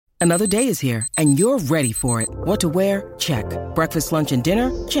Another day is here, and you're ready for it. What to wear? Check. Breakfast, lunch, and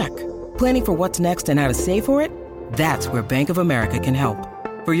dinner? Check. Planning for what's next and how to save for it? That's where Bank of America can help.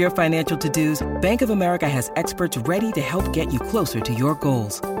 For your financial to-dos, Bank of America has experts ready to help get you closer to your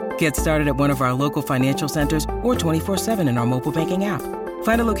goals. Get started at one of our local financial centers or 24/7 in our mobile banking app.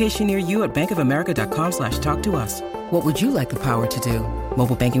 Find a location near you at bankofamerica.com/talktous. What would you like the power to do?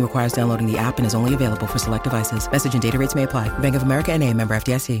 Mobile banking requires downloading the app and is only available for select devices. Message and data rates may apply. Bank of America N.A., member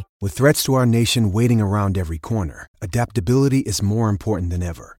FDIC. With threats to our nation waiting around every corner, adaptability is more important than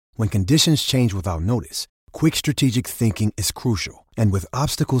ever. When conditions change without notice, quick strategic thinking is crucial. And with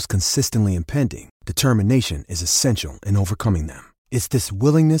obstacles consistently impending, determination is essential in overcoming them. It's this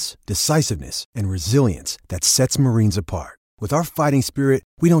willingness, decisiveness, and resilience that sets Marines apart. With our fighting spirit,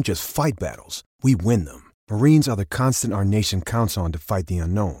 we don't just fight battles, we win them. Marines are the constant our nation counts on to fight the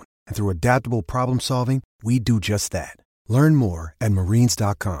unknown. And through adaptable problem solving, we do just that. Learn more at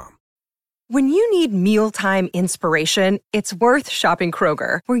marines.com. When you need mealtime inspiration, it's worth shopping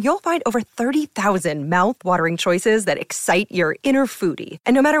Kroger, where you'll find over 30,000 mouth-watering choices that excite your inner foodie.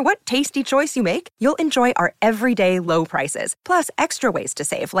 And no matter what tasty choice you make, you'll enjoy our everyday low prices, plus extra ways to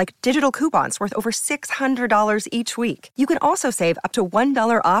save, like digital coupons worth over $600 each week. You can also save up to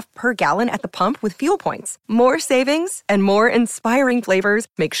 $1 off per gallon at the pump with fuel points. More savings and more inspiring flavors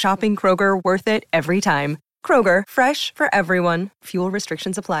make shopping Kroger worth it every time. Kroger, fresh for everyone. Fuel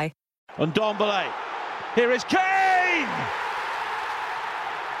restrictions apply. And Ndombele. Here is Kane!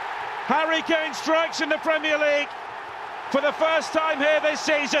 Harry Kane strikes in the Premier League for the first time here this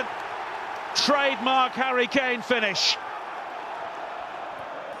season. Trademark Harry Kane finish.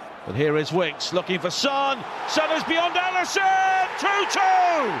 But here is Winks looking for Son. Son is beyond Alisson!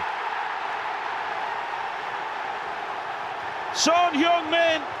 2-2! Son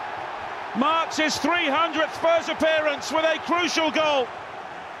Heung-min marks his 300th Spurs appearance with a crucial goal.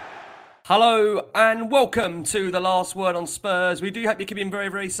 Hello and welcome to The Last Word on Spurs. We do hope you're keeping very,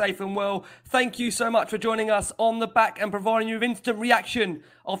 very safe and well. Thank you so much for joining us on the back and providing you with instant reaction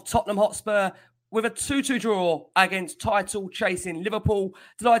of Tottenham Hotspur with a 2-2 draw against title-chasing Liverpool.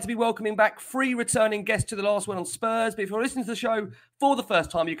 Delighted to be welcoming back 3 returning guests to The Last Word on Spurs. But if you're listening to the show for the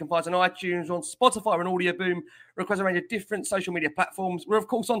first time, you can find us on iTunes, on Spotify and Audio Boom, across a range of different social media platforms. We're, of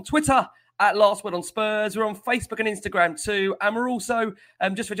course, on Twitter at Last Word on Spurs. We're on Facebook and Instagram too. And we're also,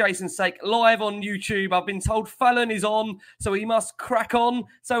 just for Jason's sake, live on YouTube. I've been told Fallon is on, so he must crack on.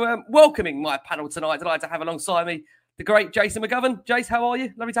 So welcoming my panel tonight. Delighted to have alongside me the great Jason McGovern. Jace, how are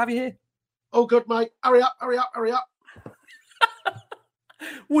you? Lovely to have you here. Oh, good, mate. Hurry up, hurry up, hurry up.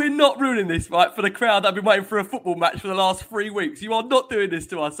 We're not ruining this, right, for the crowd that have been waiting for a football match for the last 3 weeks. You are not doing this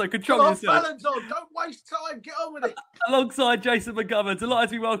to us, so control yourself. Fallon's on. Don't waste time. Get on with it. Alongside Jason McGovern, delighted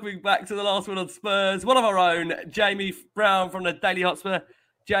to be welcoming back to The Last Word on Spurs, one of our own, Jamie Brown from the Daily Hotspur.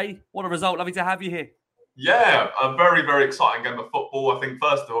 Jay, what a result. Lovely to have you here. Yeah, a very, very exciting game of football. I think,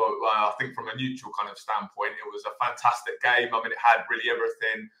 first of all, I think from a neutral kind of standpoint, it was a fantastic game. I mean, it had really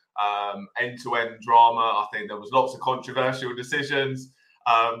everything, end-to-end drama. I think there was lots of controversial decisions.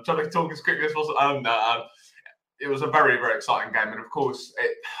 Trying to talk as quickly as possible. It was a very, very exciting game. And of course,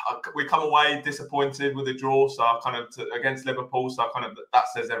 we come away disappointed with the draw. So against Liverpool. So that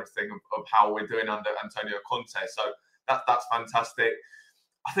says everything of how we're doing under Antonio Conte. So that's fantastic.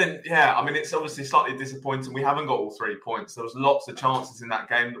 I think, it's obviously slightly disappointing. We haven't got all 3 points. There was lots of chances in that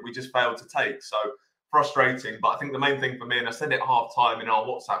game that we just failed to take. So frustrating. But I think the main thing for me, and I said it at half time in our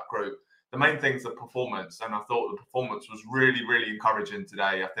WhatsApp group, the main thing is the performance. And I thought the performance was really, really encouraging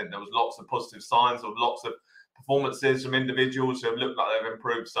today. I think there was lots of positive signs of lots of performances from individuals who have looked like they've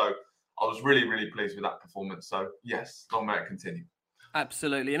improved. So I was really, really pleased with that performance. So yes, long may it continue.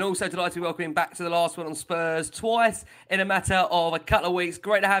 Absolutely. And also delighted to be welcoming back to The Last One on Spurs twice in a matter of a couple of weeks.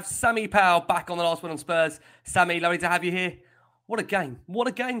 Great to have Sammy Powell back on The Last One on Spurs. Sammy, lovely to have you here. What a game. What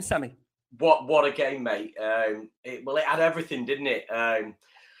a game, Sammy. What a game, mate. It had everything, didn't it?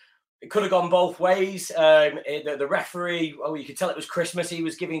 It could have gone both ways. The referee, you could tell it was Christmas. He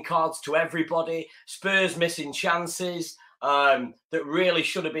was giving cards to everybody. Spurs missing chances that really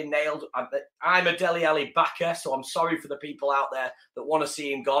should have been nailed. I'm a Dele Alli backer, so I'm sorry for the people out there that want to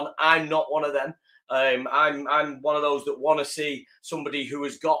see him gone. I'm not one of them. I'm one of those that want to see somebody who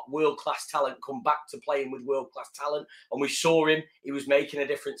has got world-class talent come back to playing with world-class talent. And we saw him. He was making a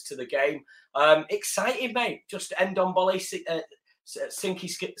difference to the game. Exciting, mate. Just Ndombele, silky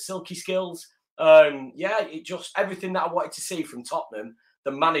skills. It just everything that I wanted to see from Tottenham.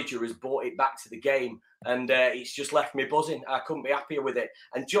 The manager has brought it back to the game, and it's just left me buzzing. I couldn't be happier with it.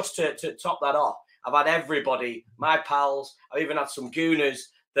 And just to top that off, I've had everybody, my pals. I've even had some gooners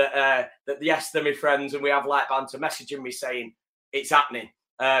that yes, they're my friends, and we have light banter messaging me saying it's happening.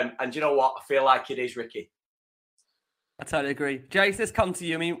 And you know what? I feel like it is, Ricky. I totally agree. Jace, let's come to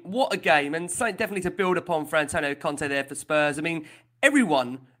you. I mean, what a game, and something definitely to build upon for Antonio Conte there for Spurs. I mean,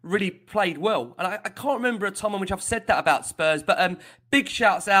 everyone really played well. And I can't remember a time in which I've said that about Spurs, but big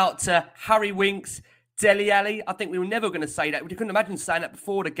shouts out to Harry Winks, Dele Alli. I think we were never going to say that. We couldn't imagine saying that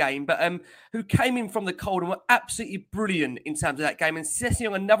before the game, but who came in from the cold and were absolutely brilliant in terms of that game. And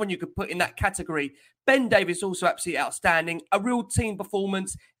Sessegnon, another one you could put in that category. Ben Davies also absolutely outstanding. A real team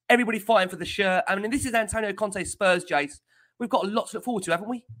performance. Everybody fighting for the shirt. I mean, this is Antonio Conte's Spurs, Jace. We've got a lot to look forward to, haven't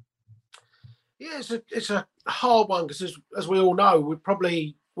we? Yeah, it's a hard one because, as we all know, we're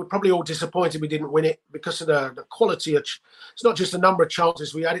probably all disappointed we didn't win it because of the quality of. It's not just the number of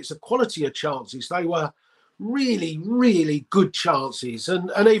chances we had; it's the quality of chances. They were really, really good chances,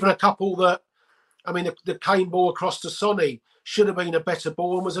 and even a couple that, I mean, the Kane ball across to Sonny should have been a better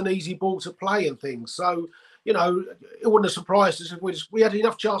ball and was an easy ball to play and things. So, you know, it wouldn't have surprised us if we had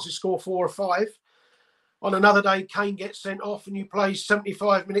enough chances to score 4 or 5. On another day, Kane gets sent off and you play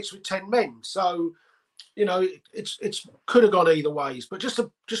 75 minutes with 10 men. So, you know, it's could have gone either ways. But just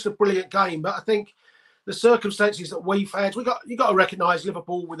a brilliant game. But I think the circumstances that we've had, you got to recognise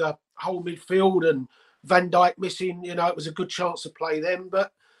Liverpool with a whole midfield and Van Dijk missing. You know, it was a good chance to play them.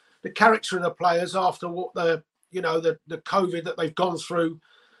 But the character of the players after what the COVID that they've gone through,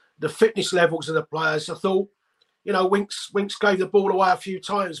 the fitness levels of the players, I thought, you know, Winks gave the ball away a few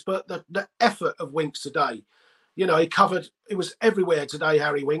times, but the effort of Winks today, you know, he was everywhere today,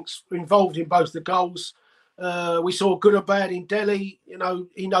 Harry Winks, involved in both the goals. We saw good or bad in Delhi. You know,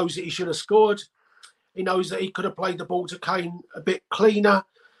 he knows that he should have scored. He knows that he could have played the ball to Kane a bit cleaner.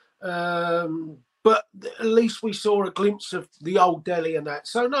 But at least we saw a glimpse of the old Delhi and that.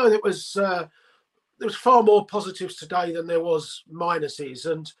 So, no, there was far more positives today than there was minuses.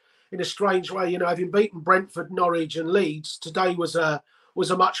 And in a strange way, you know, having beaten Brentford, Norwich and Leeds, today was a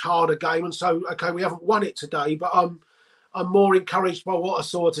much harder game. And so, okay, we haven't won it today, but I'm more encouraged by what I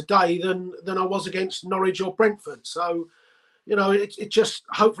saw today than I was against Norwich or Brentford. So, you know, it just,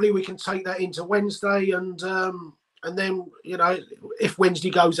 hopefully we can take that into Wednesday and then, you know, if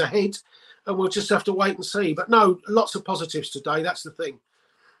Wednesday goes ahead, and we'll just have to wait and see. But no, lots of positives today. That's the thing.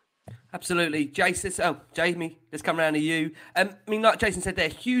 Absolutely. Jamie, let's come around to you. I mean, like Jason said, they're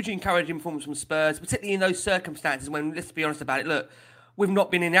hugely encouraging performance from Spurs, particularly in those circumstances when, let's be honest about it, look, we've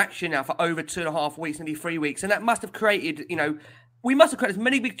not been in action now for over 2.5 weeks, nearly 3 weeks, and that must have created, you know, we must have created as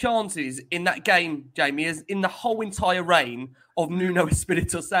many big chances in that game, Jamie, as in the whole entire reign of Nuno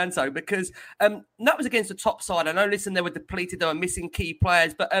Espirito Santo, because that was against the top side. I know, listen, they were depleted, they were missing key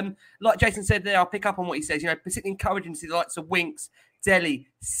players, but like Jason said there, I'll pick up on what he says, you know, particularly encouraging to see the likes of Winks, Dele,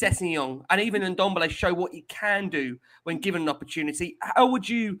 Sessegnon, and even Ndombele show what he can do when given an opportunity. How would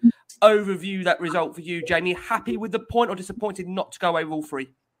you overview that result for you, Jamie? Happy with the point or disappointed not to go away with all 3?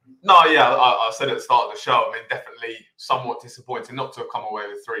 No, yeah, I said at the start of the show, I mean, definitely somewhat disappointing not to have come away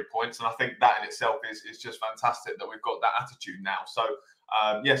with 3 points. And I think that in itself is just fantastic that we've got that attitude now. So,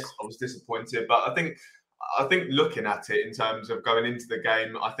 yes, I was disappointed. But I think looking at it in terms of going into the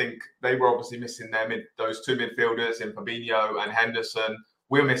game, I think they were obviously missing those 2 midfielders in Fabinho and Henderson.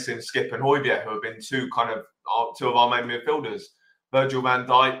 We're missing Skip and Højbjerg, who have been two of our main midfielders. Virgil van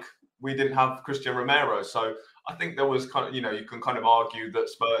Dijk, we didn't have Christian Romero. So I think there was kind of, you know, you can kind of argue that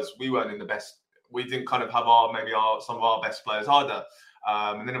Spurs, we weren't in the best, we didn't kind of have some of our best players either.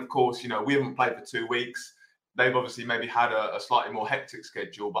 And then, of course, you know, we haven't played for 2 weeks. They've obviously maybe had a slightly more hectic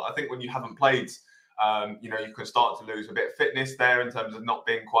schedule. But I think when you haven't played, you know, you can start to lose a bit of fitness there in terms of not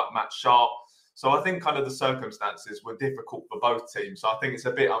being quite match sharp. So I think kind of the circumstances were difficult for both teams. So I think it's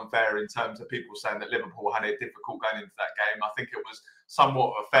a bit unfair in terms of people saying that Liverpool had it difficult going into that game. I think it was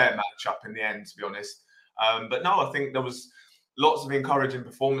somewhat of a fair matchup in the end, to be honest. But no, I think there was lots of encouraging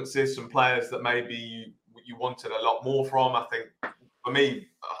performances, some players that maybe you wanted a lot more from. I think, for me,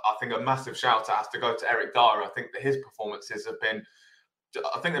 I think a massive shout out has to go to Eric Dyer. I think that his performances they've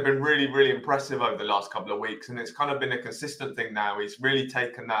been really, really impressive over the last couple of weeks. And it's kind of been a consistent thing now. He's really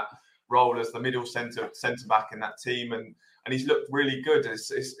taken that role as the middle centre back in that team. And he's looked really good.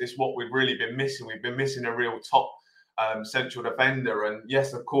 It's what we've really been missing. We've been missing a real top central defender. And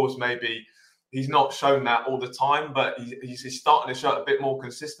yes, of course, maybe he's not shown that all the time, but he's starting to show it a bit more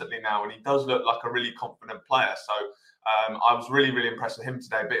consistently now. And he does look like a really confident player. So I was really, really impressed with him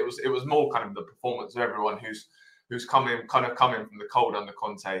today. But it was more kind of the performance of everyone who's coming from the cold under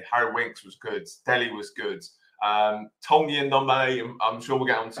Conte. Harry Winks was good. Dele was good. Tongi and Ndombele, I'm sure we'll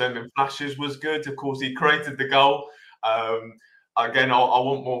get on to him in flashes, was good. Of course, he created the goal. Again, I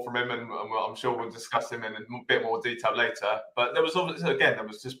want more from him, and I'm sure we'll discuss him in a bit more detail later. But there was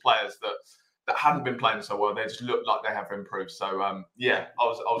just players that that hadn't been playing so well, they just look like they have improved. So I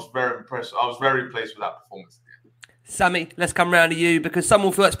was very impressed. I was very pleased with that performance. Sammy, let's come round to you, because some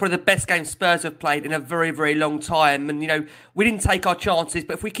will feel it's probably the best game Spurs have played in a very, very long time. And, we didn't take our chances,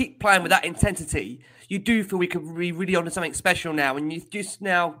 but if we keep playing with that intensity, you do feel we could be really onto something special now. And you just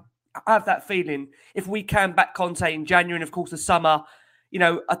now have that feeling, if we can back Conte in January and, of course, the summer,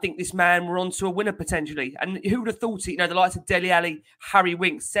 I think this man, we're on to a winner potentially. And who would have thought it? The likes of Dele Alli, Harry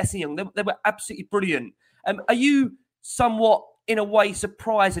Winks, Sessegnon, they were absolutely brilliant. Are you somewhat, in a way,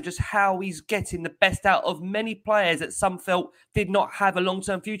 surprised at just how he's getting the best out of many players that some felt did not have a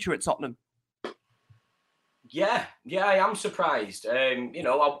long-term future at Tottenham? Yeah, I am surprised.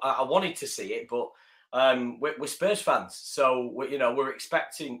 I wanted to see it, but we're Spurs fans, so we're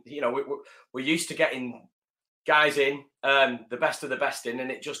expecting. We're used to getting guys in, the best of the best in,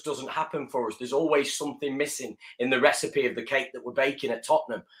 and it just doesn't happen for us. There's always something missing in the recipe of the cake that we're baking at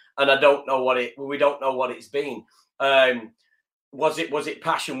Tottenham, and we don't know what it's been. Was it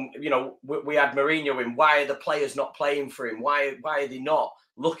passion? We had Mourinho in. Why are the players not playing for him? Why are they not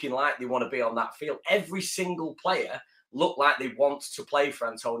looking like they want to be on that field? Every single player looked like they want to play for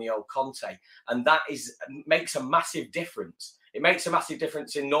Antonio Conte, and that makes a massive difference. It makes a massive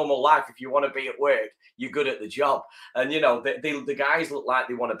difference in normal life. If you want to be at work, you're good at the job, and the guys look like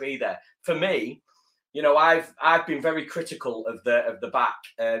they want to be there. For me, I've been very critical of the back,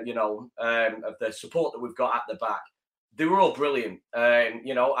 of the support that we've got at the back. They were all brilliant, and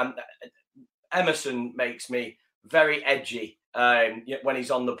Emerson makes me very edgy when he's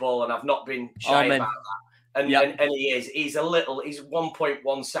on the ball, and I've not been shy about that. And he is. He's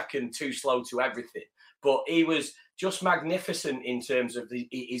 1.1 second too slow to everything, but he was just magnificent in terms of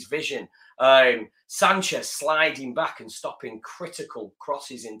his vision. Sanchez sliding back and stopping critical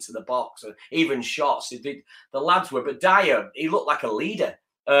crosses into the box, and even shots. The lads were, but Dyer, he looked like a leader.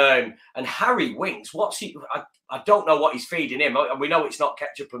 And Harry Winks, I don't know what he's feeding him. We know it's not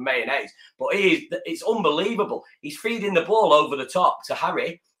ketchup and mayonnaise, but it's unbelievable. He's feeding the ball over the top to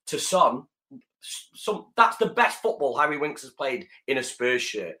Harry, to Son. That's the best football Harry Winks has played in a Spurs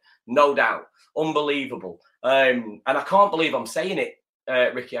shirt, no doubt. Unbelievable. And I can't believe I'm saying it,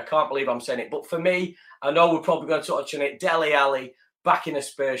 Ricky. I can't believe I'm saying it. But for me, I know we're probably going to touch on it. Dele Alli, back in a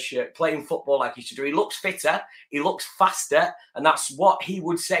Spurs shirt, playing football like he should do. He looks fitter, he looks faster, and that's what he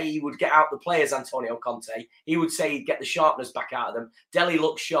would say he would get out the players, Antonio Conte. He would say he'd get the sharpness back out of them. Dele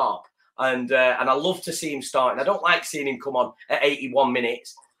looks sharp, and I love to see him starting. I don't like seeing him come on at 81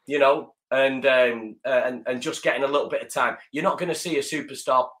 minutes, and just getting a little bit of time. You're not going to see a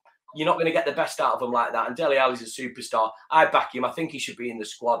superstar. You're not going to get the best out of him like that. And Dele Alli's a superstar. I back him. I think he should be in the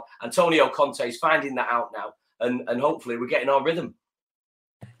squad. Antonio Conte is finding that out now, and hopefully we're getting our rhythm.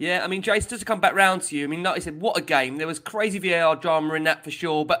 Yeah, Jace, just to come back round to you, like I said, what a game. There was crazy VAR drama in that for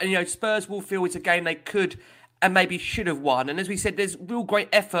sure. But, Spurs will feel it's a game they could and maybe should have won. And as we said, there's real great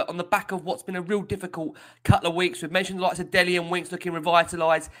effort on the back of what's been a real difficult couple of weeks. We've mentioned the likes of Dele and Winks looking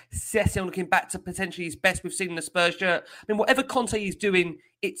revitalised, Sessegnon looking back to potentially his best we've seen in the Spurs shirt. Whatever Conte is doing,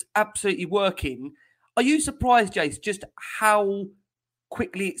 it's absolutely working. Are you surprised, Jace, just how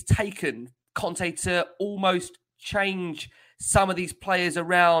quickly it's taken Conte to almost change some of these players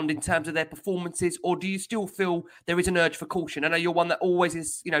around in terms of their performances, or do you still feel there is an urge for caution? I know you're one that always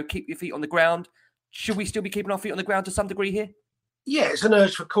is, keep your feet on the ground. Should we still be keeping our feet on the ground to some degree here? Yeah, it's an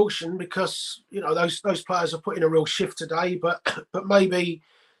urge for caution because, those players are putting a real shift today, but maybe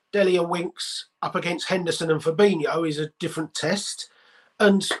Dele and Winks up against Henderson and Fabinho is a different test.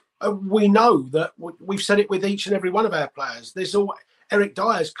 And we know that we've said it with each and every one of our players. Eric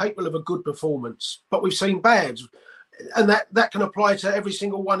Dyer's capable of a good performance, but we've seen bad. And that can apply to every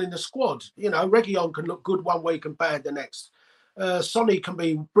single one in the squad. Reguilon can look good one week and bad the next. Sonny can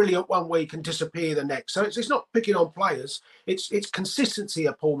be brilliant one week and disappear the next. So it's not picking on players. It's consistency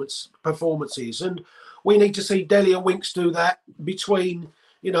of performances. And we need to see Dele and Winks do that between,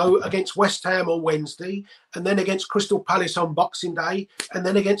 against West Ham on Wednesday, and then against Crystal Palace on Boxing Day, and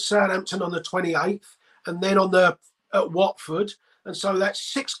then against Southampton on the 28th, and then at Watford. And so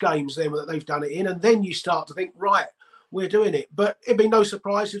that's 6 games then that they've done it in. And then you start to think, right, we're doing it. But it'd be no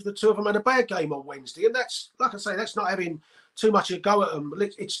surprise if the two of them had a bad game on Wednesday. And that's, like I say, that's not having too much a go at them.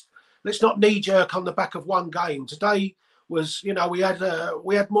 Let's not knee-jerk on the back of one game. Today was, we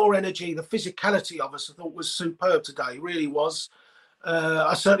had more energy. The physicality of us, I thought, was superb today. It really was.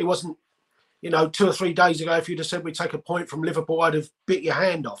 I certainly wasn't, 2 or 3 days ago, if you'd have said we'd take a point from Liverpool, I'd have bit your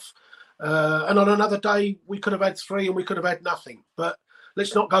hand off. And on another day, we could have had 3 and we could have had nothing. But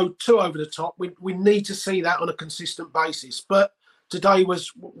let's not go too over the top. We need to see that on a consistent basis. But today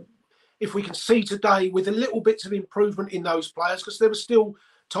was, if we can see today with a little bits of improvement in those players, because there were still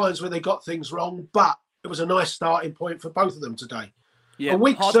times where they got things wrong, but it was a nice starting point for both of them today. Yeah, and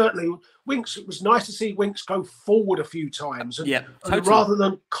Winks it was nice to see Winks go forward a few times, and rather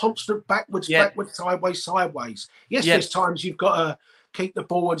than constant backwards, sideways. Yes, there's times you've got to keep the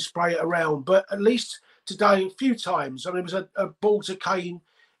ball and spray it around, but at least today, a few times. I mean, it was a ball to Kane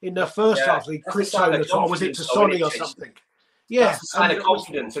in the first half. He clipped over the top. Was it to Sonny or something? Yeah, that's a sign of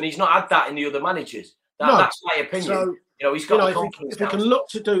confidence, and he's not had that in the other managers. That's my opinion. So, he's got the confidence. If he can look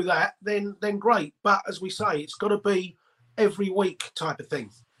to do that, then great. But as we say, it's got to be every week type of thing.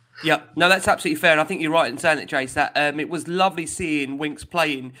 Yeah, no, that's absolutely fair. And I think you're right in saying it, Jace, that it was lovely seeing Winks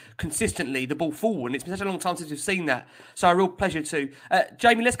playing consistently the ball forward. And it's been such a long time since we've seen that. So a real pleasure too.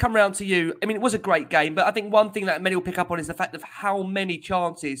 Jamie, let's come round to you. I mean, it was a great game, but I think one thing that many will pick up on is the fact of how many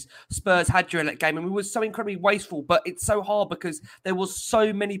chances Spurs had during that game. And we were so incredibly wasteful, but it's so hard because there was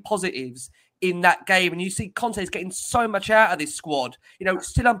so many positives in that game. And you see Conte's getting so much out of this squad,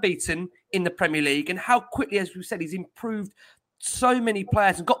 still unbeaten in the Premier League. And how quickly, as we said, he's improved so many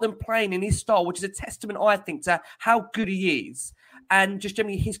players and got them playing in his style, which is a testament, I think, to how good he is and just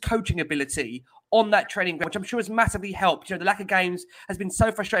generally his coaching ability on that training ground, which I'm sure has massively helped. The lack of games has been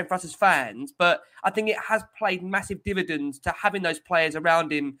so frustrating for us as fans, but I think it has played massive dividends to having those players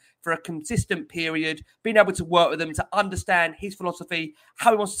around him for a consistent period, being able to work with them, to understand his philosophy, how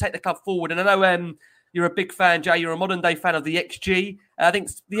he wants to take the club forward. And I know you're a big fan, Jay. You're a modern-day fan of the XG. I think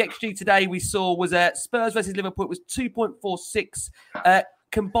the XG today we saw was Spurs versus Liverpool. It was 2.46.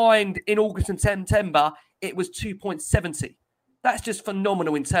 Combined in August and September, it was 2.70. That's just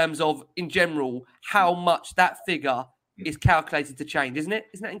phenomenal in terms of, in general, how much that figure is calculated to change, isn't it?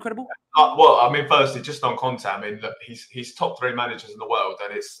 Isn't that incredible? Well, I mean, firstly, just on Conte, I mean, look, he's top 3 managers in the world,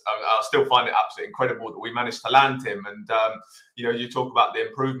 and I still find it absolutely incredible that we managed to land him. And you talk about the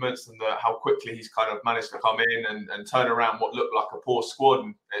improvements and how quickly he's kind of managed to come in and turn around what looked like a poor squad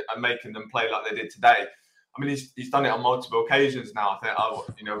and making them play like they did today. I mean, he's done it on multiple occasions now. I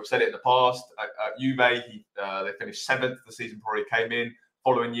think we've said it in the past. At Juve, they finished 7th the season before he came in.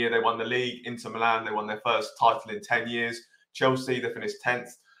 Following year, they won the league. Inter Milan, they won their first title in 10 years. Chelsea, they finished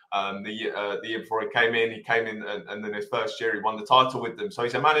 10th. The year before he came in, and then his first year, he won the title with them. So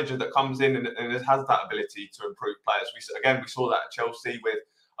he's a manager that comes in and has that ability to improve players. We saw that at Chelsea with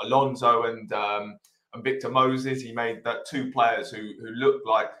Alonso and Victor Moses. He made that 2 players who looked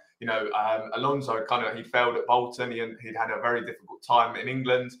like, Alonso he failed at Bolton. He'd had a very difficult time in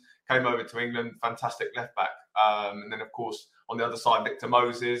England. Came over to England, fantastic left back. And then, of course, on the other side, Victor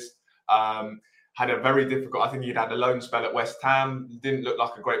Moses had a very difficult. I think he'd had a loan spell at West Ham. Didn't look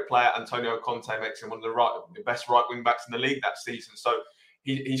like a great player. Antonio Conte makes him one of the best right wing backs in the league that season. So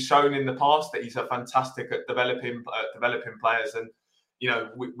he's shown in the past that he's a fantastic at developing players. And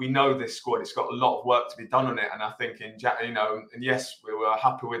we know this squad. It's got a lot of work to be done on it. And I think and yes, we were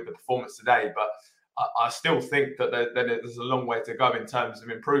happy with the performance today, but I still think that there's a long way to go in terms of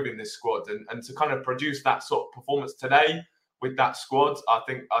improving this squad and to kind of produce that sort of performance today with that squad. I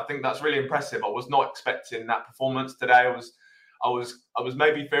think that's really impressive. I was not expecting that performance today. I was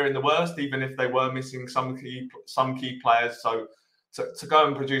maybe fearing the worst, even if they were missing some key players. So to go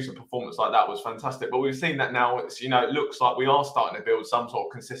and produce a performance like that was fantastic. But we've seen that now. It looks like we are starting to build some sort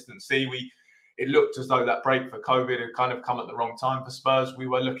of consistency. It looked as though that break for COVID had kind of come at the wrong time for Spurs. We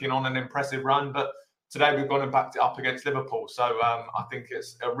were looking on an impressive run, but today we've gone and backed it up against Liverpool. So I think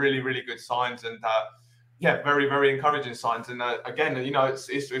it's a really, really good signs and very, very encouraging signs. And again,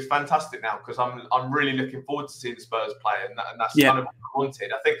 it's fantastic now because I'm really looking forward to seeing the Spurs play, and that's kind of what I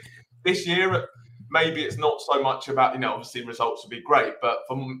wanted. I think this year maybe it's not so much about obviously results would be great, but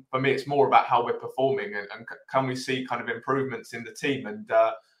for me it's more about how we're performing and can we see kind of improvements in the team. And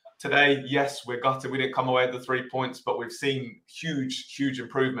today, yes, we're gutted we didn't come away with the 3 points, but we've seen huge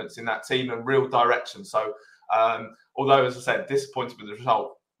improvements in that team and real direction. So although, as I said, disappointed with the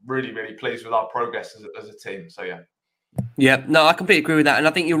result, really, really pleased with our progress as a team. So, yeah. Yeah, no, I completely agree with that. And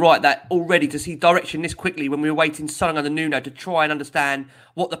I think you're right that already to see direction this quickly when we were waiting so long under Nuno to try and understand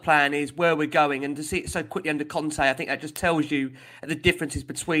what the plan is, where we're going, and to see it so quickly under Conte, I think that just tells you the differences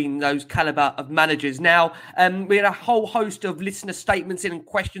between those calibre of managers. Now, we had a whole host of listener statements in and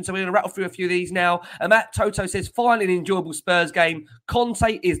questions, so we're going to rattle through a few of these now. Matt Toto says, finally an enjoyable Spurs game.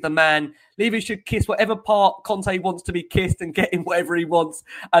 Conte is the man. Levy should kiss whatever part Conte wants to be kissed and get him whatever he wants,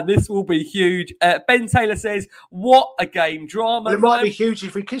 and this will be huge. Ben Taylor says, what a game. Drama. Well, it might be huge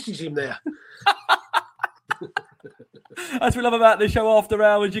if he kisses him there. That's what we love about the show After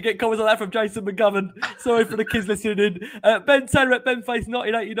Hours. You get comments like that from Jason McGovern. Sorry for the kids listening in. Ben Taylor at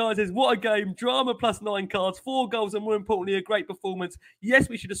BenFace1989 says, what a game. Drama plus 9 cards, 4 goals, and more importantly, a great performance. Yes,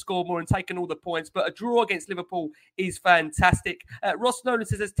 we should have scored more and taken all the points, but a draw against Liverpool is fantastic. Ross Nolan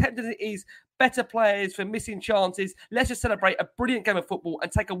says, as tempting as it is, better players for missing chances. Let's just celebrate a brilliant game of football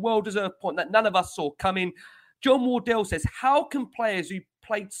and take a well-deserved point that none of us saw coming. John Wardell says, how can players who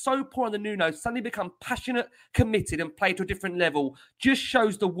played so poor on the Nuno suddenly become passionate, committed, and play to a different level? Just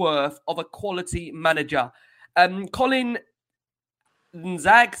shows the worth of a quality manager. Colin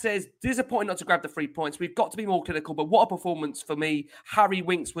Zag says, disappointing not to grab the 3 points. We've got to be more clinical, but what a performance for me. Harry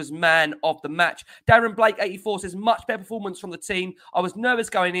Winks was man of the match. Darren Blake, 84, says, much better performance from the team. I was nervous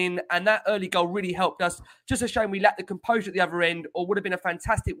going in, and that early goal really helped us. Just a shame we lacked the composure at the other end, or would have been a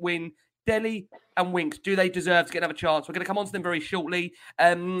fantastic win. Dele and Winks, do they deserve to get another chance? We're going to come on to them very shortly.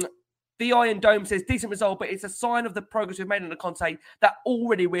 The Iron Dome says, decent result, but it's a sign of the progress we've made under Conte that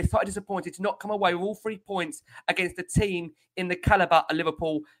already we're slightly disappointed to not come away with all 3 points against a team in the calibre of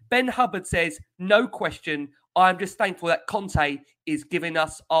Liverpool. Ben Hubbard says, no question, I'm just thankful that Conte is giving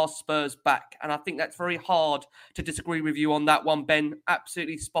us our Spurs back. And I think that's very hard to disagree with you on that one, Ben.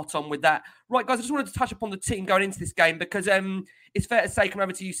 Absolutely spot on with that. Right, guys, I just wanted to touch upon the team going into this game because it's fair to say, coming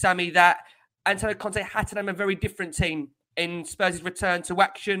over to you, Sammy, that Antonio Conte had to name a very different team in Spurs' return to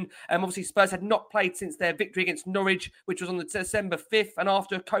action. Obviously, Spurs had not played since their victory against Norwich, which was on the December 5th. And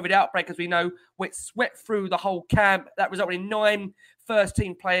after a COVID outbreak, as we know, went swept through the whole camp. That resulted in 9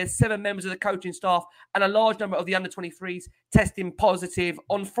 first-team players, 7 members of the coaching staff, and a large number of the under-23s testing positive.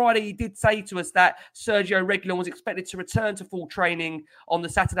 On Friday, he did say to us that Sergio Reguilon was expected to return to full training on the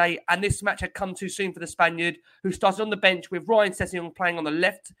Saturday, and this match had come too soon for the Spaniard, who started on the bench with Ryan Sessegnon playing on the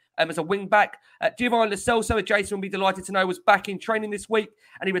left as a wing-back. Giovanni Lo Celso, Jason will be delighted to know, was back in training this week,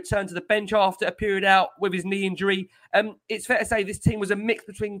 and he returned to the bench after a period out with his knee injury. It's fair to say this team was a mix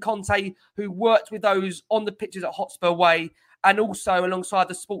between Conte, who worked with those on the pitches at Hotspur Way, and also alongside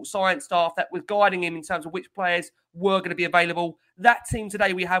the sports science staff that was guiding him in terms of which players were going to be available. That team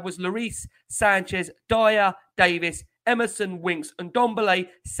today we had was Lloris, Sanchez, Dyer, Davis, Emerson, Winks, and Ndombele,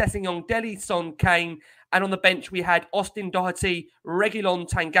 Sessegnon, Dele, Son, Kane. And on the bench we had Austin Doherty, Reguilon,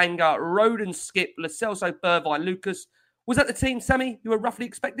 Tanganga, Roden, Skip, Lo Celso, Bergwijn, Lucas. Was that the team, Sammy, you were roughly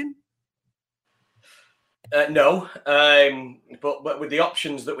expecting? No, but with the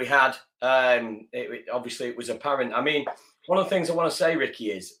options that we had, obviously it was apparent. I mean, one of the things I want to say, Ricky,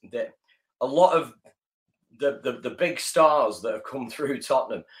 is that a lot of the big stars that have come through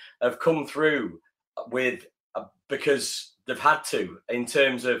Tottenham have come through because they've had to, in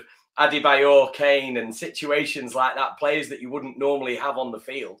terms of Adebayor, Kane, and situations like that, players that you wouldn't normally have on the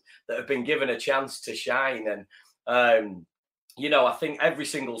field that have been given a chance to shine. And, I think every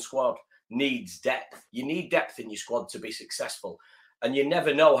single squad needs depth. You need depth in your squad to be successful. And you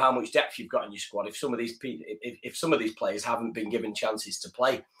never know how much depth you've got in your squad if some of these players haven't been given chances to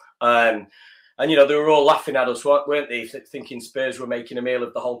play. And they were all laughing at us, weren't they, thinking Spurs were making a meal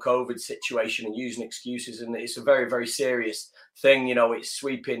of the whole COVID situation and using excuses. And it's a very, very serious thing. It's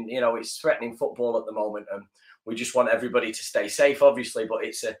sweeping, it's threatening football at the moment. And we just want everybody to stay safe, obviously. But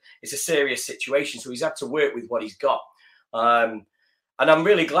it's a serious situation. So he's had to work with what he's got. And I'm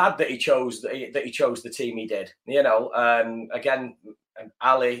really glad that he chose the team he did. Again,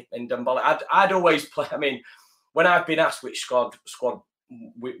 Ali and Ndombele. I'd always play. I mean, when I've been asked which squad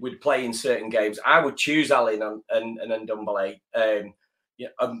we'd play in certain games, I would choose Ali and Ndombele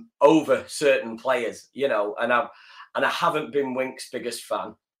over certain players. And I haven't been Winks' biggest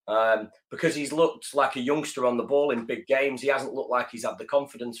fan because he's looked like a youngster on the ball in big games. He hasn't looked like he's had the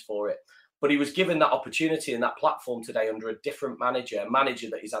confidence for it. But he was given that opportunity and that platform today under a different manager, a manager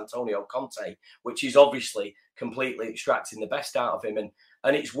that is Antonio Conte, which is obviously completely extracting the best out of him.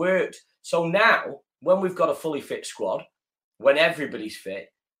 And it's worked. So now, when we've got a fully fit squad, when everybody's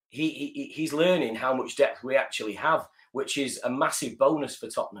fit, he's learning how much depth we actually have, which is a massive bonus for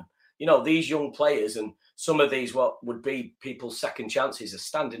Tottenham. These young players and some of these, what would be people's second chances, are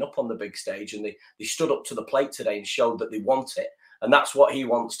standing up on the big stage, and they stood up to the plate today and showed that they want it. And that's what he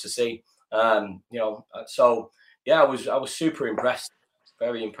wants to see. I was super impressed,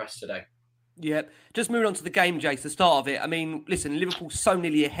 very impressed today. Yeah, just moving on to the game, Jace, the start of it. I mean, listen, Liverpool so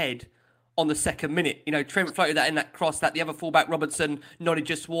nearly ahead on the second minute. Trent floated that in that cross that the other fullback, Robertson, nodded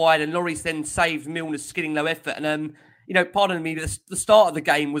just wide, and Lloris then saved Milner's skidding low effort. And, pardon me, the start of the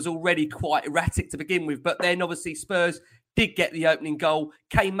game was already quite erratic to begin with, but then obviously Spurs did get the opening goal.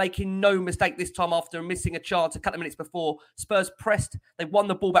 Kane making no mistake this time after missing a chance a couple of minutes before. Spurs pressed. They won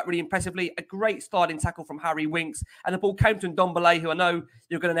the ball back really impressively. A great sliding tackle from Harry Winks. And the ball came to Ndombele, who I know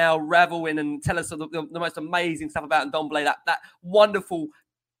you're going to now revel in and tell us the most amazing stuff about Ndombele. That wonderful,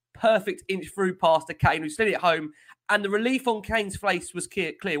 perfect inch through pass to Kane, who slid it home. And the relief on Kane's face was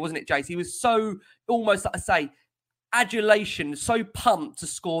clear, wasn't it, Jace? He was so, almost like I say, adulation, so pumped to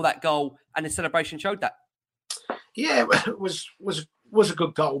score that goal. And the celebration showed that. Yeah, it was a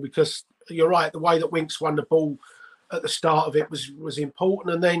good goal, because you're right. The way that Winks won the ball at the start of it was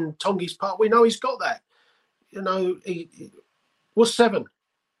important, and then Tongi's part. We know he's got that. You know, he was 7.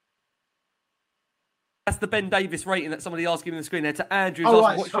 That's the Ben Davis rating that somebody asked him on the screen there. To Andrew,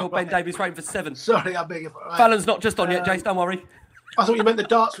 what's your Ben Davis rating for 7? Sorry, I beg your pardon. Fallon's not just on yet, Jace. Don't worry. I thought you meant the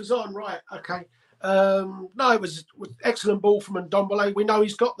darts was on. Right. Okay. No, it was excellent ball from Ndombele. We know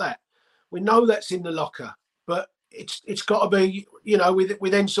he's got that. We know that's in the locker, but it's got to be, you know, we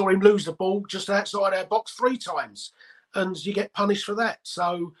then saw him lose the ball just outside our box 3 times, and you get punished for that.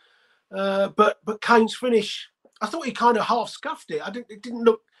 So, but Kane's finish, I thought he kind of half scuffed it. It didn't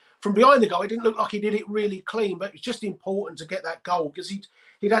look, from behind the goal, it didn't look like he did it really clean, but it's just important to get that goal, because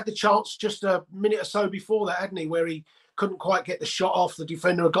he'd had the chance just a minute or so before that, hadn't he, where he couldn't quite get the shot off. The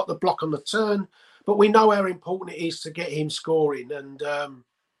defender had got the block on the turn, but we know how important it is to get him scoring. And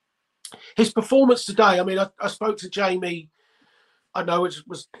his performance today, I mean, I spoke to Jamie, I know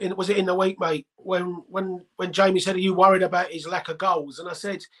was it in the week, mate, when Jamie said, are you worried about his lack of goals? And I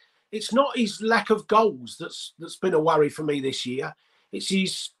said, it's not his lack of goals that's been a worry for me this year. It's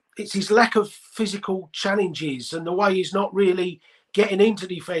his lack of physical challenges and the way he's not really getting into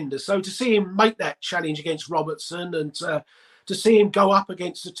defenders. So to see him make that challenge against Robertson, and to see him go up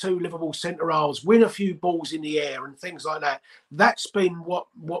against the 2 Liverpool centre-halves, win a few balls in the air and things like that, that's been what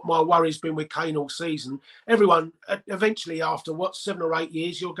my worry's been with Kane all season. Everyone, eventually after 7 or 8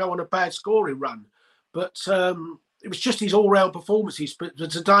 years, you'll go on a bad scoring run. But it was just his all-round performances. But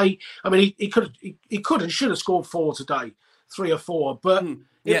today, I mean, he could and should have scored 4 today, 3 or 4. But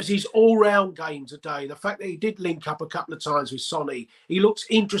it was his all-round game today. The fact that he did link up a couple of times with Sonny, he looks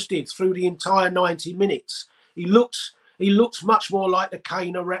interested through the entire 90 minutes. He looks much more like the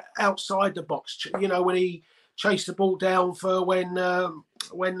Kane outside the box. You know, when he chased the ball down for when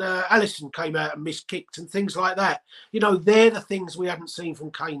Alisson came out and miskicked and things like that. You know, they're the things we haven't seen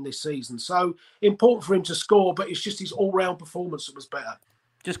from Kane this season. So important for him to score, but it's just his all-round performance that was better.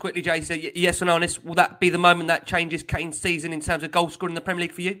 Just quickly, Jay, yes or no on this, will that be the moment that changes Kane's season in terms of goal scoring in the Premier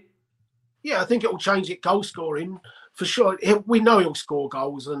League for you? Yeah, I think it will change it goal scoring for sure. We know he'll score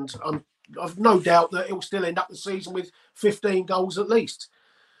goals, and I've no doubt that he'll still end up the season with 15 goals at least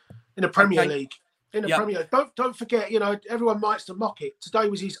in the Premier League. In the Premier League. Don't forget, you know, everyone likes to mock it. Today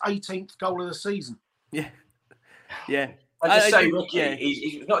was his 18th goal of the season. Yeah. I just say, Ricky,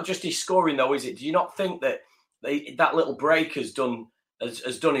 he's not just his scoring though, is it? Do you not think that that little break has done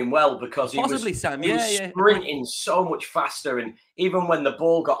him well, because he was sprinting so much faster, and even when the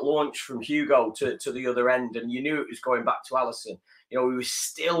ball got launched from Hugo to the other end, and you knew it was going back to Alisson, you know, he was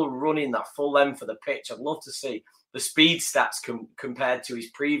still running that full length of the pitch. I'd love to see the speed stats compared to his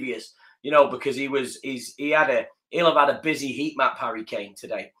previous, you know, because he'll have had a busy heat map, Harry Kane,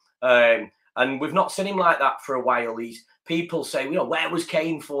 today, and we've not seen him like that for a while. People say, you know, where was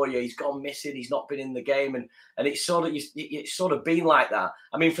Kane for you? He's gone missing. He's not been in the game. And it's sort of been like that.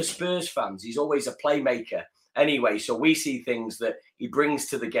 I mean, for Spurs fans, he's always a playmaker anyway. So we see things that he brings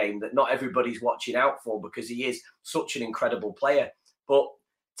to the game that not everybody's watching out for, because he is such an incredible player. But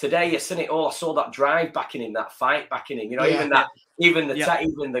today, I've seen it all. I saw that drive back in him, that fight back in him. You know, even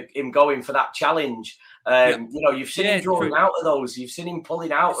him going for that challenge. You know, you've seen him drawing out of those. You've seen him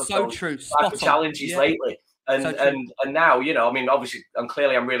pulling out of those type of challenges lately. And now, you know, I mean, obviously, and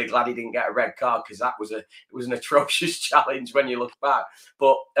clearly, I'm really glad he didn't get a red card, because that was an atrocious challenge when you look back.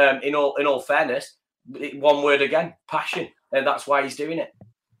 But in all fairness, one word again, passion, and that's why he's doing it.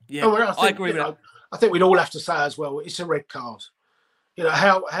 Yeah, I agree with that. I think we'd all have to say as well, it's a red card. You know,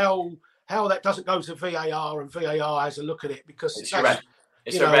 how that doesn't go to VAR, and VAR has a look at it, because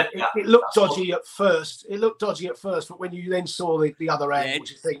it looked dodgy at first. But when you then saw the other angle,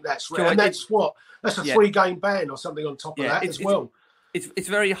 you think that's red. And that's a 3-game ban or something on top of that as well. It's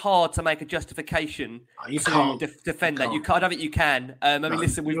very hard to make a justification to defend that. I don't think you can. I mean,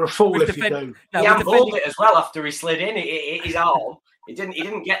 listen, you're a fool if you do. He handballed it as well after he slid in. He hit his arm. He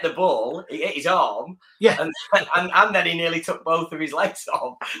didn't get the ball. He hit his arm. Yeah, and then he nearly took both of his legs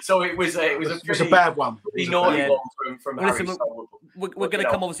off. So it was a bad one. Pretty naughty one from Harry. We're going to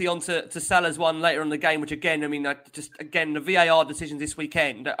come obviously on to Salah's one later on in the game, which again, I mean, the VAR decisions this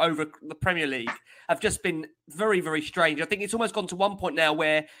weekend over the Premier League have just been very, very strange. I think it's almost gone to one point now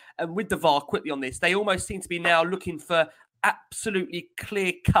where, and with the VAR quickly on this, they almost seem to be now looking for absolutely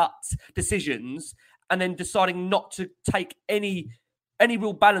clear-cut decisions and then deciding not to take any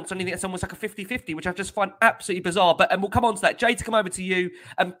real balance on anything that's almost like a 50-50, which I just find absolutely bizarre. But we'll come on to that. Jay, to come over to you.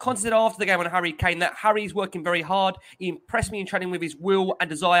 Conte said after the game on Harry Kane that Harry's working very hard. He impressed me in training with his will and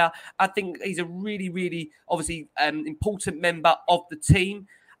desire. I think he's a really, really, obviously, important member of the team.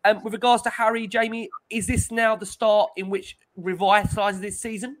 With regards to Harry, Jamie, is this now the start in which revitalises this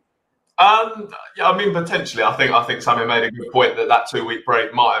season? Yeah, I mean, potentially. I think Sammy made a good point that 2-week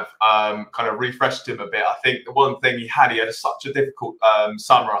break might have kind of refreshed him a bit. I think the one thing he had such a difficult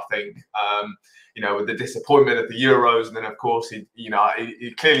summer. I think with the disappointment of the Euros, and then of course he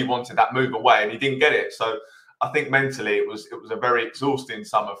clearly wanted that move away, and he didn't get it. So I think mentally it was a very exhausting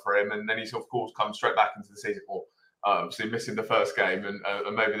summer for him, and then he's of course come straight back into the season. Obviously missing the first game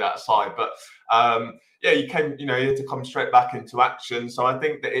and maybe that aside, but he came. He had to come straight back into action. So I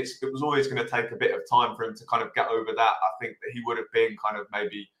think that it was always going to take a bit of time for him to kind of get over that. I think that he would have been kind of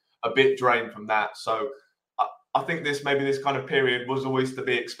maybe a bit drained from that. So I think this kind of period was always to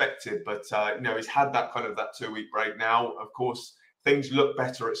be expected. But he's had that 2-week break now. Of course, things look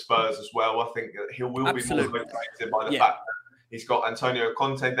better at Spurs as well. I think that he will Absolutely. Be more motivated by the fact that he's got Antonio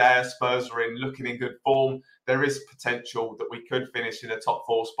Conte there. Spurs are looking in good form. There is potential that we could finish in a top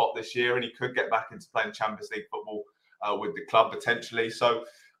 4 spot this year, and he could get back into playing Champions League football with the club potentially. So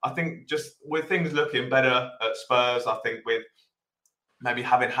I think just with things looking better at Spurs, I think with maybe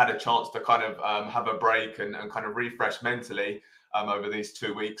having had a chance to kind of have a break and kind of refresh mentally over these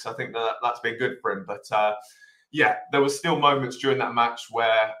 2 weeks, I think that's been good for him. But there was still moments during that match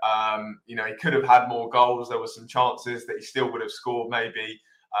where he could have had more goals. There were some chances that he still would have scored maybe.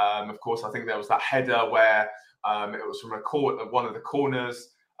 Of course, I think there was that header where it was from one of the corners.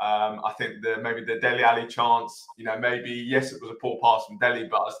 I think maybe the Dele Alli chance, maybe, yes, it was a poor pass from Dele,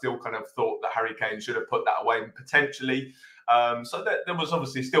 but I still kind of thought that Harry Kane should have put that away potentially. So there was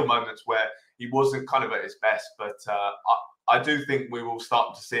obviously still moments where he wasn't kind of at his best, but I do think we will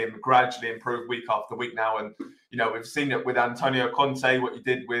start to see him gradually improve week after week now. And, we've seen it with Antonio Conte, what he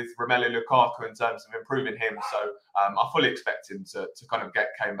did with Romelu Lukaku in terms of improving him. So I fully expect him to kind of get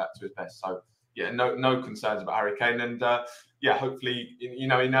Kane back to his best. So, no concerns about Harry Kane. And, hopefully, he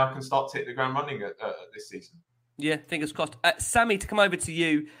now can start to hit the ground running this season. Yeah, fingers crossed. Sammy, to come over to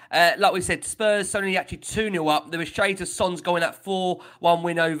you. Like we said, Spurs only actually 2-0 up. There was shades of Son's going at 4-1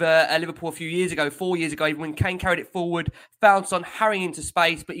 win over Liverpool a few years ago, 4 years ago, even when Kane carried it forward, found Son harrying into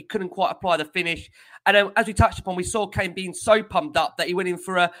space, but he couldn't quite apply the finish. And as we touched upon, we saw Kane being so pumped up that he went in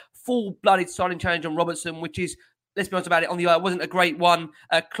for a full-blooded silent challenge on Robertson, which is, let's be honest about it, on the eye, it wasn't a great one.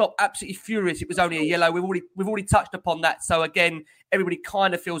 Klopp absolutely furious. It was only a yellow. We've already touched upon that. So again, everybody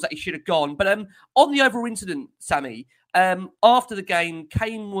kind of feels that he should have gone. But on the overall incident, Sammy, after the game,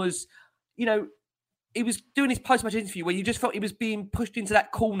 Kane was, he was doing his post-match interview where you just felt he was being pushed into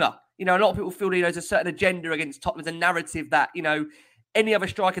that corner. A lot of people feel there's a certain agenda against Tottenham. There's a narrative that, any other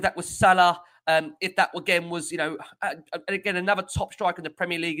striker, that was Salah. If that again was, again, another top striker in the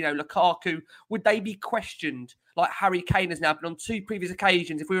Premier League, Lukaku, would they be questioned like Harry Kane has now been on 2 previous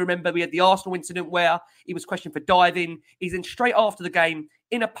occasions? If we remember, we had the Arsenal incident where he was questioned for diving. He's then straight after the game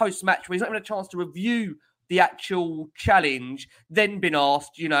in a post-match where he's not even had a chance to review the actual challenge, then been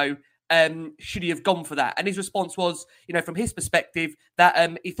asked, should he have gone for that? And his response was, from his perspective,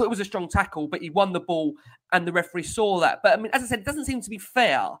 that he thought it was a strong tackle, but he won the ball and the referee saw that. But I mean, as I said, it doesn't seem to be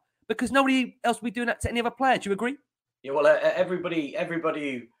fair because nobody else will be doing that to any other player. Do you agree? Yeah, well, everybody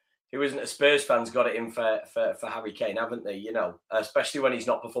who isn't a Spurs fan's got it in for Harry Kane, haven't they? Especially when he's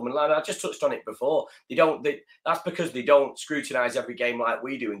not performing. Like, I just touched on it before. That's because they don't scrutinise every game like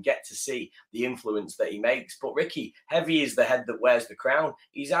we do and get to see the influence that he makes. But Ricky, heavy is the head that wears the crown.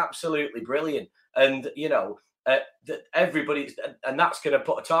 He's absolutely brilliant, and everybody, and that's going to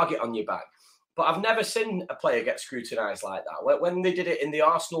put a target on your back. But I've never seen a player get scrutinised like that. When they did it in the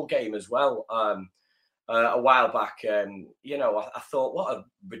Arsenal game as well, a while back, I thought, what a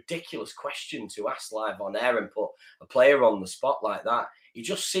ridiculous question to ask live on air and put a player on the spot like that. He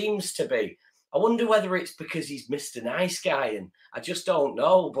just seems to be. I wonder whether it's because he's Mr. Nice Guy, and I just don't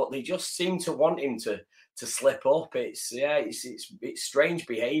know. But they just seem to want him to slip up. It's strange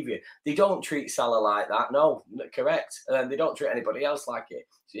behaviour. They don't treat Salah like that. No, correct. They don't treat anybody else like it.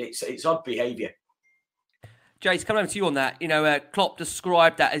 It's odd behaviour. Jace, coming over to you on that. Klopp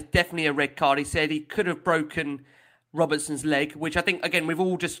described that as definitely a red card. He said he could have broken Robertson's leg, which I think, again, we've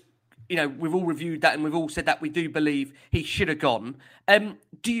all just, we've all reviewed that and we've all said that we do believe he should have gone.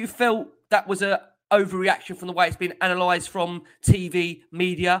 Do you feel that was a overreaction from the way it's been analysed from TV,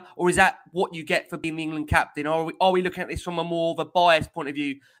 media, or is that what you get for being the England captain? Or are we looking at this from a more of a biased point of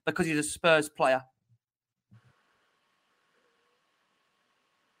view because he's a Spurs player?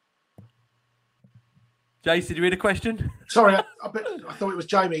 Jace, did you read a question? Sorry, I thought it was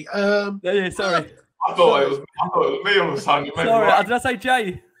Jamie. Sorry. I thought it was me all of a sudden. Sorry, did I say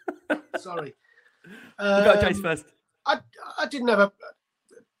Jay? Sorry. We'll go Jace first. I didn't have a...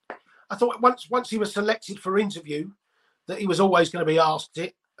 I thought once he was selected for interview that he was always going to be asked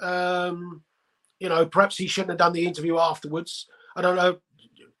it. Perhaps he shouldn't have done the interview afterwards. I don't know.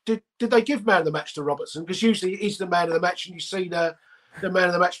 Did they give man of the match to Robertson? Because usually he's the man of the match and you see the man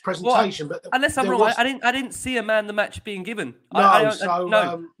of the match presentation. Well, unless I'm wrong, I didn't see a man of the match being given. No,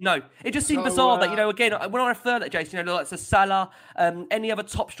 It just seemed bizarre that again when I refer to that, Jason, like it's a Salah, any other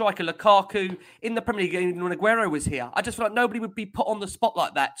top striker, Lukaku in the Premier League, even when Aguero was here. I just feel like nobody would be put on the spot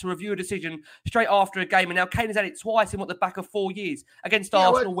like that to review a decision straight after a game. And now Kane has had it twice in the back of 4 years against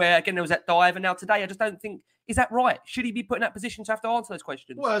Arsenal, where again there was that dive, and now today I just don't think. Is that right? Should he be put in that position to have to answer those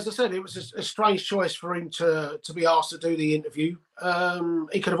questions? Well, as I said, it was a strange choice for him to be asked to do the interview.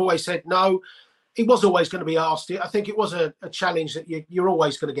 He could have always said no. He was always going to be asked it. I think it was a challenge that you're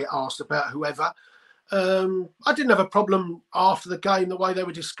always going to get asked about whoever. I didn't have a problem after the game, the way they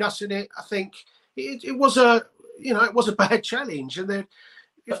were discussing it. I think it was a bad challenge. And then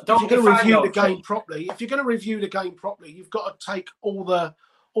if you're going to review the game properly, you've got to take all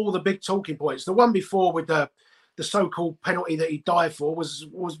the big talking points. The one before with the so-called penalty that he died for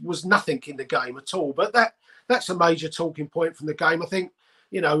was nothing in the game at all. But that's a major talking point from the game. I think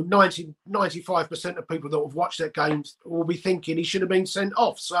 95% of people that have watched that game will be thinking he should have been sent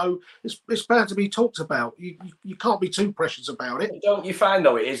off. So it's bound to be talked about. You can't be too precious about it. Don't you find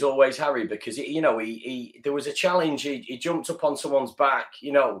though it is always Harry, because he there was a challenge. He jumped up on someone's back,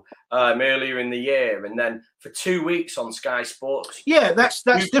 earlier in the year, and then for 2 weeks on Sky Sports. Yeah, that's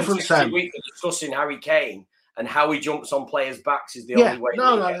different, Sam. Weeks discussing Harry Kane and how he jumps on players' backs is the only way.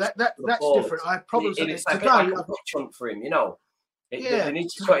 That's different. I have problems with it. It's like a pitch hunt for him, They need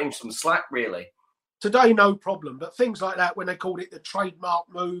to cut him some slack, really. Today, no problem. But things like that, when they called it the trademark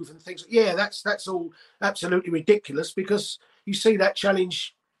move and things, that's all absolutely ridiculous, because you see that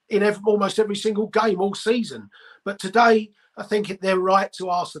challenge in almost every single game all season. But today, I think they're right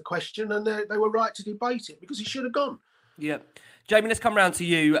to ask the question, and they were right to debate it, because he should have gone. Yeah. Jamie, let's come round to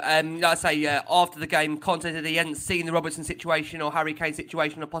you. Like I say, after the game, Conte said he hadn't seen the Robertson situation or Harry Kane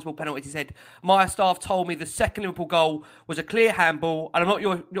situation or possible penalties. He said, my staff told me the second Liverpool goal was a clear handball. And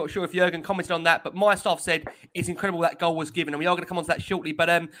I'm not sure if Jurgen commented on that, but my staff said it's incredible that goal was given. And we are going to come on to that shortly.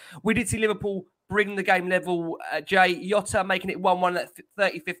 But we did see Liverpool bring the game level. Jay, Jota making it 1-1 at the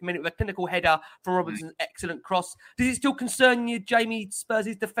 35th minute with a clinical header from Robertson's excellent cross. Does it still concern you, Jamie,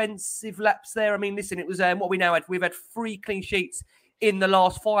 Spurs' defensive lapse there? I mean, listen, it was what we now had. We've had 3 clean sheets in the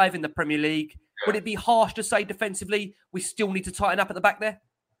last 5 in the Premier League. Would it be harsh to say defensively we still need to tighten up at the back there?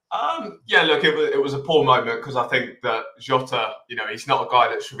 Look, it was a poor moment, because I think that Jota, he's not a guy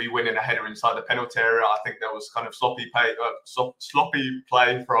that should be winning a header inside the penalty area. I think there was kind of sloppy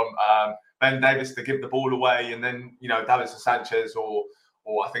play from Ben Davis to give the ball away, and then Davinson Sanchez or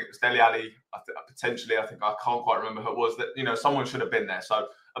I think it was Dele Alli. Potentially, I can't quite remember who it was. That someone should have been there. So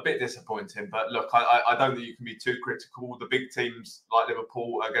a bit disappointing. But look, I don't think you can be too critical. The big teams like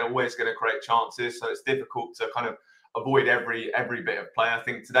Liverpool are always going to create chances, so it's difficult to kind of avoid every bit of play. I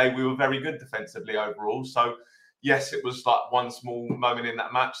think today we were very good defensively overall. So yes, it was like one small moment in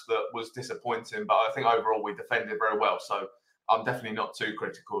that match that was disappointing, but I think overall we defended very well. So I'm definitely not too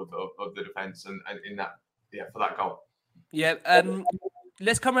critical of the defence and in that, for that goal. Yeah.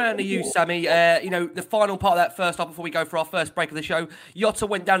 Let's come around to you, Sammy. The final part of that first half before we go for our first break of the show. Jota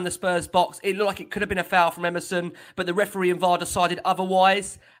went down in the Spurs box. It looked like it could have been a foul from Emerson, but the referee and VAR decided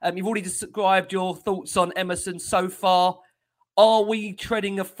otherwise. You've already described your thoughts on Emerson so far. Are we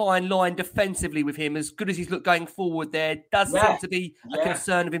treading a fine line defensively with him? As good as he's looked going forward, there does seem to be a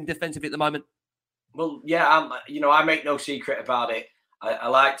concern of him defensively at the moment. Well, I make no secret about it. I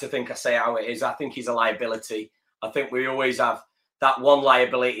like to think I say how it is. I think he's a liability. I think we always have that one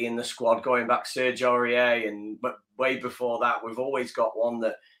liability in the squad, going back Sergio Aurier, but way before that, we've always got one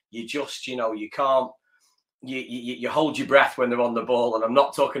that you just, you can't, you hold your breath when they're on the ball, and I'm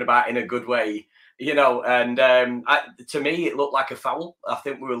not talking about in a good way, and to me, it looked like a foul. I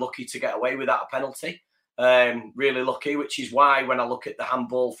think we were lucky to get away without a penalty, really lucky, which is why when I look at the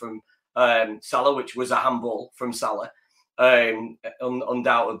handball from Salah, which was a handball from Salah,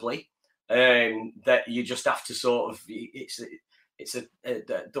 undoubtedly, that you just have to sort of, it's a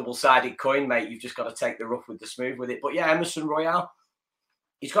double-sided coin, mate. You've just got to take the rough with the smooth with it. But yeah, Emerson Royale,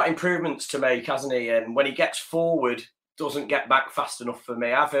 he's got improvements to make, hasn't he? And when he gets forward, doesn't get back fast enough for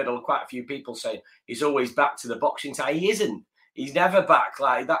me. I've heard quite a few people saying he's always back to the boxing tie. He isn't. He's never back.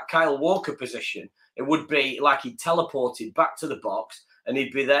 Like that Kyle Walker position, it would be like he teleported back to the box and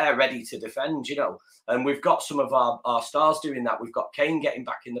he'd be there ready to defend, you know. And we've got some of our stars doing that. We've got Kane getting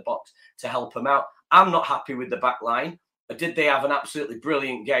back in the box to help him out. I'm not happy with the back line. Did they have an absolutely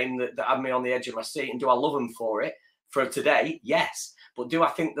brilliant game that had me on the edge of my seat? And do I love them for it? For today, yes. But do I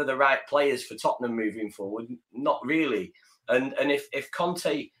think they're the right players for Tottenham moving forward? Not really. And if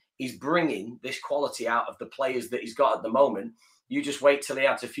Conte is bringing this quality out of the players that he's got at the moment, you just wait till he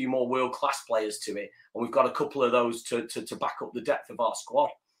adds a few more world-class players to it. And we've got a couple of those to back up the depth of our squad.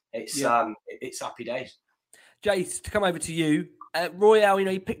 It's happy days. Jace, to come over to you. Royale,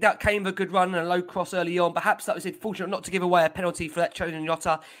 he picked out Kane for a good run and a low cross early on. Perhaps that was fortunate not to give away a penalty for that chosen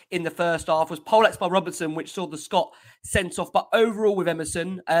Jota in the first half. Was poleaxed by Robertson, which saw the Scot sent off. But overall with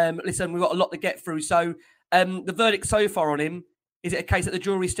Emerson, listen, we've got a lot to get through. So the verdict so far on him, is it a case that the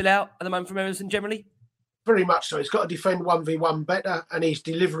jury's still out at the moment from Emerson generally? Very much so. He's got to defend 1v1 better, and his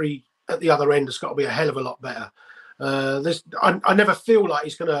delivery at the other end has got to be a hell of a lot better. I never feel like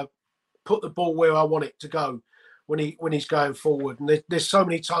he's going to put the ball where I want it to go when he's going forward. And there's so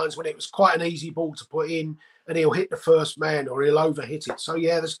many times when it was quite an easy ball to put in and he'll hit the first man or he'll overhit it. So,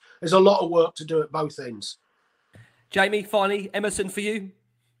 yeah, there's a lot of work to do at both ends. Jamie, finally, Emerson for you.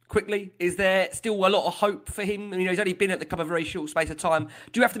 Quickly, is there still a lot of hope for him? He's only been at the club a very short space of time.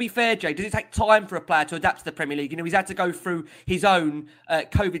 Do you have to be fair, Jay? Does it take time for a player to adapt to the Premier League? He's had to go through his own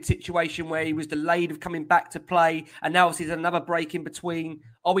COVID situation where he was delayed of coming back to play, and now obviously there's another break in between.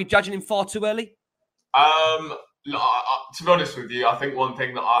 Are we judging him far too early? To be honest with you, I think one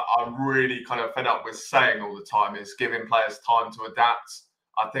thing that I'm really kind of fed up with saying all the time is giving players time to adapt.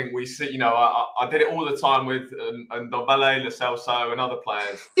 I think we see, I did it all the time with Ndombele, Lo Celso and other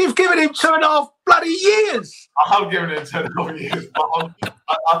players. You've given him 2.5 bloody years. I have given him 2.5 years. But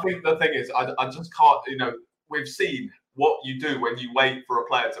I think the thing is, I just can't, we've seen what you do when you wait for a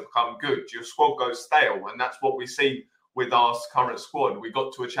player to become good. Your squad goes stale. And that's what we see with our current squad. We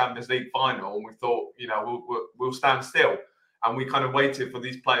got to a Champions League final and we thought, we'll stand still. And we kind of waited for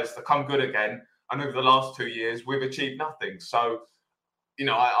these players to come good again. And over the last 2 years, we've achieved nothing. So,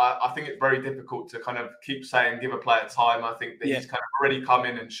 I think it's very difficult to kind of keep saying, give a player time. I think that he's kind of already come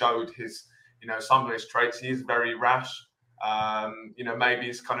in and showed his, some of his traits. He is very rash. Maybe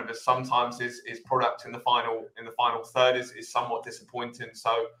it's kind of sometimes his product in the final third is somewhat disappointing.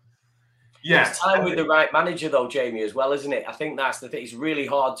 So, yeah. It's time with the right manager, though, Jamie, as well, isn't it? I think that's the thing. It's really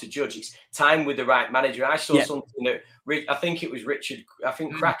hard to judge. It's time with the right manager. I saw something that I think it was Richard. I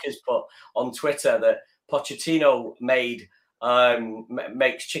think Crackers put on Twitter that Pochettino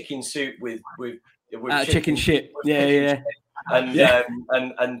makes chicken soup with chicken shit.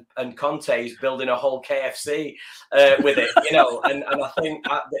 And Conte is building a whole KFC with it, and I think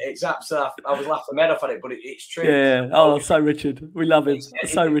it's absolutely. I was laughing my head off at it, but it's true. Yeah. Oh, so Richard, we love him.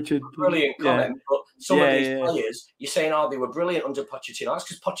 So Richard, brilliant comment. Yeah. But some of these players, you're saying, they were brilliant under Pochettino. That's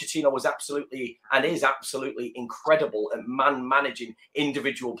because Pochettino was absolutely and is absolutely incredible at managing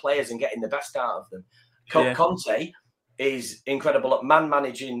individual players and getting the best out of them. Conte is incredible at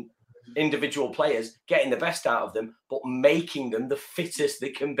managing individual players, getting the best out of them, but making them the fittest they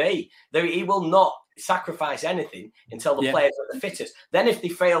can be. He will not sacrifice anything until the players are the fittest. Then if they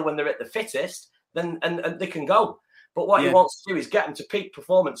fail when they're at the fittest, then and they can go. But what he wants to do is get them to peak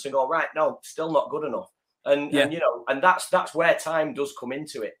performance and go, right, no, still not good enough. And that's where time does come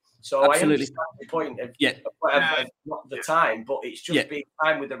into it. So absolutely. I understand the point of not the time, but it's just being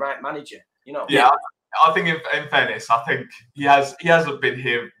time with the right manager. I think in fairness, I think he hasn't been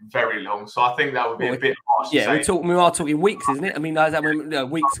here very long, so I think that would be a bit harsh. Yeah, we are talking weeks, isn't it? I mean,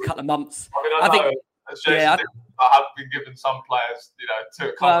 weeks, a couple of months. I think I have been given some players,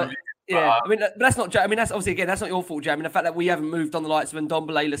 to a couple of years. Yeah, but that's not. I mean, that's obviously again, that's not your fault, Jay. I mean, the fact that we haven't moved on the likes of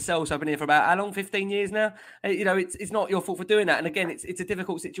Ndombele, Lo Celso, I've been here for about how long? 15 years now. It's not your fault for doing that. And again, it's a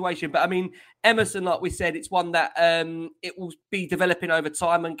difficult situation. But I mean, Emerson, like we said, it's one that it will be developing over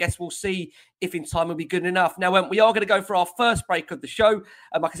time, and guess we'll see if in time will be good enough. Now, we are going to go for our first break of the show.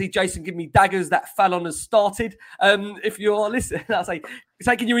 I can see Jason giving me daggers that Fallon has started. If you're listening, I'll say,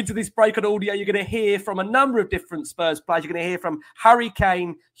 taking you into this break on audio, you're going to hear from a number of different Spurs players. You're going to hear from Harry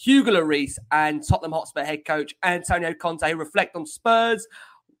Kane, Hugo Lloris, and Tottenham Hotspur head coach Antonio Conte, who reflect on Spurs,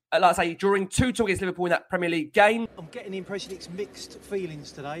 like I say, during 2-2 against Liverpool in that Premier League game. I'm getting the impression it's mixed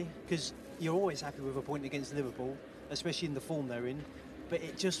feelings today, because you're always happy with a point against Liverpool, especially in the form they're in. But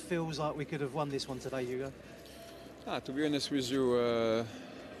it just feels like we could have won this one today, Hugo. To be honest with you,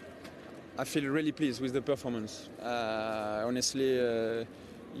 I feel really pleased with the performance. Honestly,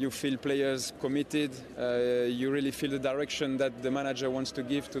 you feel players committed. You really feel the direction that the manager wants to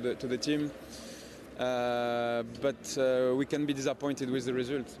give to the team. But we can be disappointed with the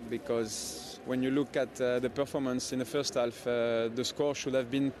result, because when you look at the performance in the first half, the score should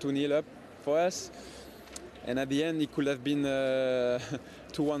have been 2-0 up for us. And at the end, it could have been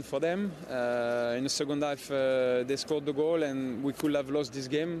 2-1 for them. In the second half, they scored the goal, and we could have lost this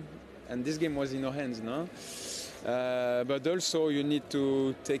game. And this game was in our hands, no? But also, you need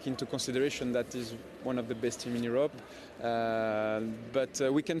to take into consideration that is one of the best teams in Europe. But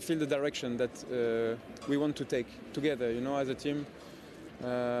we can feel the direction that we want to take together, as a team.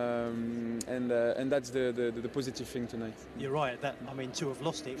 And that's the positive thing tonight. You're right. To have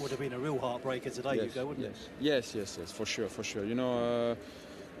lost it would have been a real heartbreaker today, yes, Hugo, wouldn't it? Yes, for sure.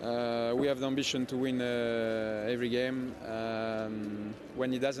 We have the ambition to win every game.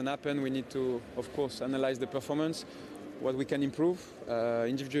 When it doesn't happen, we need to, of course, analyze the performance, what we can improve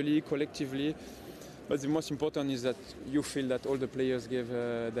individually, collectively. But the most important is that you feel that all the players gave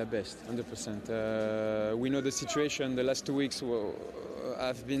their best, 100%. We know the situation. The last 2 weeks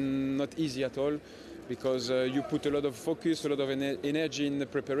have been not easy at all, because you put a lot of focus, a lot of energy in the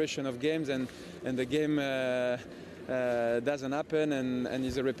preparation of games, and the game doesn't happen, and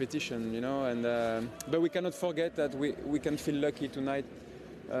is a repetition, but we cannot forget that we can feel lucky tonight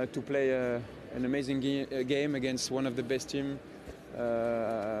to play an amazing game against one of the best teams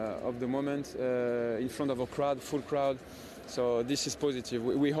of the moment, in front of a crowd, full crowd. So this is positive.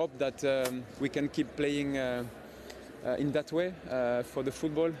 We hope that we can keep playing in that way for the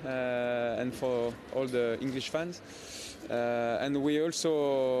football and for all the English fans. And we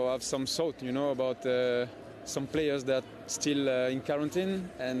also have some thought, about some players that are still in quarantine,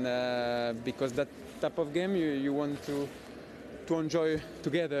 and because that type of game you want to enjoy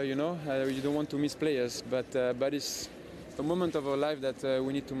together, you don't want to miss players, but it's a moment of our life that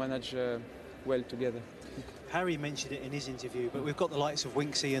we need to manage well together. Harry mentioned it in his interview, but we've got the likes of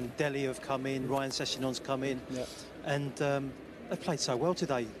Winksy and Dele have come in, Ryan Sessionon's come in, and they played so well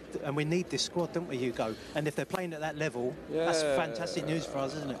today, and we need this squad, don't we, Hugo? And if they're playing at that level, that's fantastic news for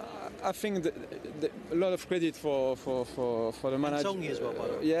us, isn't it? I think a lot of credit for the manager. And Songy as well, by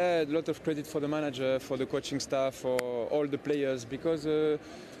the way. Yeah, a lot of credit for the manager, for the coaching staff, for all the players, because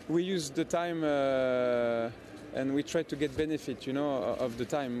we used the time and we tried to get benefit, of the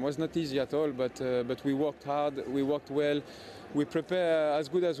time. It was not easy at all, but we worked hard, we worked well. We prepared as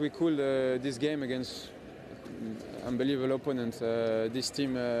good as we could this game against unbelievable opponents. This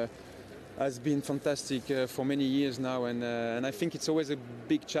team has been fantastic for many years now, and I think it's always a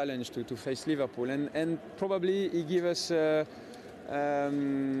big challenge to face Liverpool, and probably it gives us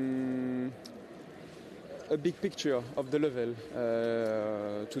a big picture of the level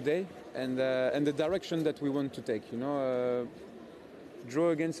today, and the direction that we want to take. Draw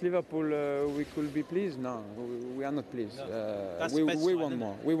against Liverpool, we could be pleased. No, we are not pleased. We want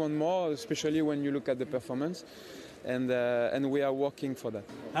more. We want more, especially when you look at the performance. And we are working for that.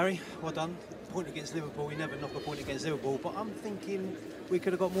 Harry, well done. Point against Liverpool. We never knock a point against Liverpool, but I'm thinking we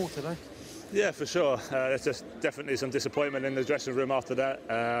could have got more today. Yeah, for sure. There's just definitely some disappointment in the dressing room after that.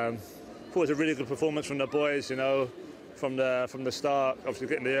 I thought it was a really good performance from the boys, from the start. Obviously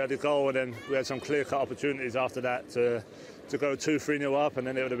getting the early goal, and then we had some clear-cut opportunities after that to go 2-3-0 up, and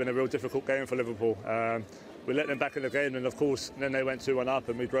then it would have been a real difficult game for Liverpool. We let them back in the game, and of course, then they went 2-1 up,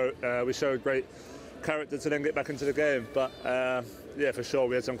 and we showed great character to then get back into the game. But yeah, for sure,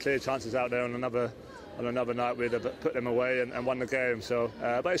 we had some clear chances out there on another night. We'd have put them away and won the game. So,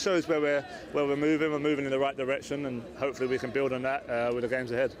 but it shows where we're moving. We're moving in the right direction, and hopefully we can build on that with the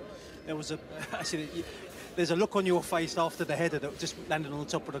games ahead. There was there's a look on your face after the header that just landed on the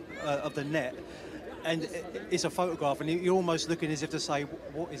top of the net, and it's a photograph, and you're almost looking as if to say,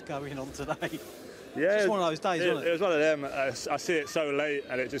 what is going on today? Yeah, it's one of those days, wasn't it? It was one of them. I see it so late,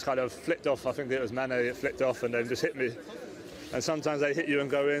 and it just kind of flicked off. I think it was Mane. It flicked off and then just hit me. And sometimes they hit you and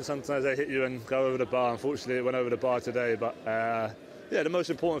go in. Sometimes they hit you and go over the bar. Unfortunately, it went over the bar today. But yeah, the most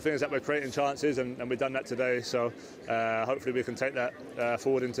important thing is that we're creating chances, and we've done that today. So hopefully we can take that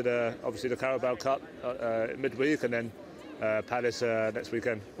forward into the Carabao Cup midweek, and then Palace next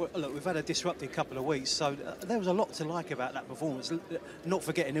weekend. Well, look, we've had a disrupted couple of weeks, so there was a lot to like about that performance. Not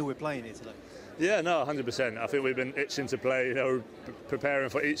forgetting who we're playing here today. Yeah, no, 100%. I think we've been itching to play, preparing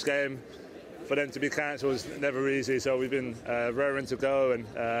for each game. for them to be cancelled is never easy. So we've been raring to go, and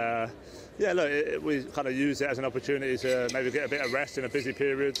we kind of use it as an opportunity to maybe get a bit of rest in a busy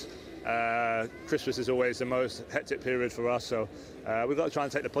period. Christmas is always the most hectic period for us, so we've got to try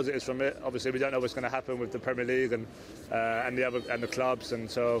and take the positives from it. Obviously, we don't know what's going to happen with the Premier League and the clubs, and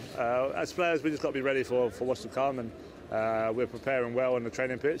so as players, we just got to be ready for what's to come, and we're preparing well on the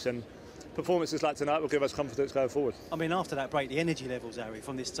training pitch, and performances like tonight will give us confidence going forward. I mean, after that break, the energy levels, Harry,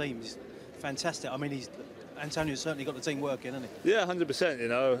 from this team is fantastic. I mean, Antonio's certainly got the team working, hasn't he? Yeah, 100%. You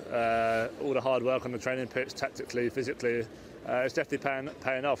know, all the hard work on the training pitch, tactically, physically, it's definitely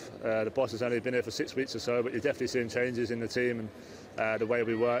paying off. The boss has only been here for 6 weeks or so, but you're definitely seeing changes in the team and the way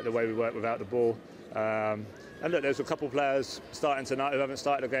we work without the ball. And look, there's a couple of players starting tonight who haven't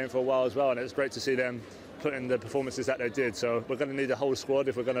started the game for a while as well, and it's great to see them put in the performances that they did. So we're going to need a whole squad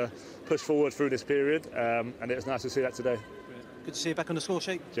if we're going to push forward through this period, and it's nice to see that today. Good to see you back on the score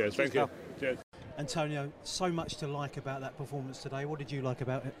sheet. Cheers, thank you. Cheers. Antonio, so much to like about that performance today. What did you like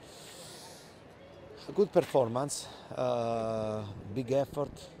about it? A good performance, big effort,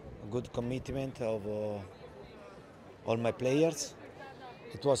 good commitment of all my players.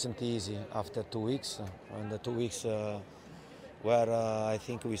 It wasn't easy after 2 weeks, and the 2 weeks where I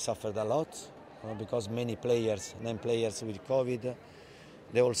think we suffered a lot because many players, 9 players with COVID.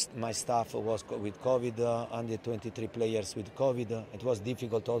 My staff was with COVID, under 23 players with COVID. It was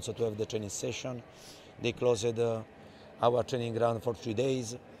difficult also to have the training session. They closed our training ground for 3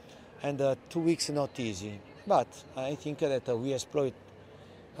 days, and 2 weeks not easy. But I think that we exploit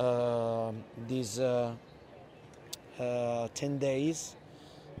these 10 days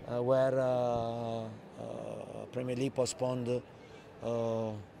where Premier League postponed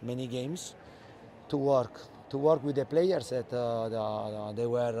many games to work with the players that they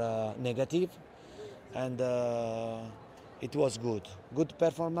were negative, and it was good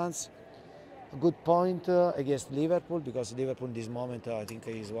performance, good point against Liverpool, because Liverpool in this moment I think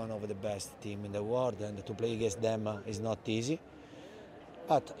is one of the best team in the world, and to play against them is not easy.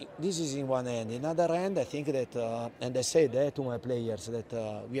 But this is in one end. In other end, I think that, and I say that to my players, that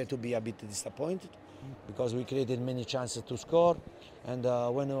we have to be a bit disappointed because we created many chances to score, and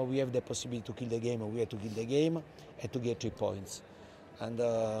when we have the possibility to kill the game, we have to kill the game and to get 3 points. And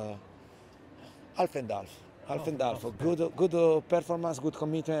half and half. Good performance, good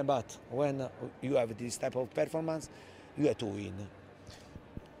commitment, but when you have this type of performance, you have to win.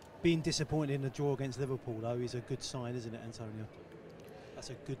 Being disappointed in the draw against Liverpool, though, is a good sign, isn't it, Antonio? That's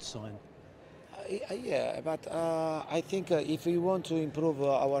a good sign. Yeah, but I think if we want to improve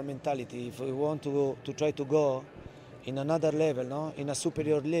our mentality, if we want to try to go in another level, no, in a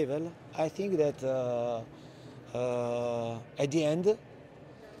superior level, I think that at the end,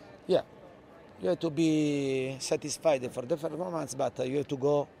 yeah, you have to be satisfied for the performance, but you have to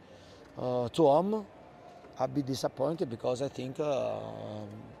go to home a bit disappointed because I think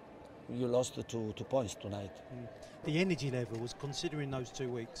you lost 2 points tonight. The energy levels, considering those 2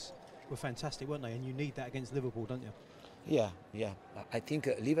 weeks, were fantastic, weren't they? And you need that against Liverpool, don't you? Yeah. I think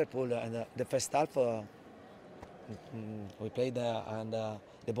Liverpool and the first half we played and the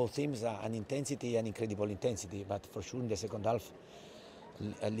both teams an intensity, an incredible intensity. But for sure in the second half,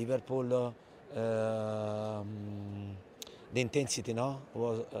 Liverpool the intensity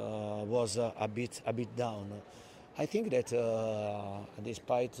was a bit down. I think that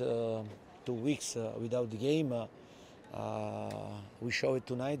despite 2 weeks without the game, we showed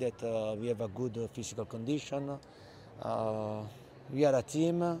tonight that we have a good physical condition. We are a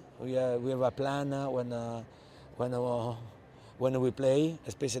team. We have a plan when we play,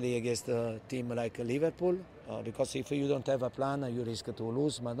 especially against a team like Liverpool. Because if you don't have a plan, you risk to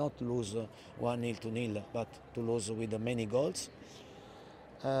lose, but not lose 1-0, 2-0, but to lose with many goals.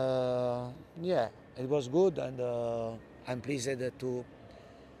 Yeah, it was good, and I'm pleased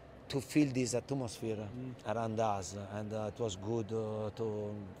to feel this atmosphere around us, and it was good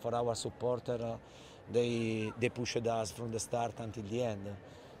for our supporter. They pushed us from the start until the end,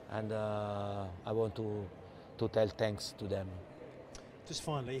 and I want to tell thanks to them. Just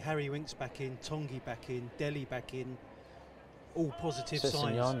finally, Harry Winks back in, Tongi back in, Dele back in, all positive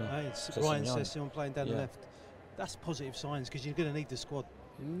signs. Ryan Sessegnon playing down the left. That's positive signs because you're going to need the squad.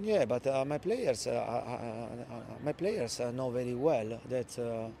 Yeah, but my players know very well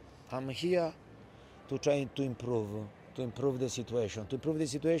that I'm here to try to improve the situation. To improve the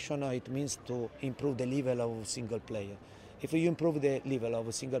situation, it means to improve the level of a single player. If you improve the level of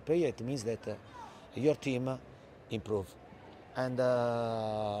a single player, it means that your team improve. And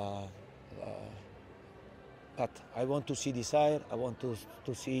but I want to see desire. I want to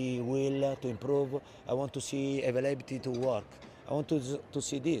see will to improve. I want to see availability to work. want to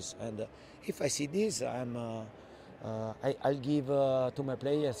see this. And if I see this, I'll give to my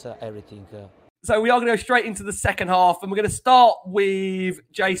players everything. So we are going to go straight into the second half, and we're going to start with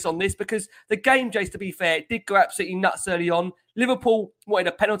Jace on this, because the game, Jace, to be fair, did go absolutely nuts early on. Liverpool wanted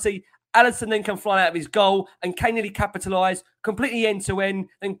a penalty. Alisson then come flying out of his goal, and Kane nearly capitalised, completely end-to-end.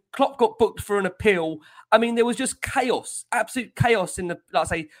 Then Klopp got booked for an appeal. I mean, there was just chaos, absolute chaos in the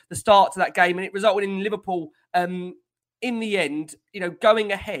start to that game, and it resulted in Liverpool, in the end,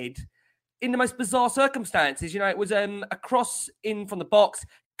 going ahead in the most bizarre circumstances. It was a cross in from the box,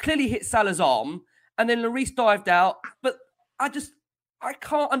 clearly hit Salah's arm, and then Lloris dived out. But I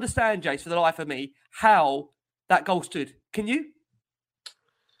can't understand, Jace, for the life of me, how that goal stood. Can you?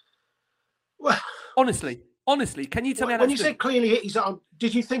 Well, honestly, can you tell me how when that you stood? said clearly hit his arm,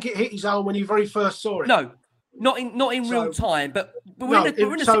 did you think it hit his arm when you very first saw it? No, not in real time. But we're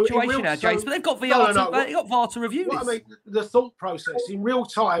in a situation now, Jace. But they've got VAR. They've got VAR to review this. I mean, the thought process in real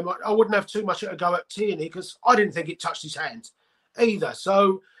time, I wouldn't have too much to go at Tierney, because I didn't think it touched his hand either.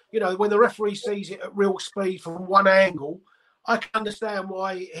 So, when the referee sees it at real speed from one angle, I can understand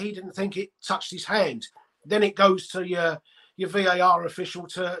why he didn't think it touched his hand. Then it goes to your VAR official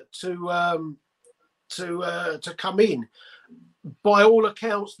to come in. By all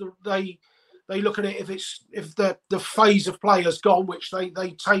accounts, they look at it, if the phase of players gone, which they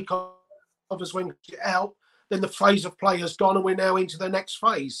take off as when get out, then the phase of players gone, and we're now into the next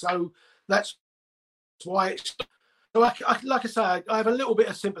phase. So that's why it's. So, like I say, I have a little bit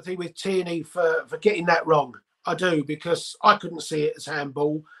of sympathy with Tierney for getting that wrong. I do, because I couldn't see it as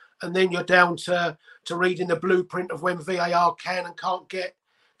handball. And then you're down to reading the blueprint of when VAR can and can't get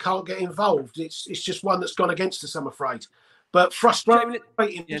involved. It's just one that's gone against us, I'm afraid. But frustrating,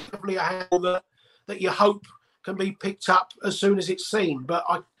 is definitely a handball that you hope can be picked up as soon as it's seen. But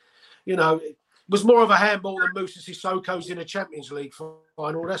it was more of a handball than Moussa Sissoko's in a Champions League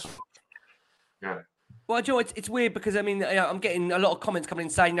final. That's Well, Joe, it's weird because, I'm getting a lot of comments coming in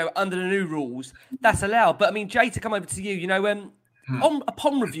saying, under the new rules, that's allowed. But, Jay, to come over to you,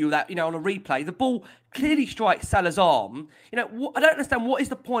 upon review of that, on a replay, the ball clearly strikes Salah's arm. I don't understand, what is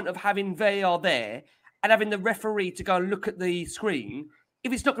the point of having VAR there and having the referee to go and look at the screen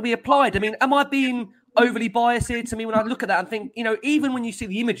if it's not going to be applied? Am I being overly biased here? To me, when I look at that and think, even when you see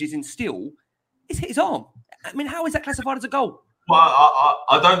the images in still, it's hit his arm. How is that classified as a goal? Well,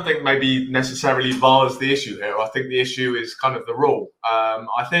 I don't think maybe necessarily VAR is the issue here. I think the issue is kind of the rule.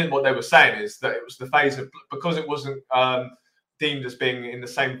 I think what they were saying is that it was the phase of, because it wasn't deemed as being in the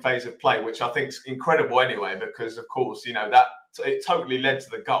same phase of play, which I think is incredible anyway, because of course, that it totally led to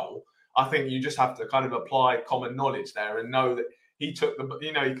the goal. I think you just have to kind of apply common knowledge there and know that he took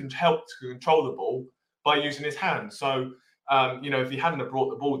he can help to control the ball by using his hands. So, if he hadn't have brought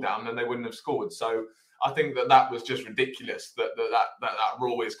the ball down, then they wouldn't have scored. So I think that was just ridiculous that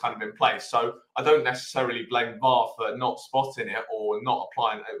rule is kind of in place. So I don't necessarily blame VAR for not spotting it or not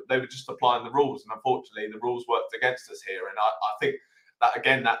applying it. They were just applying the rules, and unfortunately the rules worked against us here. And I think that,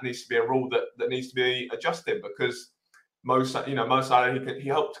 again, that needs to be a rule that needs to be adjusted, because Mo Salah, he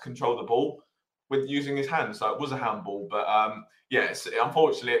helped to control the ball with using his hands, so it was a handball. But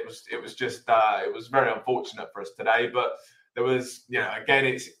unfortunately it was very unfortunate for us today. But there was, again,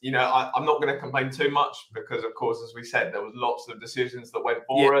 it's, I'm not going to complain too much, because, of course, as we said, there was lots of decisions that went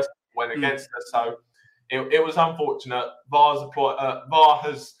for us, went against us. So it was unfortunate. VAR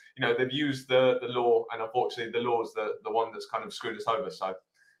has, they've used the law, and unfortunately the law is the one that's kind of screwed us over. So,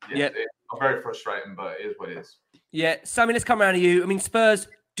 it's very frustrating, but it is what it is. Yeah, Sammy, let's come around to you. Spurs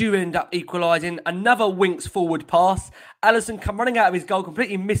do end up equalising. Another Winks forward pass. Alisson come running out of his goal,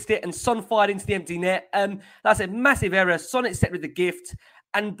 completely missed it, and Son fired into the empty net. That's a massive error. Son accepted with the gift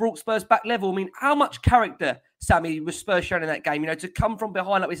and brought Spurs back level. How much character, Sammy, was Spurs showing in that game? To come from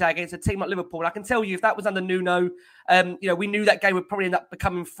behind like we say against a team like Liverpool. I can tell you, if that was under Nuno, we knew that game would probably end up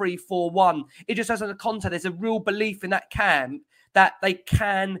becoming 3-4-1. It just has a context. There's a real belief in that camp that they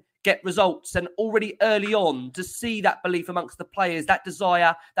can get results, and already early on to see that belief amongst the players, that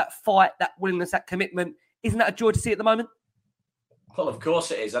desire, that fight, that willingness, that commitment. Isn't that a joy to see at the moment? Well, of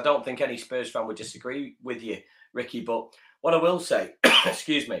course it is. I don't think any Spurs fan would disagree with you, Ricky. But what I will say,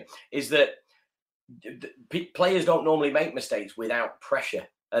 excuse me, is that players don't normally make mistakes without pressure.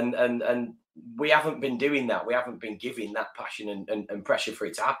 And we haven't been doing that. We haven't been giving that passion and pressure for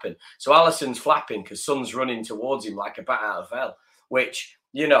it to happen. So Alisson's flapping because Son's running towards him like a bat out of hell, which,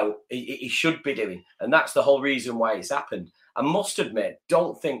 he should be doing. And that's the whole reason why it's happened. I must admit,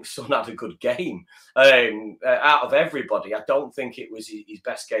 don't think Son had a good game. Out of everybody, I don't think it was his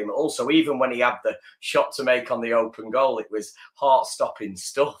best game at all. So even when he had the shot to make on the open goal, it was heart-stopping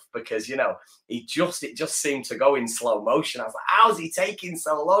stuff because, you know, it just seemed to go in slow motion. I was like, how's he taking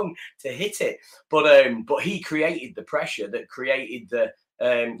so long to hit it? But he created the pressure that created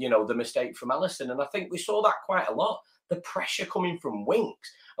the mistake from Alisson. And I think we saw that quite a lot. The pressure coming from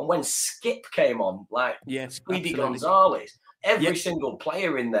Winks. And when Skip came on, like Speedy Gonzalez, every single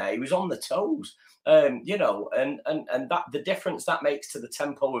player in there, he was on the toes. And that the difference that makes to the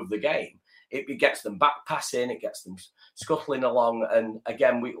tempo of the game, it gets them back passing, it gets them scuttling along. And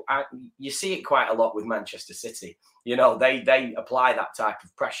again, you see it quite a lot with Manchester City. You know, they apply that type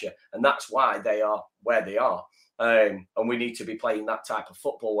of pressure, and that's why they are where they are. And we need to be playing that type of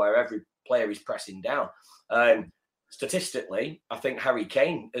football where every player is pressing down. Statistically, I think Harry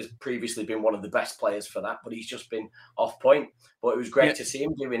Kane has previously been one of the best players for that, but he's just been off point. But it was great to see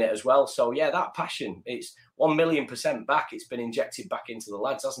him doing it as well. So, yeah, that passion, it's 1,000,000% back. It's been injected back into the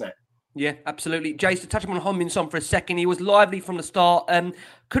lads, hasn't it? Yeah, absolutely. Jason, touch on Heung-min Son for a second. He was lively from the start.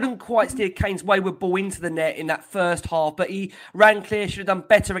 Couldn't quite steer Kane's wayward ball into the net in that first half, but he ran clear, should have done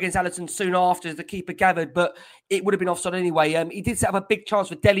better against Alisson soon after as the keeper gathered, but it would have been offside anyway. He did set up a big chance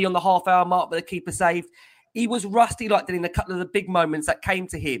for Dele on the half-hour mark, but the keeper saved. He was rusty like that in a couple of the big moments that came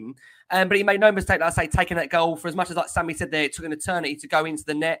to him. But he made no mistake, like I say, taking that goal for as much as, like Sammy said there, it took an eternity to go into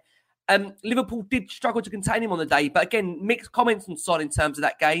the net. Liverpool did struggle to contain him on the day. But again, mixed comments on Son in terms of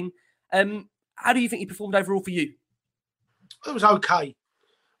that game. How do you think he performed overall for you? It was okay.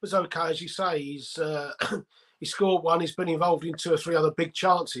 It was okay, as you say. He scored one. He's been involved in 2 or 3 other big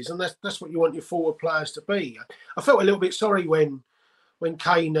chances. And that's what you want your forward players to be. I felt a little bit sorry when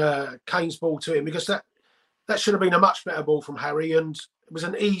Kane's ball to him, because that should have been a much better ball from Harry, and it was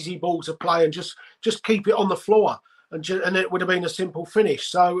an easy ball to play and just keep it on the floor, and it would have been a simple finish.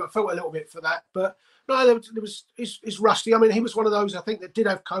 So I felt a little bit for that, but no, he's rusty. I mean, he was one of those, I think, that did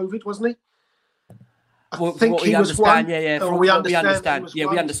have COVID, wasn't he? I think he was one. We understand. We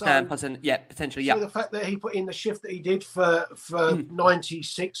understand. Potentially. Yeah. So the fact that he put in the shift that he did for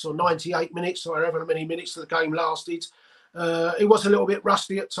 96 or 98 minutes or however many minutes the game lasted, he was a little bit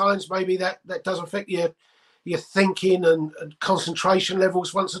rusty at times. Maybe that does affect your thinking and concentration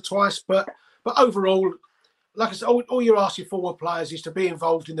levels once or twice, but overall, like I said, all you ask your forward players is to be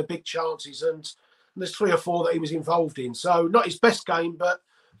involved in the big chances, and there's 3 or 4 that he was involved in. So not his best game, but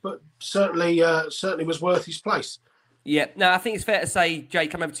certainly was worth his place. Yeah, no, I think it's fair to say, Jay,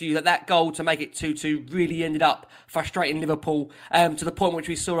 come over to you, that goal to make it 2-2 really ended up frustrating Liverpool to the point which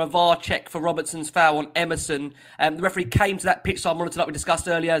we saw a VAR check for Robertson's foul on Emerson. The referee came to that pitch side monitor like we discussed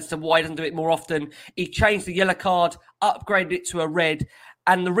earlier as to why he doesn't do it more often. He changed the yellow card, upgraded it to a red,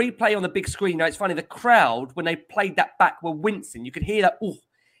 and the replay on the big screen, it's funny, the crowd, when they played that back, were wincing. You could hear that,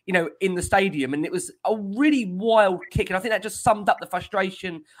 in the stadium, and it was a really wild kick, and I think that just summed up the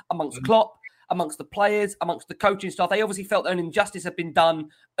frustration amongst Klopp, amongst the players, amongst the coaching staff. They obviously felt that an injustice had been done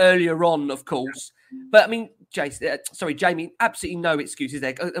earlier on, of course. But, I mean, Jamie, absolutely no excuses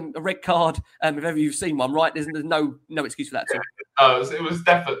there. A red card, if ever you've seen one, right? There's no excuse for that at all. It was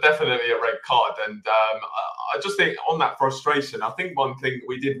definitely a red card. And I just think on that frustration, I think one thing that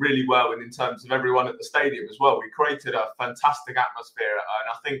we did really well in terms of everyone at the stadium as well, we created a fantastic atmosphere. And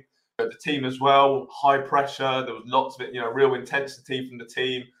I think the team as well, high pressure, there was lots of it, real intensity from the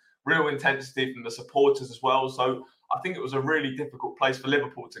team, real intensity from the supporters as well. So I think it was a really difficult place for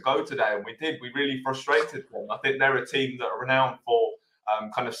Liverpool to go today. And we really frustrated them. I think they're a team that are renowned for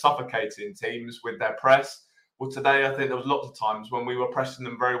kind of suffocating teams with their press. Well, today, I think there was lots of times when we were pressing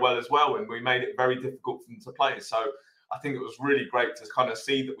them very well as well, and we made it very difficult for them to play. So I think it was really great to kind of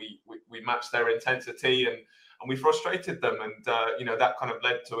see that we matched their intensity and we frustrated them. And, that kind of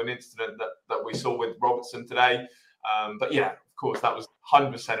led to an incident that we saw with Robertson today. But yeah, of course, that was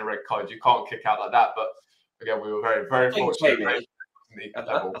 100% a red card. You can't kick out like that. But again, we were very, very fortunate.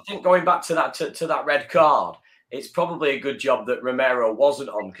 I think going back to that red card, it's probably a good job that Romero wasn't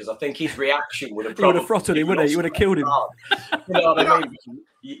on, because I think his reaction would have probably... He would have throttled him, wouldn't he? He would have killed him. You know what I mean?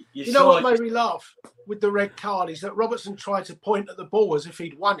 You know what made me laugh with the red card is that Robertson tried to point at the ball as if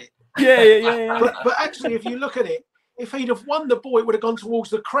he'd won it. Yeah. But actually, if you look at it, if he'd have won the ball, it would have gone towards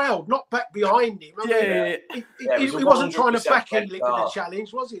the crowd, not back behind him. He wasn't trying to backhand it with the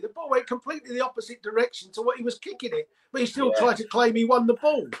challenge, was he? The ball went completely the opposite direction to what he was kicking it, but he still tried to claim he won the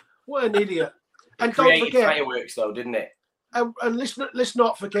ball. What an idiot! And don't forget, fireworks though, didn't it? And let's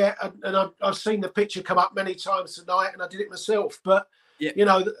not forget. And I've seen the picture come up many times tonight, and I did it myself. But You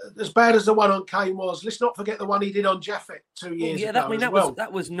know, as bad as the one on Kane was, let's not forget the one he did on Jaffet 2 years ago.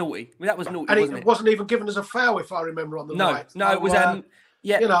 That was naughty. That was naughty, and wasn't it wasn't even given as a foul, if I remember, on the right. No, it was.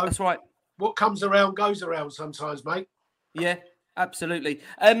 You know, that's right. What comes around goes around sometimes, mate. Yeah. Absolutely.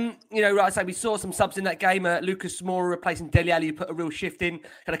 You know, like I say, we saw some subs in that game. Lucas Moura replacing Dele Alli, who put a real shift in.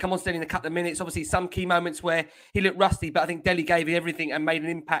 Going to come on steady in a couple of minutes. Obviously, some key moments where he looked rusty, but I think Dele gave everything and made an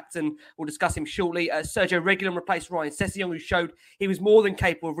impact, and we'll discuss him shortly. Sergio Reguilón replaced Ryan Sessegnon, who showed he was more than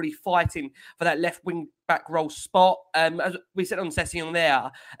capable of really fighting for that left wing back role spot. As we said on Sessegnon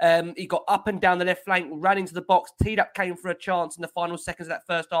there, he got up and down the left flank, ran into the box, teed up Kane for a chance in the final seconds of that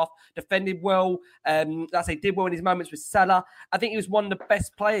first half, defended well. Like I say, did well in his moments with Salah. I think he was one of the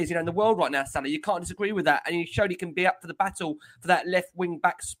best players, you know, in the world right now, Salah. You can't disagree with that. And he showed he can be up for the battle for that left wing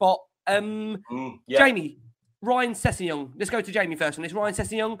back spot. Jamie, Ryan Sessegnon. Let's go to Jamie first on this. Ryan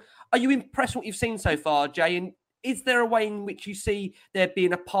Sessegnon, are you impressed with what you've seen so far, Jay? And is there a way in which you see there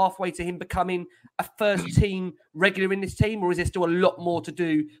being a pathway to him becoming a first team regular in this team, or is there still a lot more to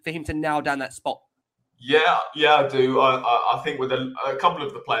do for him to nail down that spot? Yeah, I do. I think with a couple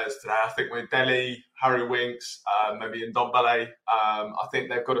of the players today, I think with Dele, Harry Winks, maybe Ndombele, I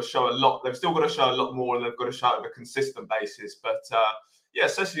think they've got to show a lot. They've still got to show a lot more, and they've got to show it on a consistent basis. But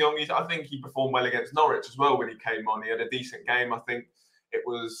Sessegnon, I think he performed well against Norwich as well when he came on. He had a decent game. I think it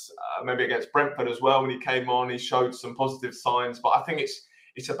was maybe against Brentford as well when he came on. He showed some positive signs, but I think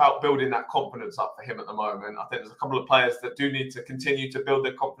it's about building that confidence up for him at the moment. I think there's a couple of players that do need to continue to build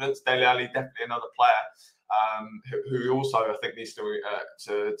their confidence. Dele Alli, definitely another player who also I think needs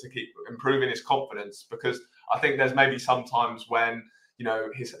to keep improving his confidence, because I think there's maybe sometimes when, you know,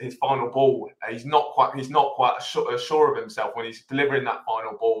 his final ball, he's not quite sure of himself when he's delivering that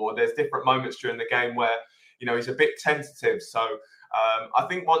final ball. Or there's different moments during the game where, you know, he's a bit tentative. So I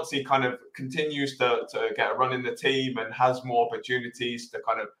think once he kind of continues to get a run in the team and has more opportunities to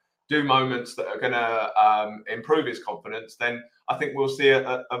kind of do moments that are going to improve his confidence, then I think we'll see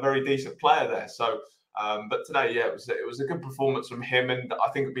a very decent player there. So, but today, it was a good performance from him, and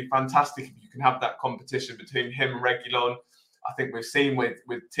I think it'd be fantastic if you can have that competition between him and Reguilón. I think we've seen with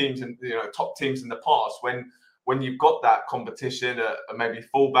teams and, you know, top teams in the past, when you've got that competition at maybe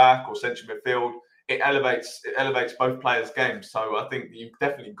fullback or central midfield, it elevates both players' games. So I think you've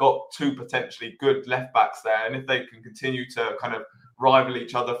definitely got two potentially good left backs there, and if they can continue to kind of rival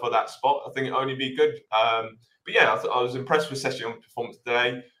each other for that spot, I think it'll only be good. But yeah, I was impressed with Sessegnon's performance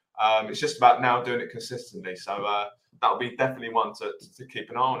today. It's just about now doing it consistently. So that'll be definitely one to keep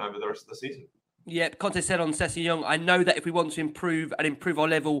an eye on over the rest of the season. Yeah, Conte said on Sessegnon, I know that if we want to improve our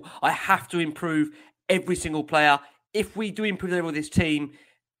level, I have to improve every single player. If we do improve the level of this team,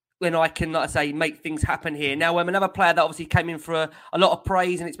 then I can, like I say, make things happen here. Now, another player that obviously came in for a lot of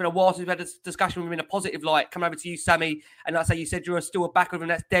praise, and it's been a while since we've had a discussion with him in a positive light. Come over to you, Sammy. And like I say, you said you're still a back with him.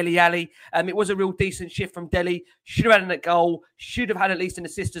 That's Dele Alli. It was a real decent shift from Dele. Should have had a goal. Should have had at least an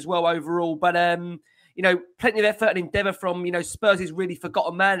assist as well overall. But, you know, plenty of effort and endeavour from, you know, Spurs' really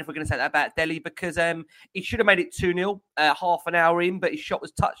forgotten man, if we're going to say that about Dele, because he should have made it 2-0 half an hour in, but his shot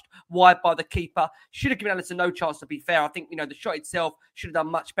was touched wide by the keeper. Should have given Alisson no chance, to be fair. I think, you know, the shot itself should have done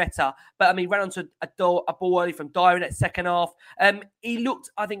much better. But, I mean, ran onto a ball early from Dyer in that second half. He looked,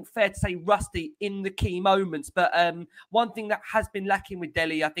 I think, fair to say, rusty in the key moments. But one thing that has been lacking with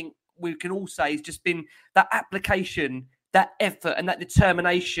Dele, I think we can all say, has just been that application, that effort and that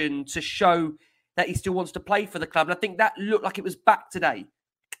determination to show that he still wants to play for the club. And I think that looked like it was back today.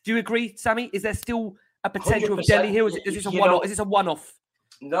 Do you agree, Sammy? Is there still a potential of Dele here? Is this a one-off? Is this a one-off?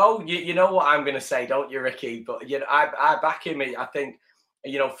 No, you know what I'm going to say, don't you, Ricky? But, you know, I back him. I think,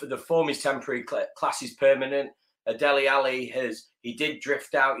 you know, for the form is temporary, class is permanent. Dele Alli he did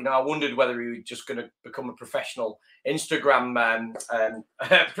drift out. You know, I wondered whether he was just going to become a professional Instagram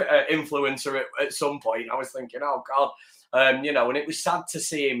influencer at some point. I was thinking, oh, God. You know, and it was sad to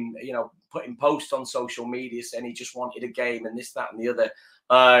see him, you know, putting posts on social media saying he just wanted a game and this, that, and the other.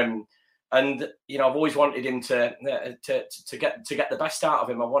 And you know, I've always wanted him to get the best out of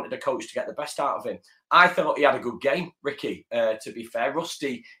him. I wanted a coach to get the best out of him. I thought he had a good game, Ricky. To be fair,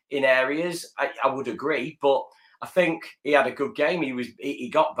 rusty in areas, I would agree, but I think he had a good game. He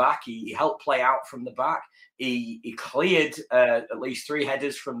got back. He helped play out from the back. He cleared at least 3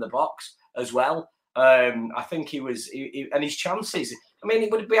 headers from the box as well. I think he and his chances. I mean,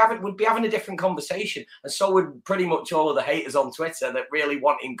 it would be having a different conversation, and so would pretty much all of the haters on Twitter that really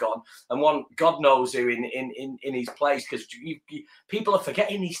want him gone and want God knows who in his place. Because people are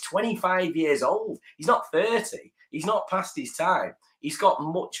forgetting he's 25 years old. He's not 30. He's not past his time. He's got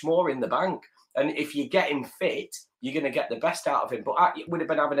much more in the bank. And if you get him fit, you're going to get the best out of him. But it would have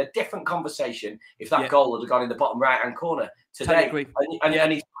been having a different conversation if that goal had gone in the bottom right-hand corner today. Totally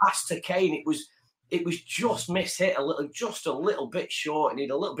And his pass to Kane, it was just mishit just a little bit short. He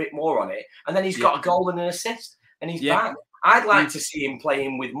need a little bit more on it. And then he's got a goal and an assist, and he's back. I'd like to see him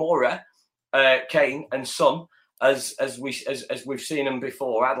playing with Moura, Kane, and Son as we've seen him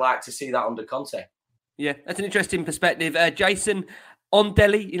before. I'd like to see that under Conte. Yeah, that's an interesting perspective. Jason, on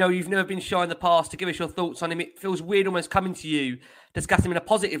Dele, you've never been shy in the past to give us your thoughts on him. It feels weird almost coming to you, discussing him in a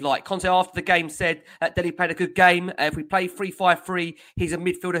positive light. Conte, after the game, said that Dele played a good game. If we play 3-5-3, he's a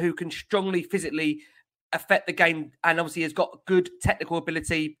midfielder who can strongly physically affect the game and obviously has got good technical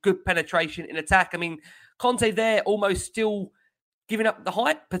ability, good penetration in attack. I mean, Conte there almost still giving up the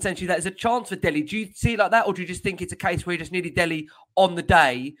hype, potentially, that is a chance for Dele. Do you see it like that, or do you just think it's a case where he just needed Dele on the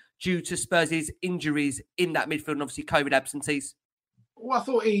day due to Spurs' injuries in that midfield and obviously COVID absentees? Well, I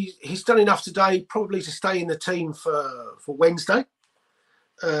thought he's done enough today probably to stay in the team for Wednesday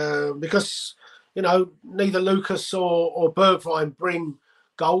because, neither Lucas or Bergwijn bring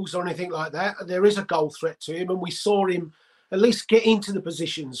goals or anything like that. There is a goal threat to him, and we saw him at least get into the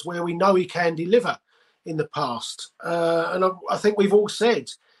positions where we know he can deliver in the past. And I think we've all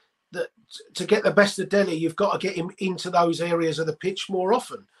said that to get the best of Dele, you've got to get him into those areas of the pitch more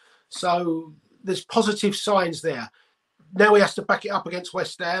often. So there's positive signs there. Now he has to back it up against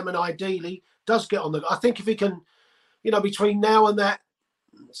West Ham and ideally does get on I think if he can, between now and that,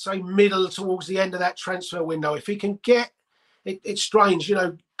 say, middle towards the end of that transfer window, if he can get, it's strange,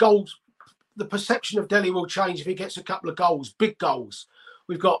 goals, the perception of Dele will change if he gets a couple of goals, big goals.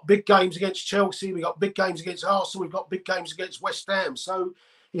 We've got big games against Chelsea, we've got big games against Arsenal, we've got big games against West Ham. So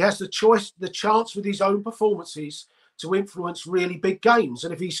he has the chance with his own performances to influence really big games.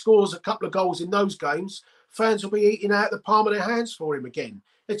 And if he scores a couple of goals in those games, fans will be eating out the palm of their hands for him again.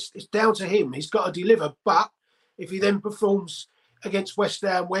 It's down to him. He's got to deliver. But if he then performs against West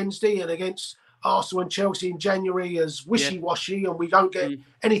Ham Wednesday and against Arsenal and Chelsea in January as wishy-washy and we don't get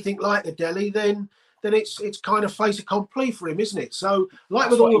anything like the Dele, then it's kind of fait accompli for him, isn't it? So, like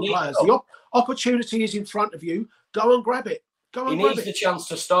with all the players, the opportunity is in front of you. Go and grab it. He needs the chance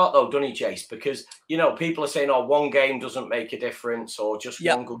to start, though, doesn't he, Chase? Because, people are saying, one game doesn't make a difference or just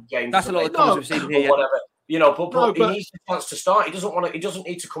one good game. That's a lot of comments we've seen here. Whatever. But he needs the chance to start. He doesn't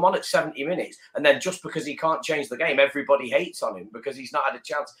need to come on at 70 minutes. And then just because he can't change the game, everybody hates on him because he's not had a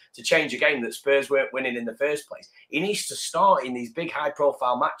chance to change a game that Spurs weren't winning in the first place. He needs to start in these big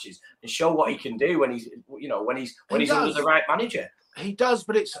high-profile matches and show what he can do when he's under the right manager. He does,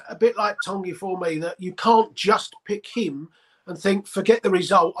 but it's a bit like Tongi for me that you can't just pick him and think, forget the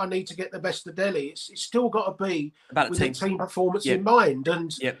result, I need to get the best of Dele. It's still got to be with the team performance in mind.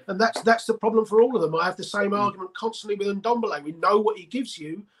 And that's the problem for all of them. I have the same argument constantly with Ndombele. We know what he gives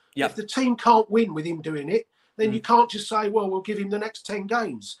you. If the team can't win with him doing it, then you can't just say, well, we'll give him the next 10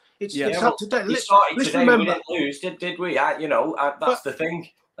 games. It's up to Dele. Let's remember. We didn't lose, did we? That's the thing.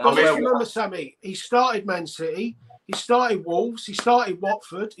 But let's remember, Sammy, he started Man City, he started Wolves, he started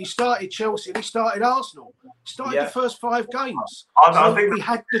Watford, he started Chelsea, and he started Arsenal. He started the first 5 games. I think he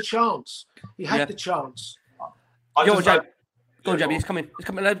had the chance. He had the chance. Go on, Jamie. It's coming.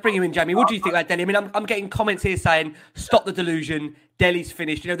 Let's bring you in, Jamie. What do you think about Dele? I mean, I'm getting comments here saying, stop the delusion. Dele's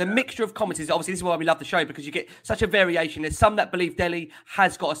finished. The mixture of comments is obviously, this is why we love the show, because you get such a variation. There's some that believe Dele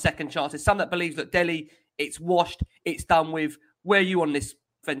has got a second chance. There's some that believe that Dele, it's washed, it's done with. Where are you on this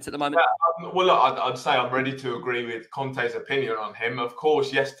fence at the moment? Well, look, I'd say I'm ready to agree with Conte's opinion on him. Of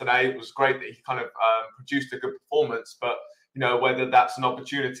course, yesterday it was great that he kind of produced a good performance, but whether that's an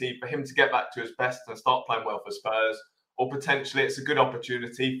opportunity for him to get back to his best and start playing well for Spurs, or potentially it's a good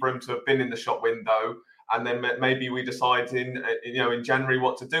opportunity for him to have been in the shop window, and then maybe we decide in January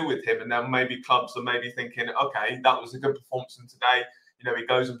what to do with him, and then maybe clubs are maybe thinking, okay, that was a good performance, and today, he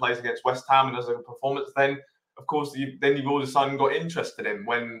goes and plays against West Ham and does a good performance, then. Of course, you've all of a sudden got interested in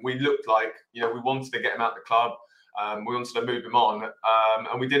when we looked like, we wanted to get him out of the club. We wanted to move him on.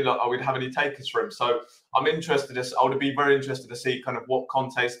 And we didn't look like we'd have any takers for him. So I'm interested. I would be very interested to see kind of what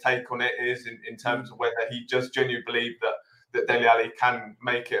Conte's take on it is in terms of whether he just genuinely believes that Dele Alli can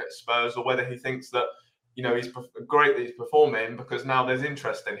make it at Spurs, or whether he thinks that, he's great that he's performing because now there's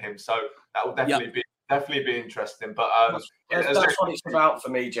interest in him. So that will definitely be interesting. But that's what it's about for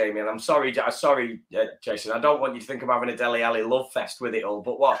me, Jamie. And I'm sorry, Jason. I don't want you to think I'm having a Dele Alli love fest with it all.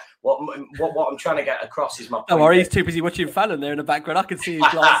 But what I'm trying to get across is my point. Don't worry, he's too busy watching Fallon there in the background. I can see him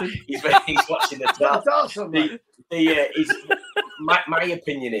glancing. he's watching the my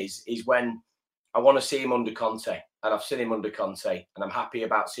opinion is when I want to see him under Conte. and I've seen him under Conte, and I'm happy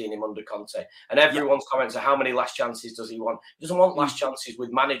about seeing him under Conte. And everyone's comments are, how many last chances does he want? He doesn't want last chances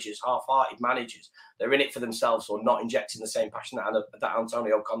with managers, half-hearted managers. They're in it for themselves or not injecting the same passion that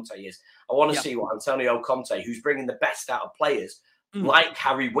Antonio Conte is. I want to see what Antonio Conte, who's bringing the best out of players, like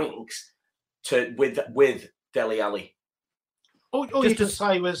Harry Winks, with Dele Alli. All you can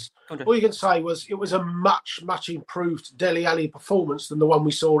say was it was a much improved Dele Alli performance than the one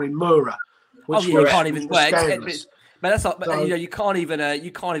we saw in Mura. You can't even. But that's not. So, you can't even.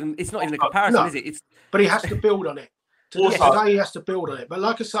 It's not even a comparison, is it? But he has to build on it. Today he has to build on it. But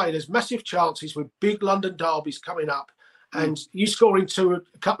like I say, there's massive chances with big London derbies coming up, and you score into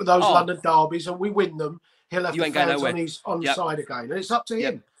a couple of those London derbies, and we win them. He'll have the fans on his side again, and it's up to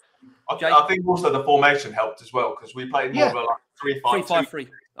him. I think also the formation helped as well because we played more of a 3-5-2.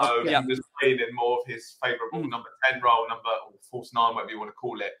 So he was playing in more of his favourable number 10 role, false 9, whatever you want to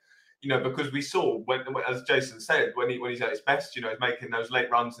call it. Because we saw when, as Jason said, when he's at his best, he's making those late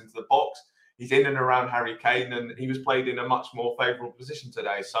runs into the box. He's in and around Harry Kane, and he was played in a much more favourable position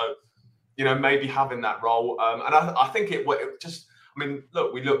today. So, maybe having that role, and I think it just. I mean,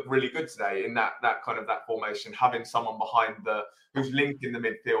 look, we look really good today in that formation, having someone behind who's linking the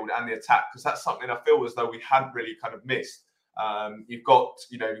midfield and the attack, because that's something I feel as though we had really kind of missed. You've got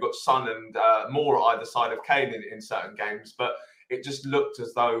Son and Moore at either side of Kane in certain games, but it just looked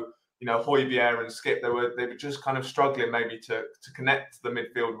as though Højbjerg and Skip they were just kind of struggling maybe to connect the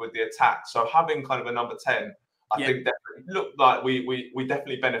midfield with the attack. So having kind of a number 10. I think definitely looked like we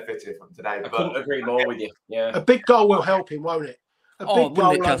definitely benefited from today. I couldn't agree more with you. Yeah, a big goal will help him, won't it? A big goal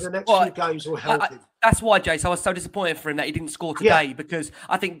over the next few games will help him. That's why, Jace, I was so disappointed for him that he didn't score today because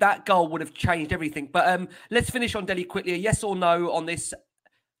I think that goal would have changed everything. But let's finish on Dele quickly. A yes or no on this?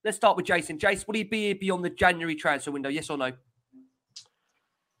 Let's start with Jason. Jace, will he be here beyond the January transfer window? Yes or no?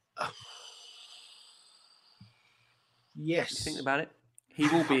 Yes. You think about it? He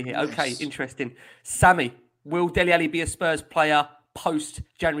will be here. Okay, interesting. Sammy, will Dele Alli be a Spurs player post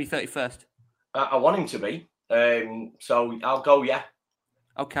January 31st? I want him to be. So I'll go, yeah.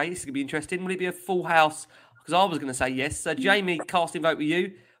 Okay, this is going to be interesting. Will he be a full house? Because I was going to say yes. So Jamie, casting vote with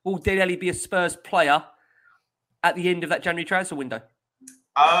you. Will Dele Alli be a Spurs player at the end of that January transfer window?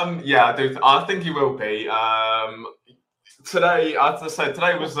 Yeah, I do. I think he will be. Today, as I said,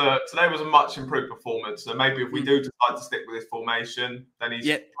 today was a much improved performance. So maybe if we do decide to stick with this formation, then he's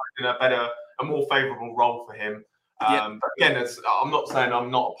in a more favourable role for him. But again, I'm not saying I'm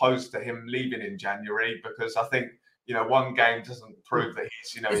not opposed to him leaving in January because I think one game doesn't prove that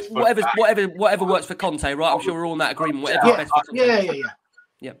he's whatever works for Conte, right? I'm sure we're all in that agreement. Whatever's best for Conte.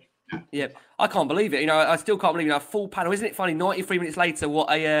 Yeah. I can't believe it. I still can't believe it. A full panel. Isn't it funny? 93 minutes later, what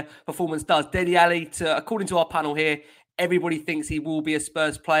a performance does. Dele Alli, according to our panel here, everybody thinks he will be a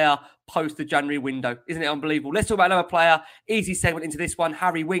Spurs player post the January window. Isn't it unbelievable? Let's talk about another player. Easy segment into this one.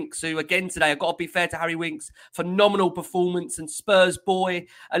 Harry Winks, who again today, I've got to be fair to Harry Winks, phenomenal performance and Spurs boy.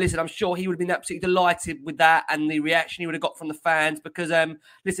 Listen, I'm sure he would have been absolutely delighted with that and the reaction he would have got from the fans because,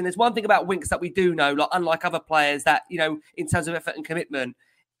 listen, there's one thing about Winks that we do know, like unlike other players that, in terms of effort and commitment,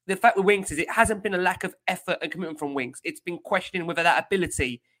 the fact with Winks is it hasn't been a lack of effort and commitment from Winks. It's been questioning whether that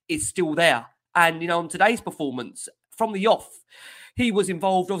ability is still there. And, on today's performance, from the off, he was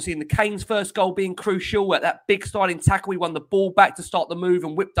involved, obviously, in the Kane's first goal being crucial. At that big sliding tackle, he won the ball back to start the move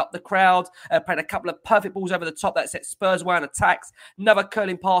and whipped up the crowd. Played a couple of perfect balls over the top that set Spurs away on attacks. Another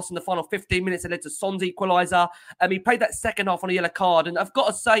curling pass in the final 15 minutes that led to Son's equaliser. He played that second half on a yellow card. And I've got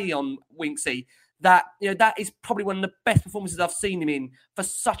to say on Winksy that, that is probably one of the best performances I've seen him in for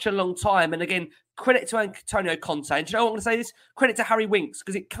such a long time. And again, credit to Antonio Conte. And do you know what I'm going to say this? Credit to Harry Winks,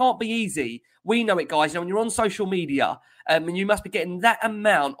 because it can't be easy. We know it, guys. When you're on social media and you must be getting that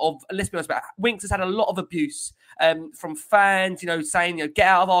amount of, let's be honest about it, Winks has had a lot of abuse from fans, saying, get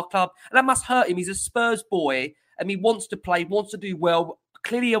out of our club. And that must hurt him. He's a Spurs boy and he wants to play, wants to do well.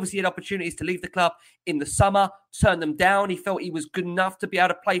 Clearly, obviously, he had opportunities to leave the club in the summer, turned them down. He felt he was good enough to be able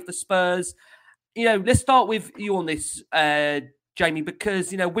to play for Spurs. Let's start with you on this, Jamie,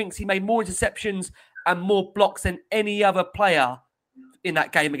 because, Winks, he made more interceptions and more blocks than any other player in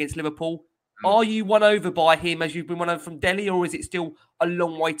that game against Liverpool. Are you won over by him as you've been won over from Dele, or is it still a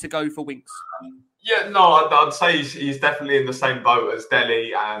long way to go for Winks? Yeah, no, I'd say he's definitely in the same boat as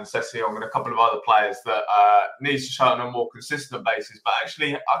Dele and Sessegnon and a couple of other players that needs to show on a more consistent basis. But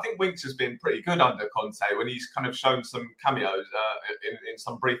actually, I think Winks has been pretty good under Conte when he's kind of shown some cameos, in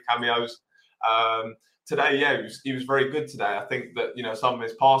some brief cameos. Today, he was very good today. I think that, some of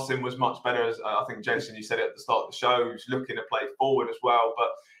his passing was much better. As I think, Jason, you said it at the start of the show, he was looking to play forward as well. But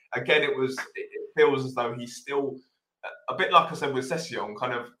again, it feels as though he's still a bit like I said with Session,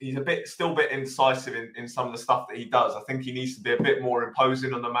 kind of he's still a bit indecisive in some of the stuff that he does. I think he needs to be a bit more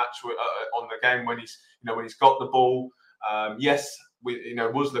imposing on the match, on the game when he's got the ball. Yes, we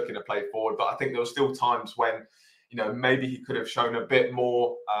was looking to play forward, but I think there were still times when maybe he could have shown a bit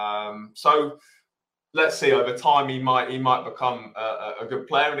more. So let's see, over time he might become a good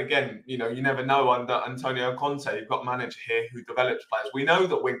player. And again, you never know under Antonio Conte. You've got a manager here who develops players. We know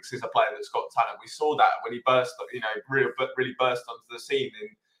that Winks is a player that's got talent. We saw that when he burst, really burst onto the scene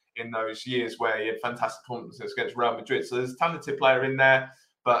in those years where he had fantastic performances against Real Madrid. So there's a talented player in there.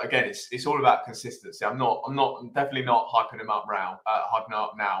 But again, it's all about consistency. I'm definitely not hyping him up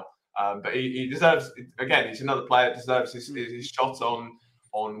now. But he deserves, again, he's another player that deserves his shot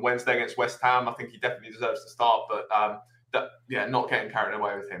on Wednesday against West Ham. I think he definitely deserves to start, but not getting carried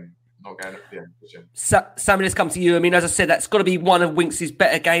away with him. Not going up the end. Sammy, let's come to you. I mean, as I said, that's got to be one of Winks'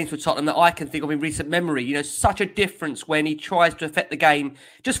 better games for Tottenham that I can think of in recent memory. Such a difference when he tries to affect the game,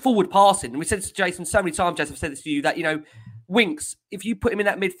 just forward passing. And we said this to Jason so many times, Jason, I've said this to you, that, Winks, if you put him in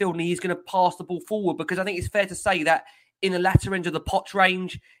that midfield, he's going to pass the ball forward, because I think it's fair to say that in the latter end of the Poch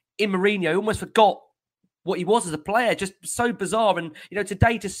range, in Mourinho, he almost forgot what he was as a player. Just so bizarre. And,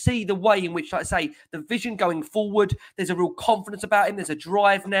 today to see the way in which, like I say, the vision going forward, there's a real confidence about him. There's a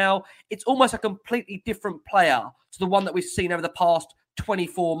drive now. It's almost a completely different player to the one that we've seen over the past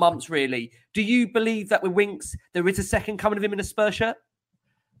 24 months, really. Do you believe that with Winks, there is a second coming of him in a Spurs shirt?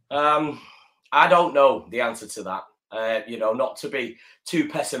 I don't know the answer to that. Not to be too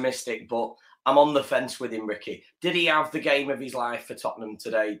pessimistic, but I'm on the fence with him, Ricky. Did he have the game of his life for Tottenham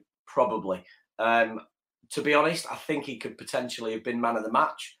today? Probably. To be honest, I think he could potentially have been man of the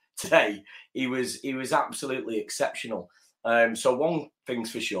match today. He was absolutely exceptional. So one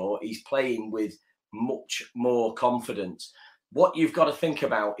thing's for sure, he's playing with much more confidence. What you've got to think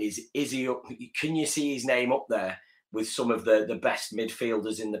about is he up? Can you see his name up there with some of the best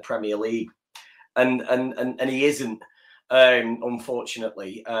midfielders in the Premier League? And he isn't,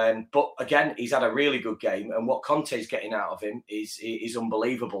 unfortunately. But again, he's had a really good game, and what Conte's getting out of him is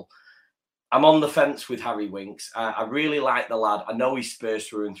unbelievable. I'm on the fence with Harry Winks. I really like the lad. I know he's Spurs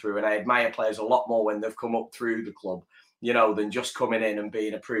through and through, and I admire players a lot more when they've come up through the club, than just coming in and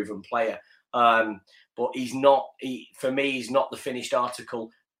being a proven player. But he's not. For me, he's not the finished article.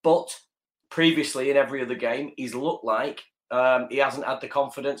 But previously, in every other game, he's looked like he hasn't had the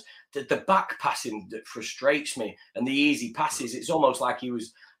confidence. The back passing that frustrates me, and the easy passes. It's almost like he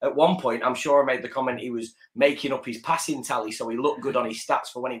was. At one point, I'm sure I made the comment he was making up his passing tally so he looked good on his stats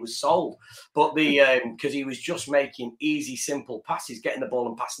for when he was sold. But because he was just making easy, simple passes, getting the ball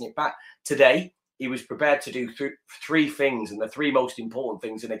and passing it back. Today, he was prepared to do three things, and the three most important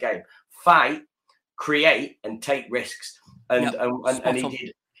things in a game: fight, create, and take risks. And he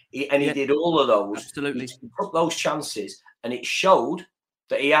did. He did all of those. Absolutely. He took those chances, and it showed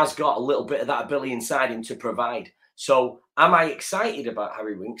that he has got a little bit of that ability inside him to provide. So am I excited about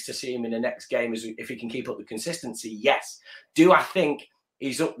Harry Winks to see him in the next game if he can keep up the consistency? Yes. Do I think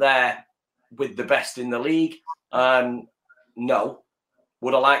he's up there with the best in the league? No.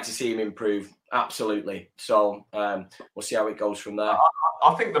 Would I like to see him improve? Absolutely. So we'll see how it goes from there.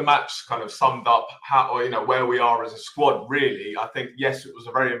 I think the match kind of summed up where we are as a squad, really. I think, yes, it was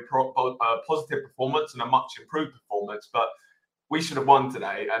a very positive performance and a much improved performance, but we should have won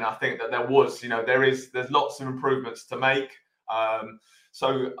today, and I think that there was, there's lots of improvements to make.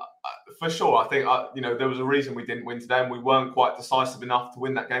 So for sure, I think there was a reason we didn't win today, and we weren't quite decisive enough to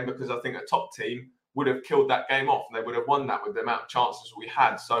win that game, because I think a top team would have killed that game off, and they would have won that with the amount of chances we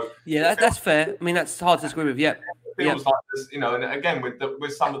had. So yeah, that's fair. I mean, that's hard to disagree with. Yeah, it feels like this, and again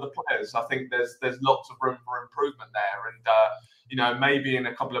with some of the players, I think there's lots of room for improvement there, and. Maybe in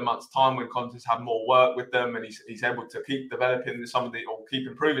a couple of months' time, when Conte's had more work with them and he's able to keep developing keep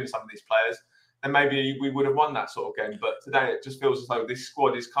improving some of these players, then maybe we would have won that sort of game. But today, it just feels as though this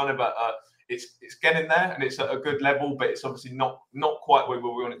squad is kind of it's getting there, and it's at a good level, but it's obviously not quite where we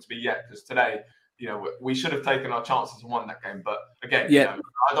want it to be yet. Because today, we should have taken our chances and won that game. But again,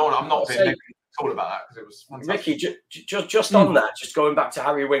 I'm not being negative at all about that, because it was fantastic. Ricky, just on that, just going back to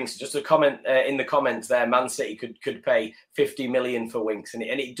Harry Winks, just a comment in the comments there. Man City could pay 50 million for Winks, and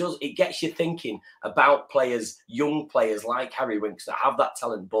it gets you thinking about players, young players like Harry Winks that have that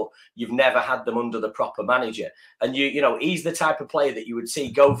talent, but you've never had them under the proper manager. And he's the type of player that you would see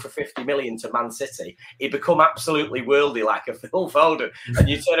go for 50 million to Man City. He'd become absolutely worldly, like a Phil Foden, and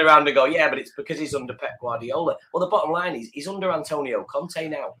you turn around and go, yeah, but it's because he's under Pep Guardiola. Well, the bottom line is he's under Antonio Conte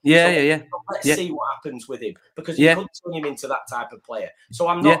now. Let's see what happens with him, because you couldn't turn him into that type of player. So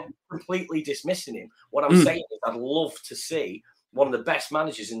I'm not completely dismissing him. What I'm saying is I'd love to see one of the best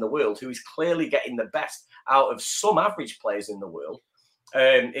managers in the world, who is clearly getting the best out of some average players in the world,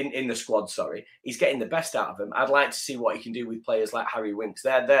 in the squad, sorry. He's getting the best out of them. I'd like to see what he can do with players like Harry Winks.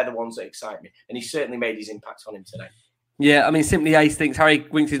 They're the ones that excite me. And he certainly made his impact on him today. Yeah, I mean, Simply Ace thinks Harry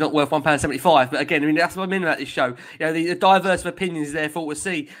Winks is not worth £1.75. But again, I mean, that's what I mean about this show. The diverse of opinions is there for we'll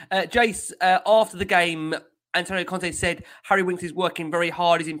see. Jace, after the game, Antonio Conte said, Harry Winks is working very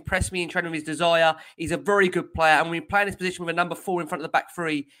hard. He's impressed me in training with his desire. He's a very good player. And when we play in this position with a number 4 in front of the back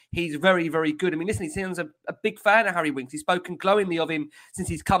three, he's very, very good. I mean, listen, he sounds a big fan of Harry Winks. He's spoken glowingly of him since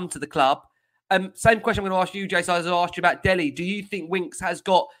he's come to the club. Same question I'm going to ask you, Jace, as I asked you about Delhi. Do you think Winks has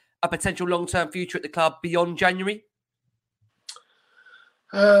got a potential long-term future at the club beyond January?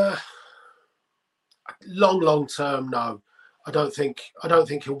 Long term, no. I don't think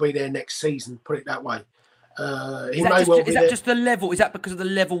he'll be there next season. Put it that way. Is that just the level? Is that because of the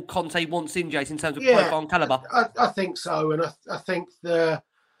level Conte wants in, Jason, in terms of profile and calibre? I think so, and I think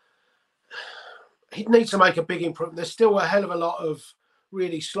he needs to make a big improvement. There's still a hell of a lot of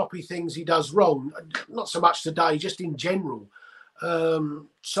really sloppy things he does wrong. Not so much today, just in general.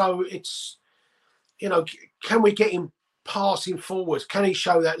 So it's, can we get him passing forwards? Can he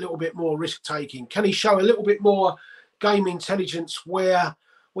show that little bit more risk taking? Can he show a little bit more game intelligence where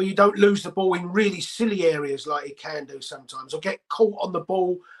you don't lose the ball in really silly areas like he can do sometimes, or get caught on the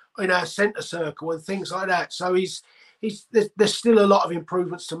ball in our centre circle and things like that? So there's still a lot of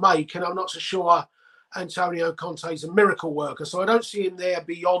improvements to make, and I'm not so sure Antonio Conte's a miracle worker. So I don't see him there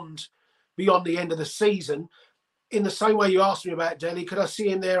beyond the end of the season. In the same way you asked me about Delhi, could I see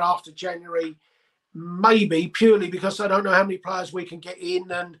him there after January? Maybe, purely because I don't know how many players we can get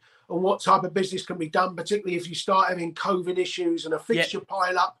in and what type of business can be done, particularly if you start having COVID issues and a fixture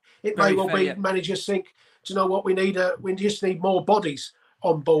pile up. It may well be managers think, do you know what, we just need more bodies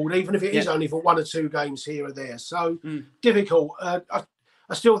on board, even if it is only for 1 or 2 games here or there. So difficult. I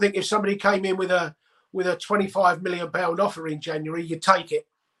still think if somebody came in with a £25 million offer in January, you'd take it.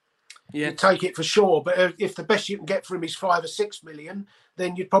 Yeah. You'd take it for sure. But if the best you can get for him is 5 or 6 million,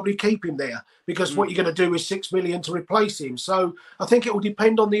 then you'd probably keep him there, because what you're going to do is 6 million to replace him. So I think it will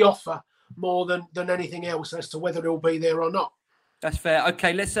depend on the offer more than anything else as to whether he'll be there or not. That's fair.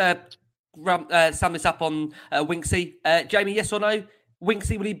 Okay, let's sum this up on Winksy. Jamie, yes or no?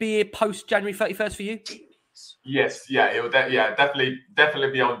 Winksy, will he be here post January 31st for you? Yes, it will.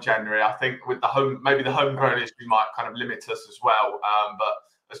 Definitely beyond January. I think with the homegrown issue might kind of limit us as well. But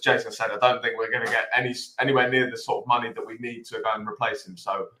as Jason said, I don't think we're going to get anywhere near the sort of money that we need to go and replace him.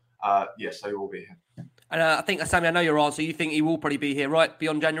 So, yes, he will be here. And I think, Sammy, I know your answer. You think he will probably be here, right,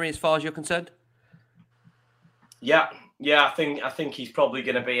 beyond January, as far as you're concerned? Yeah. I think he's probably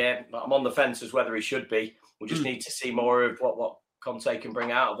going to be here. I'm on the fence as whether he should be. We just need to see more of what Conte can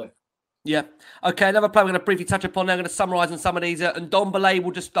bring out of him. Yeah. Okay, another player we're going to briefly touch upon now. I'm going to summarise on some of these. And Ndombele will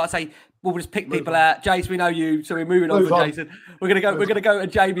just, we'll just pick people out. Jace, we know you, so we're moving on from Jason. We're going to go to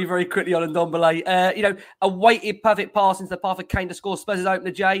Jamie very quickly on Ndombele. A weighted perfect pass into the path of Kane to score Spurs' opener,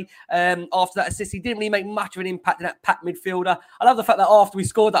 Jay. After that assist, he didn't really make much of an impact in that packed midfielder. I love the fact that after we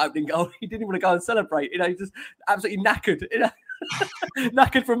scored that opening goal, he didn't want to go and celebrate. Just absolutely knackered.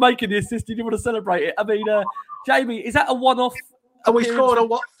 Knackered from making the assist. He didn't want to celebrate it. I mean, Jamie, is that a one-off? And we scored on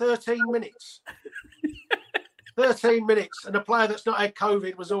 13 minutes? 13 minutes, and a player that's not had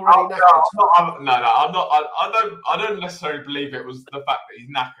COVID was already knackered. I'm not. I don't necessarily believe it was the fact that he's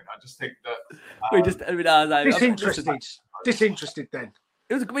knackered. I just think that disinterested. Then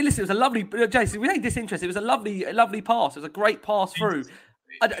it was. Listen, it was a lovely. Jason, we ain't disinterested. It was a lovely pass. It was a great pass through.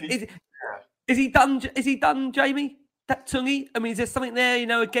 Is he done? Is he done, Jamie? That Tungi? I mean, is there something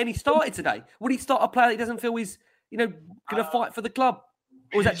there? Again, he started today. Would he start a player that he doesn't feel he's going to fight for the club?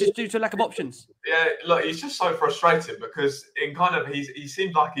 Or is that just due to lack of options? Yeah, look, he's just so frustrated because he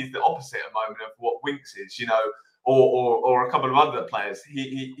seems like he's the opposite at the moment of what Winks is, or a couple of other players.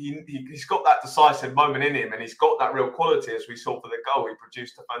 He's got that decisive moment in him, and he's got that real quality, as we saw for the goal. He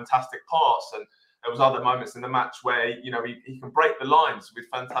produced a fantastic pass, and there was other moments in the match where he can break the lines with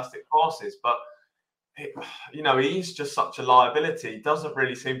fantastic passes, but he's just such a liability. He doesn't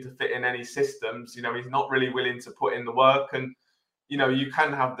really seem to fit in any systems. He's not really willing to put in the work, and you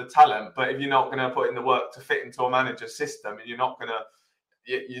can have the talent, but if you're not going to put in the work to fit into a manager's system, and you're not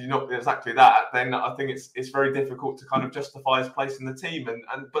exactly that, then I think it's very difficult to kind of justify his place in the team.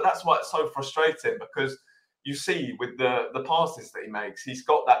 But that's why it's so frustrating, because you see with the passes that he makes, he's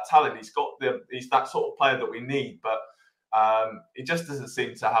got that talent. He's that sort of player that we need, but he just doesn't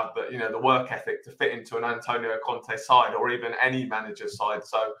seem to have the work ethic to fit into an Antonio Conte side or even any manager's side.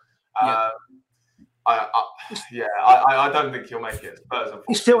 So. I don't think he'll make it at Spurs.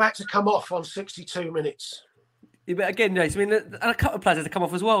 He still had to come off on 62 minutes. Yeah, but again, Jace, I mean, and a couple of players had to come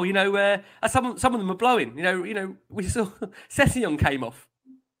off as well. Some of them were blowing. We saw Sessegnon came off.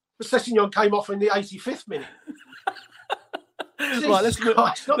 Sessegnon came off in the 85th minute. Right, let's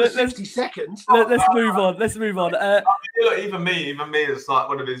not the 62nd. Let's move on. Look, even me as like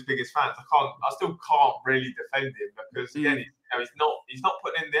one of his biggest fans, I still can't really defend him because again, he's not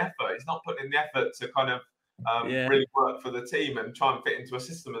putting in the effort. He's not putting in the effort to kind of really work for the team and try and fit into a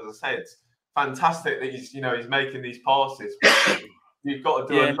system. As I said, fantastic that he's making these passes. But you've got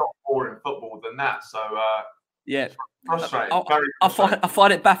to do a lot more in football than that. So frustrating. I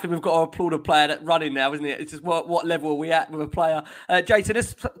find it baffling. We've got to applaud a player that's running now, isn't it? It's just what level are we at with a player? Jason,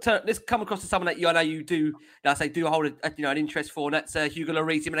 let's come across to someone that I know you do. Do hold an interest for, and that's Hugo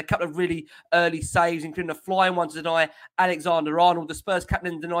Lloris. He made a couple of really early saves, including a flying one to deny Alexander-Arnold. The Spurs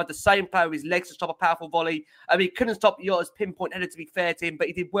captain denied the same player with his legs to stop a powerful volley. He couldn't stop Yotta's pinpoint header, to be fair to him, but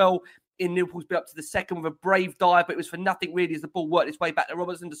he did well in Liverpool's build up to the second with a brave dive, but it was for nothing really as the ball worked its way back to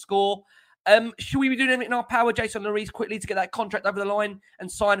Robertson to score. Should we be doing anything in our power, Jason Lloris, quickly to get that contract over the line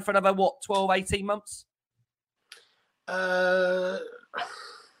and sign for another, 12, 18 months? I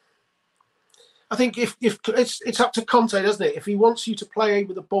think if it's up to Conte, doesn't it? If he wants you to play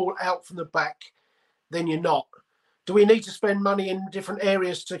with the ball out from the back, then you're not. Do we need to spend money in different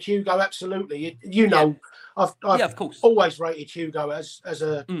areas to Hugo? Absolutely. I've of course, always rated Hugo as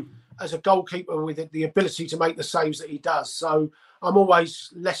a goalkeeper with the ability to make the saves that he does. So I'm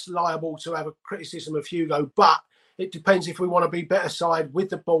always less liable to have a criticism of Hugo, but it depends if we want to be better side with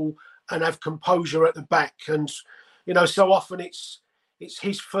the ball and have composure at the back. And, so often it's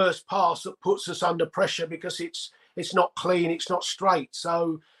his first pass that puts us under pressure because it's not clean, it's not straight.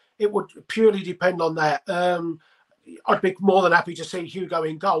 So it would purely depend on that. I'd be more than happy to see Hugo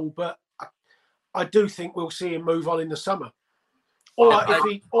in goal, but I do think we'll see him move on in the summer. Or if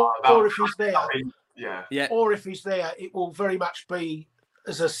he's there. Or if he's there, it will very much be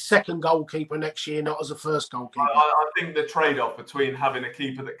as a second goalkeeper next year, not as a first goalkeeper. I think the trade-off between having a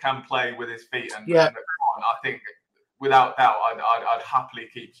keeper that can play with his feet and I think without doubt, I'd happily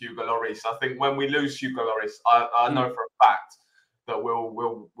keep Hugo Lloris. I think when we lose Hugo Lloris, I know for a fact that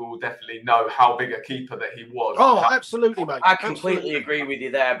we'll definitely know how big a keeper that he was. Oh, absolutely, mate. I completely agree with you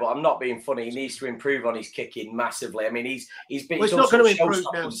there, but I'm not being funny. He needs to improve on his kicking massively. I mean, he's been. Well, it's not going to improve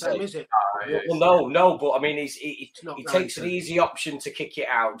now, Sam, is it? No. But I mean, he takes an easy option to kick it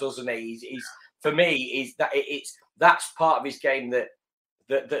out, doesn't he? He's for me, that's part of his game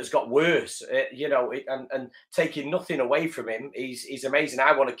that's got worse. And taking nothing away from him, he's amazing.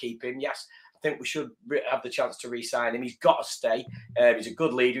 I want to keep him. Yes. I think we should have the chance to re-sign him. He's got to stay. He's a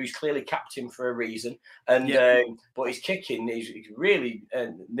good leader. He's clearly captain for a reason. And but his kicking is really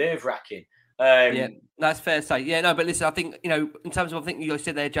nerve-wracking. That's fair to say. Yeah, no, but listen, I think, in terms of, I think you guys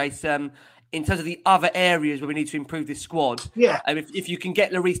said there, Jace, in terms of the other areas where we need to improve this squad, if you can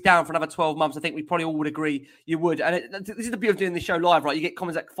get Lloris down for another 12 months, I think we probably all would agree you would. And this is the beauty of doing this show live, right? You get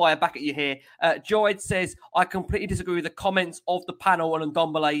comments that fire back at you here. Joyd says, I completely disagree with the comments of the panel on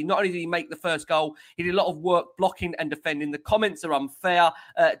Ndombele. Not only did he make the first goal, he did a lot of work blocking and defending. The comments are unfair.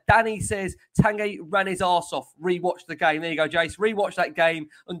 Danny says, Tanguy ran his arse off. Rewatch the game. There you go, Jace. Rewatch that game.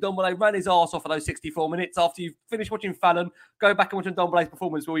 Ndombele ran his arse off for those 64 minutes. After you've finished watching Fallon, go back and watch Ndombele's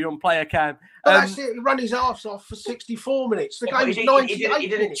performance while you're on Player Cam. That's it. He ran his arse off for 64 minutes. The game's 98 He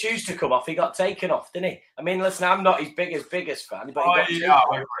didn't choose to come off. He got taken off, didn't he? I mean, listen, I'm not his biggest fan, but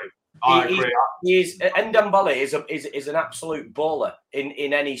I agree. Ndombele is an absolute baller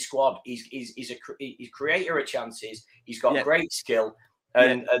in any squad. He's a creator of chances. He's got great skill,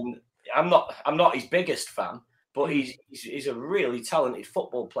 and I'm not his biggest fan, but he's a really talented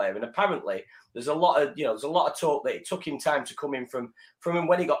football player. And apparently, there's a lot of talk that it took him time to come in from him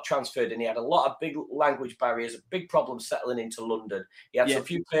when he got transferred, and he had a lot of big language barriers, a big problem settling into London. He had a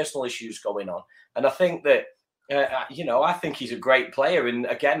few personal issues going on, and I think that. I think he's a great player, and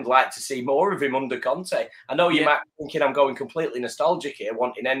again, like to see more of him under Conte. I know you might be thinking I'm going completely nostalgic here,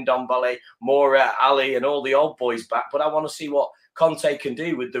 wanting Ndombele, Moura, Ali, and all the old boys back, but I want to see what Conte can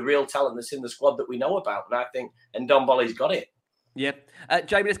do with the real talent that's in the squad that we know about, and I think Ndombele's got it. Yeah.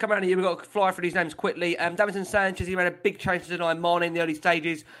 Jamie, let's come around here. We've got to fly through these names quickly. Davinson Sanchez, he made a big change to deny Mane in the early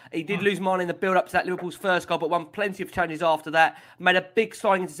stages. He did lose Mane in the build-up to that Liverpool's first goal, but won plenty of challenges after that. Made a big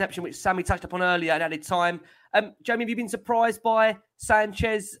sliding interception, which Sammy touched upon earlier and added time. Jamie, have you been surprised by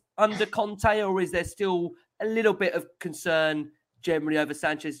Sanchez under Conte, or is there still a little bit of concern generally over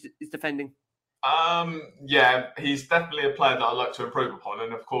Sanchez's defending? He's definitely a player that I'd like to improve upon.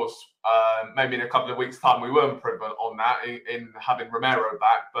 And of course, maybe in a couple of weeks' time, we will improve on that in having Romero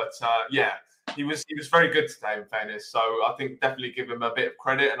back. But he was very good today, in fairness. So I think definitely give him a bit of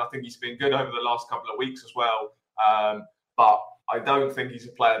credit. And I think he's been good over the last couple of weeks as well. But I don't think he's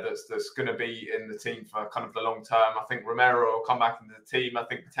a player that's going to be in the team for kind of the long term. I think Romero will come back into the team. I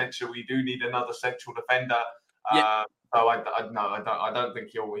think potentially we do need another central defender. So I don't think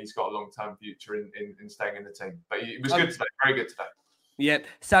he's got a long term future in staying in the team. But he was good today, very good today. Yeah,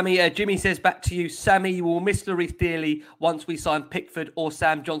 Sammy, Jimmy says back to you, Sammy will miss Lloris dearly once we sign Pickford or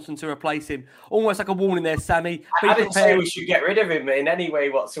Sam Johnson to replace him. Almost like a warning there, Sammy. I didn't say we should get rid of him in any way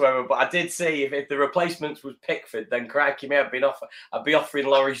whatsoever, but I did say if the replacements was Pickford, then crikey me, I'd be offering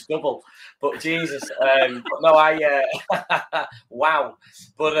Lloris double. But Jesus, but no, wow.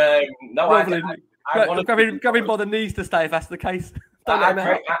 But no, I want to grab him by the knees to stay if that's the case.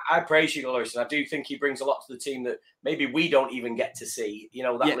 I praise you, Lloris, and I do think he brings a lot to the team that maybe we don't even get to see.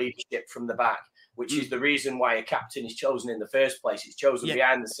 That leadership from the back, which is the reason why a captain is chosen in the first place. It's chosen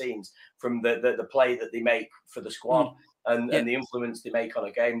behind the scenes from the play that they make for the squad and the influence they make on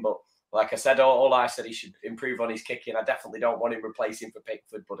a game. But like I said, all I said, he should improve on his kicking. I definitely don't want him replacing for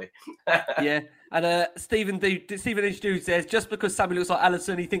Pickford, buddy. Yeah, and Stephen H. Dude says, just because Sammy looks like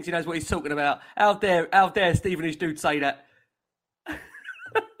Alisson, he thinks he knows what he's talking about. How dare Stephen H. Dude say that?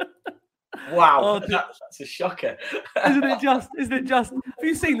 Wow, that's a shocker. Isn't it just?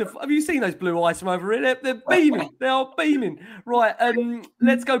 Have you seen those blue eyes from over here? They're beaming. They are beaming. Right,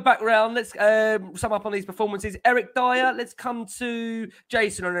 let's go back round. Let's sum up on these performances. Eric Dyer, let's come to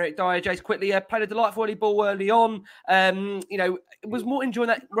Jason on Eric Dyer. Jason quickly played a delightful early ball early on. Was more enjoying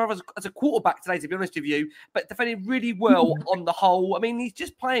that rather as a quarterback today, to be honest with you, but defending really well on the whole. I mean, he's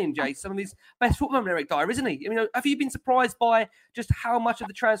just playing, Jason, some of his best football, Eric Dyer, isn't he? Have you been surprised by just how much of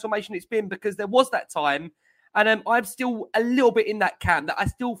the transformation it's been? Because there was that time, and I'm still a little bit in that camp that I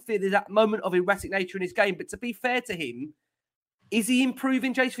still feel there's that moment of erratic nature in his game. But to be fair to him, is he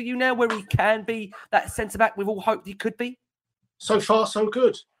improving, Jace, for you now, where he can be that centre back we've all hoped he could be? So far, so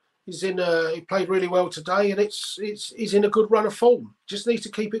good. He's in. He played really well today, and he's in a good run of form. Just needs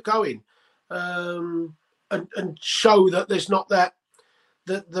to keep it going, and show that there's not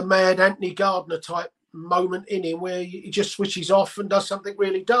the mad Anthony Gardner type moment in him where he just switches off and does something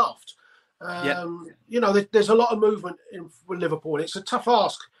really daft. There's a lot of movement with Liverpool. It's a tough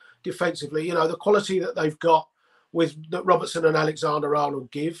ask defensively. The quality that they've got that Robertson and Alexander-Arnold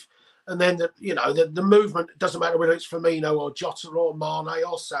give, and then the movement, it doesn't matter whether it's Firmino or Jota or Mane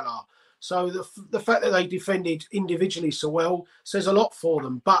or Salah. So the fact that they defended individually so well says a lot for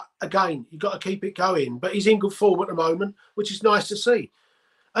them. But again, you've got to keep it going. But he's in good form at the moment, which is nice to see.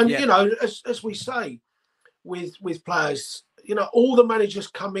 And as we say with players, all the managers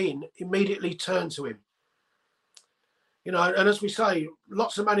come in, immediately turn to him. And as we say,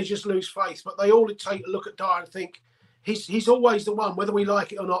 lots of managers lose faith, but they all take a look at Dyer and think he's always the one, whether we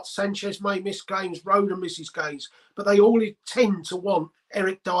like it or not. Sanchez may miss games, Roden misses games, but they all tend to want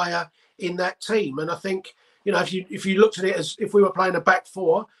Eric Dyer in that team. And I think, if you looked at it as if we were playing a back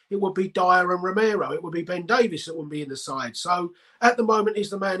four, it would be Dyer and Romero. It would be Ben Davies that wouldn't be in the side. So at the moment,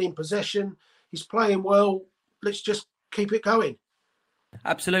 he's the man in possession. He's playing well. Let's just keep it going.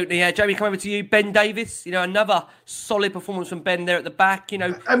 Absolutely. Yeah, Jamie, come over to you. Ben Davies, another solid performance from Ben there at the back.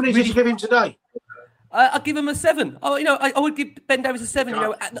 How many did you give him today? I'll give him a 7. I would give Ben Davies a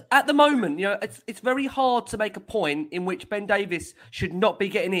 7. At the moment, it's very hard to make a point in which Ben Davies should not be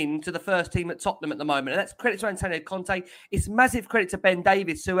getting into the first team at Tottenham at the moment. And that's credit to Antonio Conte. It's massive credit to Ben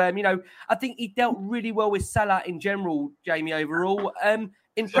Davies. So, I think he dealt really well with Salah in general, Jamie, overall.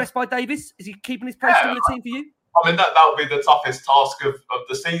 Impressed by Davies? Is he keeping his place in the team for you? I mean, that would be the toughest task of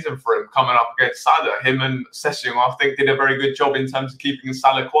the season for him, coming up against Salah. Him and Session, I think, did a very good job in terms of keeping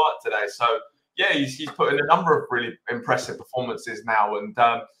Salah quiet today. So, yeah, he's put in a number of really impressive performances now. And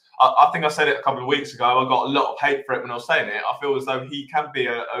I think I said it a couple of weeks ago. I got a lot of hate for it when I was saying it. I feel as though he can be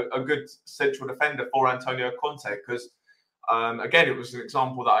a good central defender for Antonio Conte because, again, it was an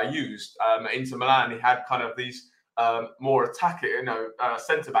example that I used. At Inter Milan, he had kind of these more attacking,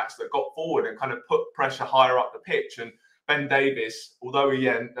 centre-backs that got forward and kind of put pressure higher up the pitch. And Ben Davies, although he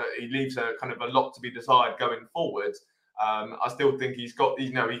leaves a kind of a lot to be desired going forward, I still think he's got,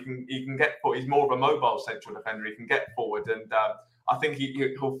 he can get forward. He's more of a mobile central defender. He can get forward, and I think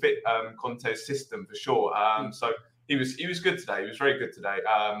he'll fit Conte's system for sure. So he was good today. He was very good today.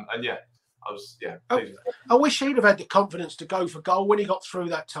 And yeah, I was pleased. I wish he'd have had the confidence to go for goal when he got through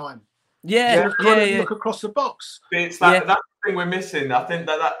that time. Look across the box. It's that thing we're missing. I think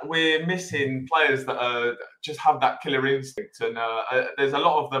that we're missing players that just have that killer instinct, and there's a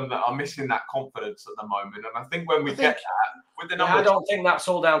lot of them that are missing that confidence at the moment. And I think when we get that, with the number, I don't think that's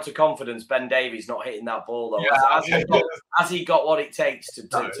all down to confidence. Ben Davies not hitting that ball though. Has he got what it takes to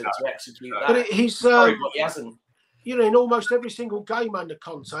execute that? But he's but he hasn't. you know, in almost every single game under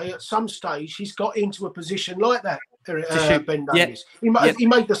Conte, at some stage, he's got into a position like that, Ben Davies. He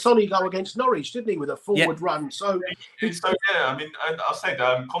made the Sonny go against Norwich, didn't he, with a forward run? So, I mean, I said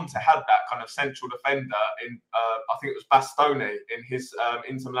Conte had that kind of central defender in, I think it was Bastoni in his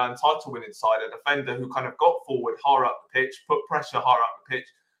Inter Milan title-winning side, a defender who kind of got forward, higher up the pitch, put pressure higher up the pitch,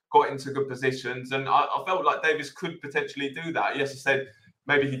 got into good positions, and I felt like Davies could potentially do that. Yes, I said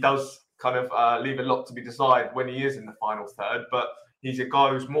maybe he does kind of leave a lot to be desired when he is in the final third, but he's a guy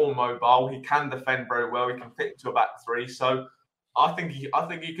who's more mobile. He can defend very well. He can fit into a back three. So I think he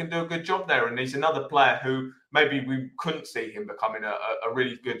can do a good job there. And he's another player who maybe we couldn't see him becoming a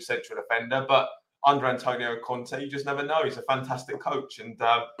really good central defender, but under Antonio Conte, you just never know. He's a fantastic coach, and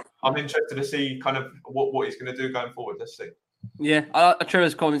I'm interested to see kind of what he's going to do going forward. Let's see. Yeah,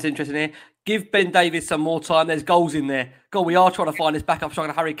 Trevor's comment's interesting here. Give Ben Davies some more time. There's goals in there. God, we are trying to find this backup shot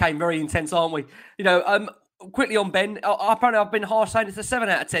of Harry Kane. Very intense, aren't we? You know, quickly on Ben. Apparently, I've been harsh saying it's a 7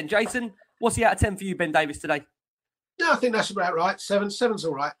 out of 10. Jason, what's the out of 10 for you, Ben Davies, today? No, I think that's about right. Seven's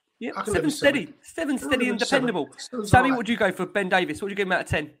all right. Yeah, 7 steady. 7 steady and dependable. Sammy, what would you go for Ben Davies? What would you give him out of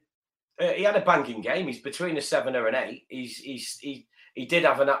 10? He had a banging game. He's between a 7 or an 8. He did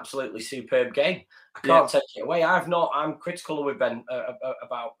have an absolutely superb game. I can't take it away. I'm critical with Ben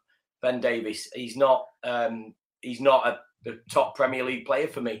about Ben Davies. He's not a top Premier League player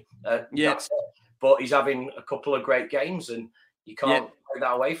for me. That's it. But he's having a couple of great games, and you can't take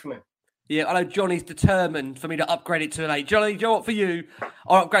that away from him. Yeah, I know Johnny's determined for me to upgrade it to an 8. Johnny, do you know what, for you?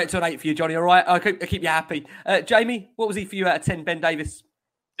 I'll upgrade it to an 8 for you, Johnny, all right? I'll keep you happy. Jamie, what was he for you out of 10, Ben Davies?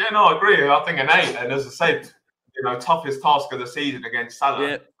 Yeah, no, I agree. I think an 8. And as I said, you know, toughest task of the season against Salah.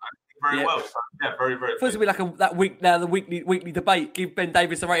 Yeah. Very well. So, yeah, very, very. First, it'll be like the weekly debate. Give Ben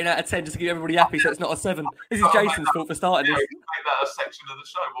Davies a rating out of 10 just to keep everybody happy, so it's not a 7. This is Jason's fault for starting this. Make that a section of the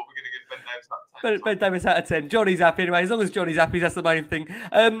show. What we're going to give Ben Davies out of 10. Ben Davies out of 10. Johnny's happy anyway. As long as Johnny's happy, that's the main thing.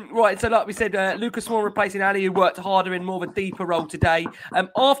 Right, so like we said, Lucas Moore replacing Ali, who worked harder in more of a deeper role today.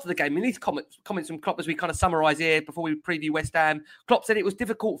 After the game, in these comments from Klopp as we kind of summarise here before we preview West Ham, Klopp said it was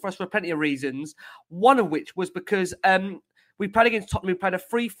difficult for us for plenty of reasons. One of which was because we played against Tottenham. We played a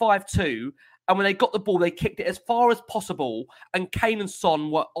 3-5-2. And when they got the ball, they kicked it as far as possible. And Kane and Son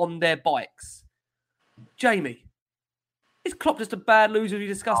were on their bikes. Jamie, is Klopp just a bad loser we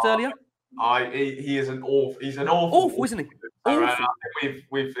discussed earlier? He is an awful. He's an awful, isn't he? I think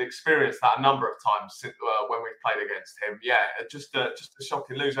we've experienced that a number of times since, when we've played against him. Yeah, just a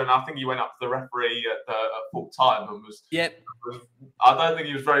shocking loser. And I think he went up to the referee at full time and was. Yep. I don't think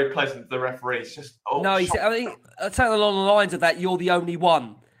he was very pleasant to the referee. It's just no. He said, I think I'd say along the lines of that, you're the only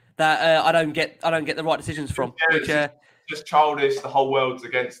one that I don't get the right decisions from. Yeah, which just childish. The whole world's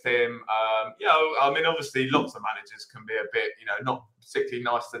against him. You know, I mean, obviously, lots of managers can be a bit, you know, not particularly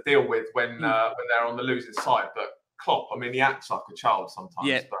nice to deal with when they're on the losing side. But Klopp, I mean, he acts like a child sometimes.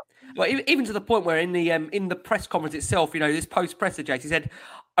 Yeah. But. Well, even to the point where in the press conference itself, you know, this post-presser, Jake, he said,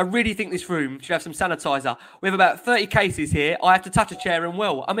 I really think this room should have some sanitizer. We have about 30 cases here. I have to touch a chair and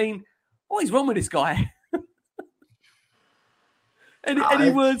well. I mean, what is wrong with this guy?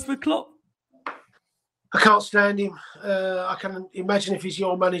 Any words for Klopp? I can't stand him. I can imagine if he's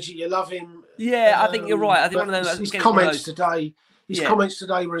your manager, you love him. Yeah, I think you're right. I think one of them. His comments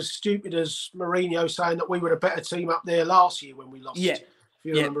today were as stupid as Mourinho saying that we were a better team up there last year when we lost. Yeah. If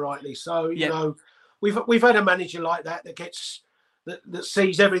you remember rightly. So you know, we've had a manager like that that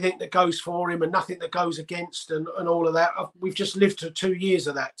sees everything that goes for him and nothing that goes against and all of that. We've just lived through 2 years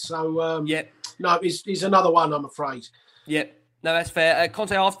of that. So no, he's another one, I'm afraid. Yep. No, that's fair.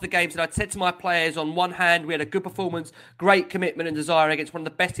 Conte, after the game, said, I'd said to my players, on one hand, we had a good performance, great commitment and desire against one of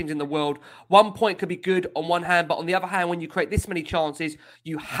the best teams in the world. 1 point could be good on one hand, but on the other hand, when you create this many chances,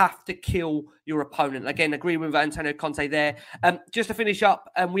 you have to kill your opponent. Again, agree with Antonio Conte there. Just to finish up,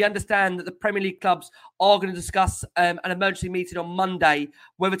 we understand that the Premier League clubs are going to discuss an emergency meeting on Monday,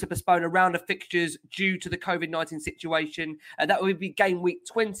 whether to postpone a round of fixtures due to the COVID-19 situation. That will be game week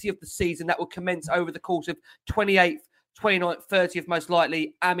 20 of the season. That will commence over the course of 28th, 29th, 30th, most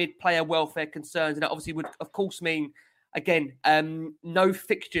likely, amid player welfare concerns. And that obviously would, of course, mean, again, no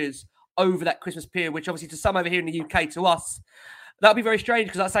fixtures over that Christmas period, which obviously to some over here in the UK, to us, that'll be very strange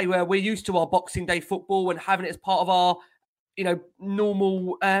because I say we're used to our Boxing Day football and having it as part of our, you know,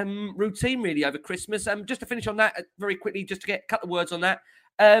 normal routine really over Christmas. Just to finish on that very quickly, just to get a couple of words on that.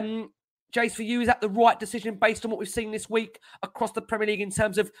 Jace, for you, is that the right decision based on what we've seen this week across the Premier League in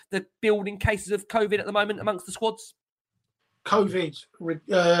terms of the building cases of COVID at the moment amongst the squads? COVID,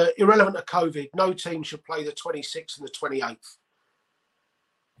 irrelevant of COVID, no team should play the 26th and the 28th.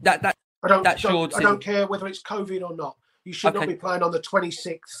 I don't care whether it's COVID or not. You should not be playing on the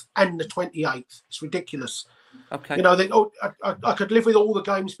 26th and the 28th. It's ridiculous. Okay. You know, I could live with all the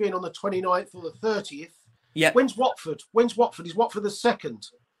games being on the 29th or the 30th. Yeah. When's Watford? Is Watford the 2nd?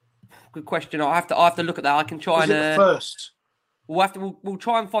 Good question. I have to look at that. I can try Is it the first? We'll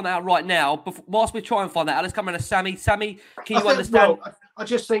try and find that out right now. But whilst we try and find that out, let's come around to Sammy. Sammy, can you understand? Well, I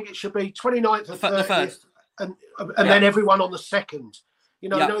just think it should be 29th or 30th, and then everyone on the 2nd. You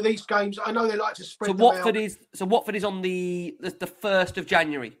know, these games. I know they like to spread them out. Watford is on the 1st of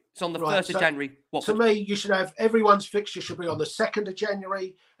January. It's on the 1st of January. Watford. To me, you should have everyone's fixture should be on the 2nd of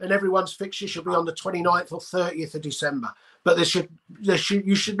January, and everyone's fixture should be on the 29th or 30th of December. But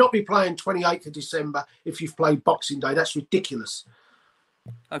you should not be playing 28th of December if you've played Boxing Day. That's ridiculous.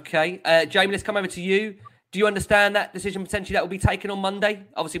 Okay, Jamie, let's come over to you. Do you understand that decision potentially that will be taken on Monday?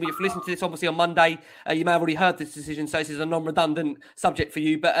 Obviously, when you've listened to this, obviously on Monday, you may have already heard this decision, so this is a non-redundant subject for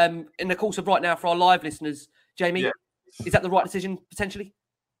you. But in the course of right now, for our live listeners, Jamie, is that the right decision potentially?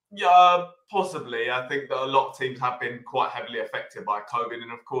 Yeah, possibly. I think that a lot of teams have been quite heavily affected by COVID,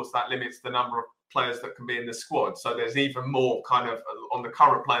 and of course that limits the number of players that can be in the squad. So there's even more kind of on the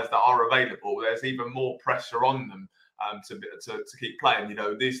current players that are available. There's even more pressure on them to keep playing. You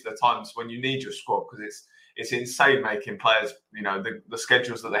know, these are the times when you need your squad because it's insane making players. You know, the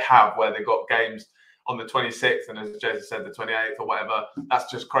schedules that they have where they've got games on the 26th and as Jason said, the 28th or whatever. That's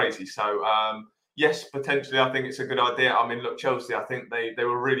just crazy. So. Yes, potentially, I think it's a good idea. I mean, look, Chelsea, I think they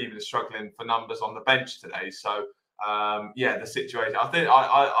were really even struggling for numbers on the bench today. So, the situation, I think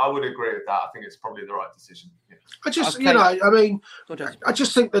I would agree with that. I think it's probably the right decision. Yeah. I just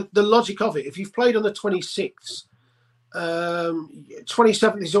think that the logic of it, if you've played on the 26th,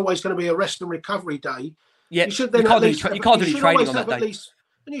 27th is always going to be a rest and recovery day. Yeah, you can't do any training on that day.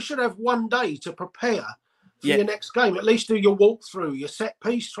 And you should have one day to prepare for your next game. At least do your walkthrough, your set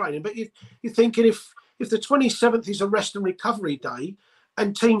piece training. But you're thinking if the 27th is a rest and recovery day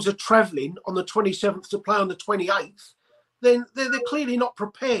and teams are travelling on the 27th to play on the 28th, then they're clearly not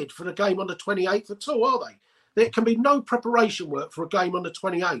prepared for the game on the 28th at all, are they? There can be no preparation work for a game on the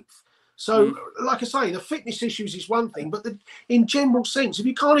 28th. So, like I say, the fitness issues is one thing, but in general sense, if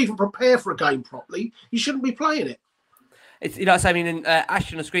you can't even prepare for a game properly, you shouldn't be playing it. It's, I mean,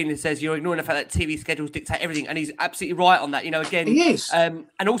 Ash on the screen says you're ignoring the fact that TV schedules dictate everything, and he's absolutely right on that. Again, he is, and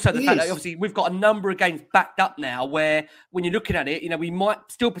also the fact that obviously we've got a number of games backed up now, where when you're looking at it, we might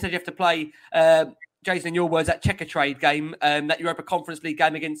still potentially have to play. Jason, in your words, that checker trade game, that Europa Conference League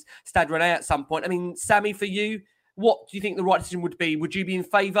game against Stade Rennais at some point. I mean, Sammy, for you, what do you think the right decision would be? Would you be in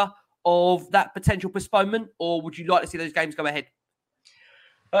favour of that potential postponement, or would you like to see those games go ahead?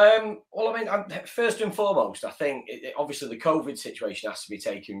 Well, I mean, first and foremost, I think obviously the COVID situation has to be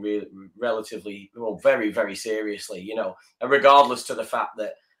taken very, very seriously, and regardless to the fact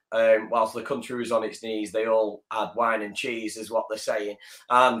that whilst the country was on its knees, they all had wine and cheese, is what they're saying,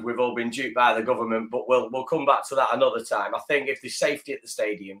 and we've all been duped by the government. But we'll come back to that another time. I think if there's safety at the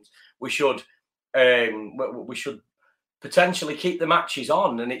stadiums, we should potentially keep the matches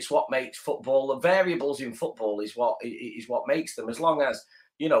on, and it's what makes football. The variables in football is what makes them. As long as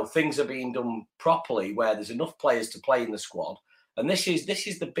things are being done properly, where there's enough players to play in the squad, and this is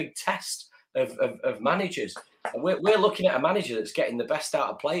the big test of managers. We're looking at a manager that's getting the best out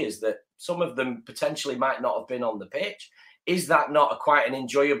of players that some of them potentially might not have been on the pitch. Is that not quite an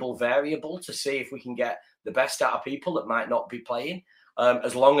enjoyable variable to see if we can get the best out of people that might not be playing?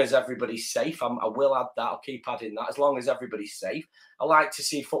 As long as everybody's safe, I will add that. I'll keep adding that. As long as everybody's safe, I like to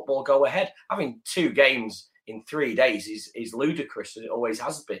see football go ahead. Having 2 games in 3 days is ludicrous, and it always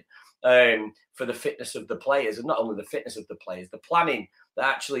has been, for the fitness of the players, and not only the fitness of the players, the planning that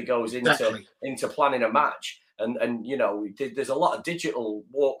actually goes into planning a match. And there's a lot of digital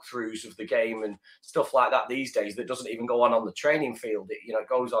walkthroughs of the game and stuff like that these days that doesn't even go on the training field. It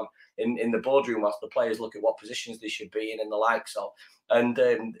goes on in the boardroom whilst the players look at what positions they should be in and the likes of. And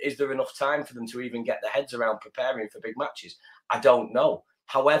is there enough time for them to even get their heads around preparing for big matches? I don't know.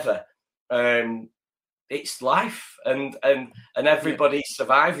 However, it's life, and everybody's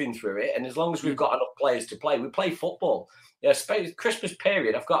surviving through it. And as long as we've got enough players to play, we play football. Christmas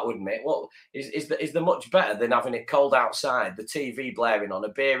period, I've got to admit, is there much better than having it cold outside, the TV blaring on, a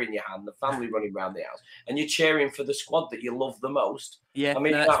beer in your hand, the family running around the house, and you're cheering for the squad that you love the most? Yeah, I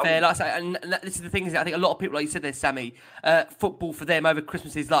mean, that's fair. Like I say, and this is the thing, is I think a lot of people, like you said there, Sammy, football for them over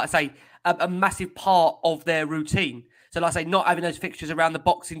Christmas is, like I say, a massive part of their routine. So like I say, not having those fixtures around the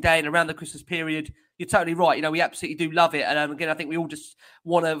Boxing Day and around the Christmas period, you're totally right. We absolutely do love it. And again, I think we all just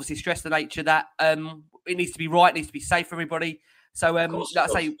want to obviously stress the nature that it needs to be right, it needs to be safe for everybody. So like I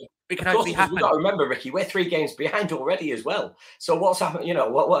say, it can hopefully happen. We've got to remember, Ricky, we're 3 games behind already as well. So what's happening?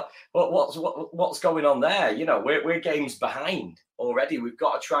 What's going on there? We're games behind already. We've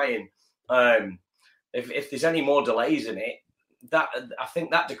got to try and if there's any more delays in it, that I think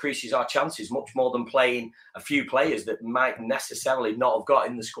that decreases our chances much more than playing a few players that might necessarily not have got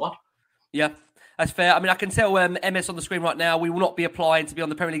in the squad. Yeah, that's fair. I mean, I can tell MS on the screen right now, we will not be applying to be on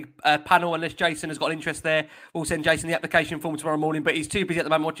the Premier League panel unless Jason has got an interest there. We'll send Jason the application form tomorrow morning, but he's too busy at the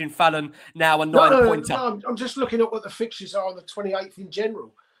moment watching Fallon now and 9-pointer. No, I'm just looking at what the fixtures are on the 28th in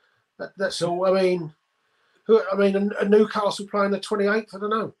general. That's all. I mean, a Newcastle playing the 28th, I don't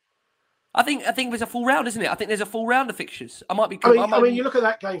know. I think there's a full round, isn't it? I think there's a full round of fixtures. I might be. I mean, you look at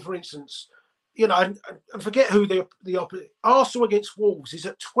that game, for instance. You know, and forget who the opposite. Arsenal against Wolves is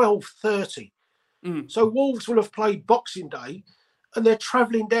at 12:30. So Wolves will have played Boxing Day, and they're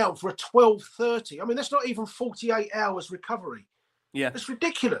travelling down for a 12:30. I mean, that's not even 48 hours recovery. Yeah, it's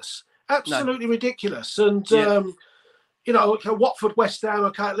ridiculous. Absolutely ridiculous. And you know, Watford, West Ham.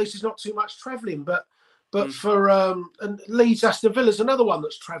 Okay, at least it's not too much travelling, but for and Leeds, Aston Villa's another one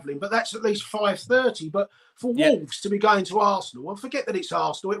that's travelling, but that's at least 5:30. But for Wolves to be going to Arsenal, well, forget that it's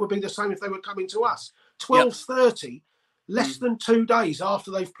Arsenal. It would be the same if they were coming to us. 12:30, less than 2 days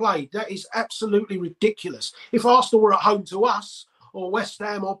after they've played. That is absolutely ridiculous. If Arsenal were at home to us, or West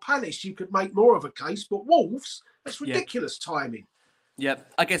Ham or Palace, you could make more of a case. But Wolves, that's ridiculous timing. Yeah,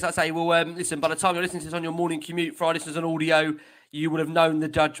 I guess I'd say, well, listen, by the time you're listening to this on your morning commute for our listeners on audio, you would have known the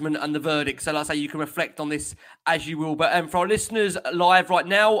judgment and the verdict. So like I say, you can reflect on this as you will. But for our listeners live right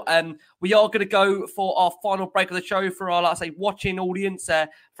now, we are going to go for our final break of the show for our, like I say, watching audience. For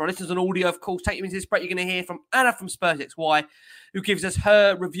our listeners on audio, of course, take you into this break. You're going to hear from Anna from Spurs XY, who gives us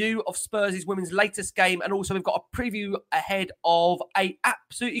her review of Spurs' women's latest game. And also we've got a preview ahead of a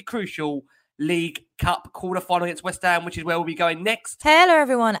absolutely crucial League Cup quarter-final against West Ham, which is where we'll be going next. Hello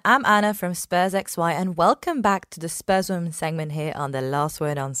everyone, I'm Anna from Spurs XY and welcome back to the Spurs Women segment here on The Last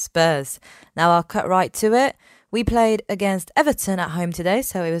Word on Spurs. Now I'll cut right to it. We played against Everton at home today,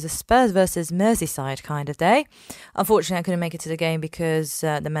 so it was a Spurs versus Merseyside kind of day. Unfortunately, I couldn't make it to the game because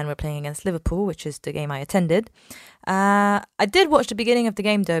the men were playing against Liverpool, which is the game I attended. I did watch the beginning of the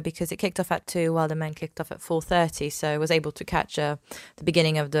game, though, because it kicked off at 2 while the men kicked off at 4:30, so I was able to catch the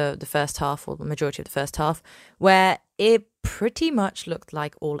beginning of the first half, or the majority of the first half, where it pretty much looked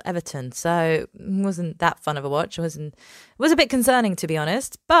like all Everton, so it wasn't that fun of a watch. It was a bit concerning, to be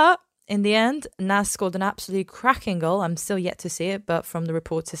honest, but in the end, Naz scored an absolutely cracking goal. I'm still yet to see it, but from the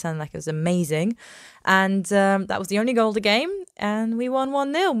reports, it sounded like it was amazing. And that was the only goal of the game. And we won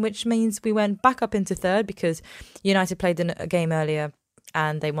 1-0, which means we went back up into third because United played a game earlier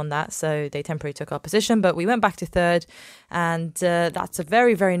and they won that. So they temporarily took our position. But we went back to third. And that's a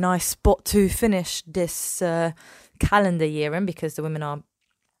very, very nice spot to finish this calendar year in because the women are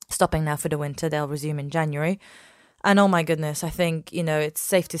stopping now for the winter. They'll resume in January. And oh my goodness, I think, it's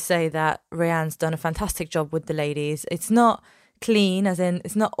safe to say that Rianne's done a fantastic job with the ladies. It's not clean, as in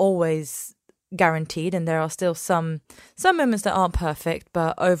it's not always guaranteed, and there are still some moments that aren't perfect,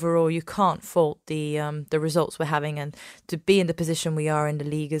 but overall you can't fault the results we're having, and to be in the position we are in the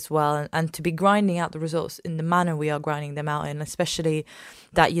league as well, and to be grinding out the results in the manner we are grinding them out in, especially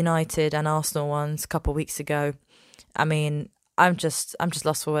that United and Arsenal ones a couple of weeks ago. I mean, I'm just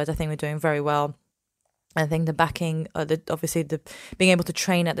lost for words. I think we're doing very well. I think the backing, obviously the being able to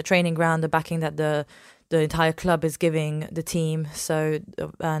train at the training ground, the backing that the entire club is giving the team. So,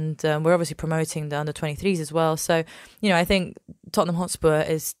 and we're obviously promoting the under-23s as well. So, I think Tottenham Hotspur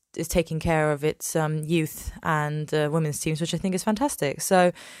is taking care of its youth and women's teams, which I think is fantastic.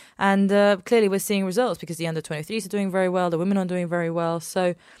 So, and clearly we're seeing results because the under-23s are doing very well, the women are doing very well.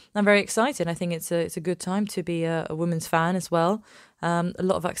 So I'm very excited. I think it's a good time to be a women's fan as well. A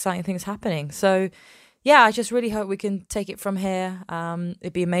lot of exciting things happening. So, yeah, I just really hope we can take it from here.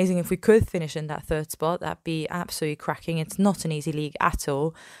 It'd be amazing if we could finish in that third spot. That'd be absolutely cracking. It's not an easy league at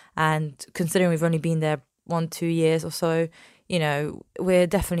all. And considering we've only been there 1-2 years or so, we're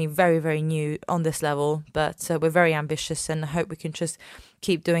definitely very, very new on this level. But we're very ambitious, and I hope we can just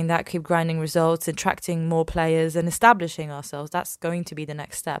keep doing that, keep grinding results, attracting more players and establishing ourselves. That's going to be the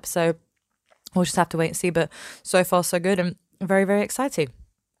next step. So we'll just have to wait and see. But so far, so good, and very, very exciting.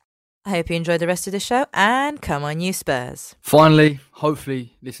 I hope you enjoyed the rest of the show, and come on, you Spurs. Finally,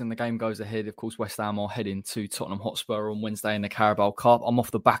 hopefully, listen, the game goes ahead. Of course, West Ham are heading to Tottenham Hotspur on Wednesday in the Carabao Cup. I'm off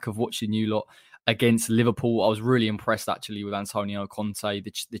the back of watching you lot against Liverpool. I was really impressed, actually, with Antonio Conte,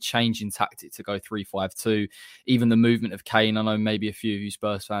 the change in tactic to go 3-5-2, even the movement of Kane. I know maybe a few of you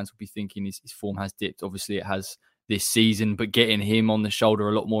Spurs fans will be thinking his form has dipped. Obviously, it has this season, but getting him on the shoulder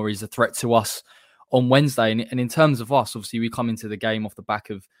a lot more is a threat to us on Wednesday. And in terms of us, obviously, we come into the game off the back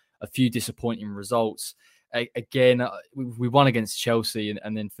of a few disappointing results. Again, we won against Chelsea,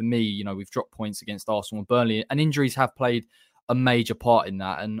 and then for me, we've dropped points against Arsenal and Burnley, and injuries have played a major part in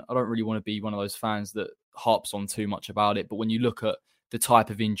that. And I don't really want to be one of those fans that harps on too much about it. But when you look at the type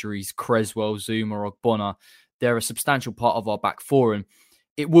of injuries, Creswell, Zuma, Ogbonna, they're a substantial part of our back four. And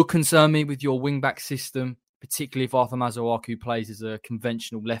it would concern me with your wing-back system, particularly if Arthur Masuaku plays as a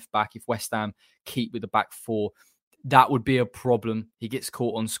conventional left-back. If West Ham keep with the back four, that would be a problem. He gets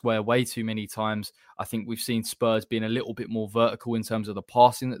caught on square way too many times. I think we've seen Spurs being a little bit more vertical in terms of the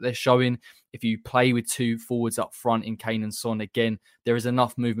passing that they're showing. If you play with two forwards up front in Kane and Son, again, there is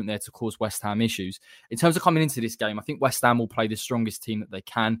enough movement there to cause West Ham issues. In terms of coming into this game, I think West Ham will play the strongest team that they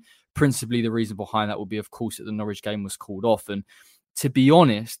can. Principally, the reason behind that will be, of course, that the Norwich game was called off. And to be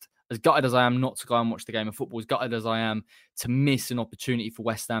honest, as gutted as I am not to go and watch the game of football, as gutted as I am to miss an opportunity for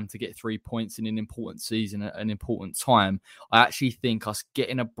West Ham to get 3 points in an important season at an important time, I actually think us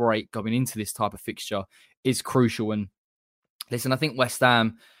getting a break going into this type of fixture is crucial. And listen, I think West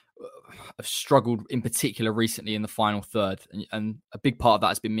Ham have struggled in particular recently in the final third. And a big part of that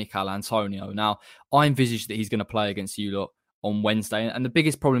has been Mikel Antonio. Now, I envisage that he's going to play against you lot on Wednesday. And the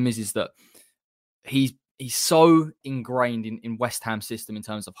biggest problem is that he's so ingrained in West Ham's system in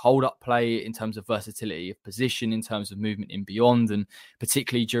terms of hold-up play, in terms of versatility of position, in terms of movement in beyond, and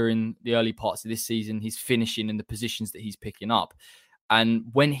particularly during the early parts of this season, he's finishing in the positions that he's picking up. And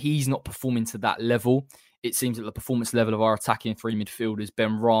when he's not performing to that level, it seems that the performance level of our attacking three midfielders,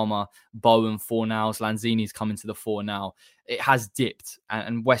 Ben Rama, Bowen, Fornals, Lanzini's coming to the fore now. It has dipped,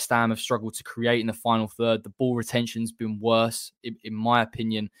 and West Ham have struggled to create in the final third. The ball retention's been worse, in my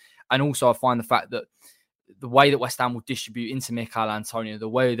opinion. And also I find the fact that the way that West Ham will distribute into Mikel Antonio, the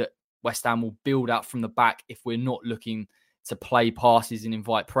way that West Ham will build out from the back if we're not looking to play passes and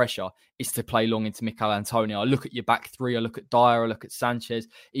invite pressure, is to play long into Mikel Antonio. I look at your back three, I look at Dyer, I look at Sanchez,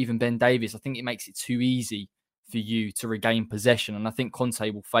 even Ben Davies. I think it makes it too easy for you to regain possession, and I think Conte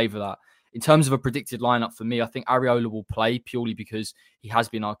will favour that. In terms of a predicted lineup for me, I think Areola will play purely because he has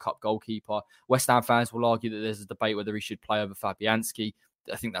been our cup goalkeeper. West Ham fans will argue that there's a debate whether he should play over Fabianski.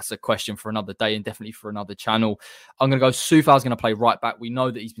 I think that's a question for another day and definitely for another channel. I'm going to go Soufal's going to play right back. We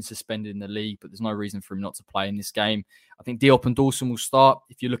know that he's been suspended in the league, but there's no reason for him not to play in this game. I think Diop and Dawson will start.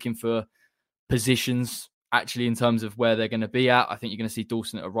 If you're looking for positions, actually, in terms of where they're going to be at, I think you're going to see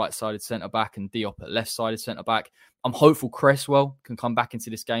Dawson at a right-sided centre-back and Diop at left-sided centre-back. I'm hopeful Cresswell can come back into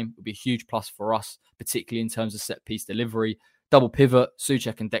this game. It would be a huge plus for us, particularly in terms of set-piece delivery. Double pivot,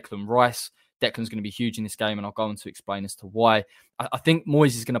 Souček and Declan Rice. Declan's going to be huge in this game, and I'll go on to explain as to why. I think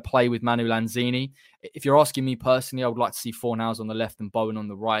Moyes is going to play with Manu Lanzini. If you're asking me personally, I would like to see Fornals on the left and Bowen on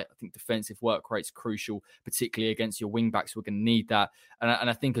the right. I think defensive work rate's crucial, particularly against your wing-backs. We're going to need that. And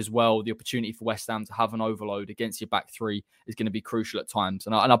I think as well, the opportunity for West Ham to have an overload against your back three is going to be crucial at times.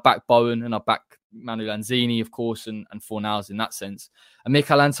 And I back Bowen and I back Manu Lanzini, of course, and Fornals in that sense. And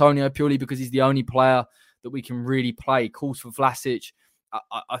Mikel Antonio, purely because he's the only player that we can really play. Calls for Vlasic.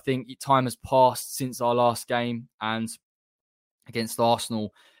 I think time has passed since our last game and against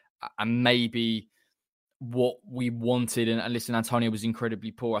Arsenal, and maybe what we wanted. And listen, Antonio was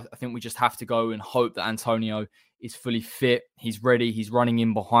incredibly poor. I think we just have to go and hope that Antonio is fully fit. He's ready. He's running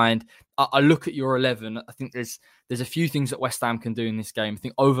in behind. I look at your 11. I think there's a few things that West Ham can do in this game. I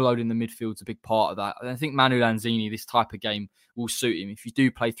think overloading the midfield's a big part of that. And I think Manu Lanzini, this type of game, will suit him. If you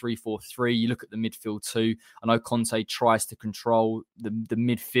do play 3-4-3, you look at the midfield too. I know Conte tries to control the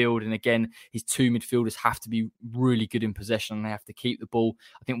midfield. And again, his two midfielders have to be really good in possession and they have to keep the ball.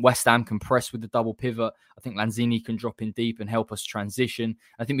 I think West Ham can press with the double pivot. I think Lanzini can drop in deep and help us transition.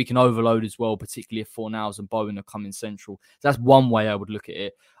 I think we can overload as well, particularly if Fornals and Bowen are coming central. So that's one way I would look at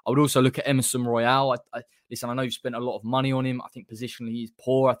it. I would also look at Emerson Royale. Listen, I know you've spent a lot of money on him. I think positionally he's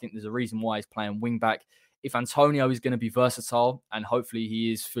poor. I think there's a reason why he's playing wing back. If Antonio is going to be versatile and hopefully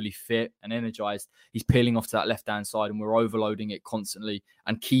he is fully fit and energized, he's peeling off to that left-hand side and we're overloading it constantly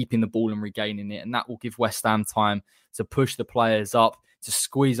and keeping the ball and regaining it. And that will give West Ham time to push the players up, to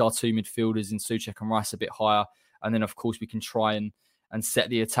squeeze our two midfielders in Souček and Rice a bit higher. And then, of course, we can try and set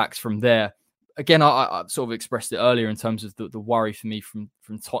the attacks from there. Again, I sort of expressed it earlier in terms of the worry for me from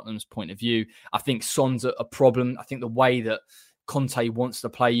Tottenham's point of view. I think Son's a problem. I think the way that Conte wants to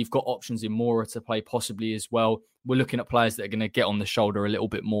play, you've got options in Mora to play possibly as well. We're looking at players that are going to get on the shoulder a little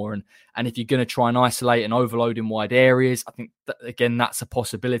bit more. And if you're going to try and isolate and overload in wide areas, I think, again, that's a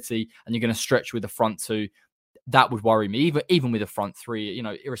possibility. And you're going to stretch with the front two. That would worry me, even with a front three,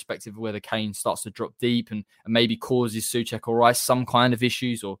 irrespective of whether Kane starts to drop deep and maybe causes Souček or Rice some kind of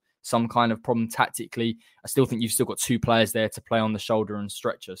issues or some kind of problem tactically. I still think you've still got two players there to play on the shoulder and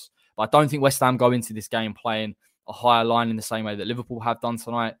stretch us. But I don't think West Ham go into this game playing a higher line in the same way that Liverpool have done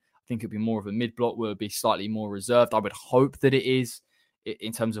tonight. I think it'd be more of a mid-block where it'd be slightly more reserved. I would hope that it is.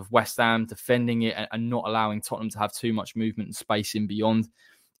 in terms of West Ham defending it and not allowing Tottenham to have too much movement and space in beyond.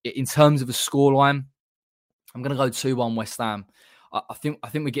 In terms of a scoreline, I'm going to go 2-1 West Ham. I think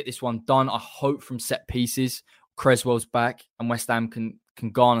we get this one done. I hope from set pieces, Creswell's back and West Ham can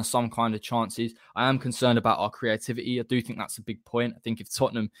garner some kind of chances. I am concerned about our creativity. I do think that's a big point. I think if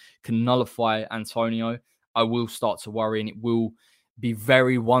Tottenham can nullify Antonio, I will start to worry, and it will be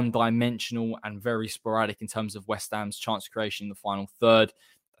very one-dimensional and very sporadic in terms of West Ham's chance creation in the final third.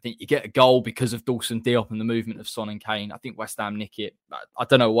 I think you get a goal because of Dawson Diop and the movement of Son and Kane. I think West Ham nick it. I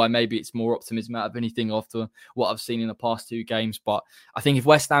don't know why. Maybe it's more optimism out of anything after what I've seen in the past 2 games. But I think if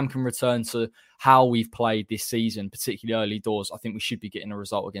West Ham can return to how we've played this season, particularly early doors, I think we should be getting a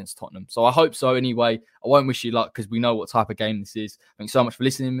result against Tottenham. So I hope so anyway. I won't wish you luck because we know what type of game this is. Thanks so much for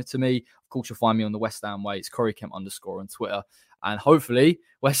listening to me. Of course, you'll find me on the West Ham way. It's CoreyKemp_ on Twitter. And hopefully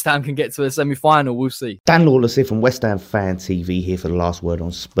West Ham can get to a semi-final. We'll see. Dan Lawless here from West Ham Fan TV here for the last word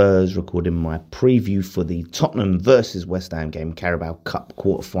on Spurs, recording my preview for the Tottenham versus West Ham game, Carabao Cup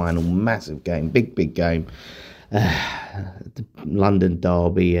quarter-final, massive game, big game. The London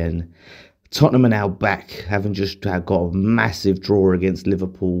derby, and Tottenham are now back, having just got a massive draw against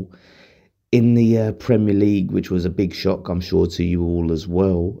Liverpool in the Premier League, which was a big shock, I'm sure, to you all as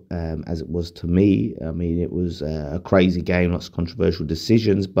well, as it was to me. I mean, it was a crazy game, lots of controversial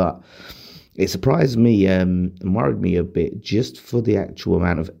decisions, but it surprised me and worried me a bit just for the actual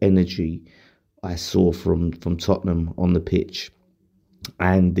amount of energy I saw from Tottenham on the pitch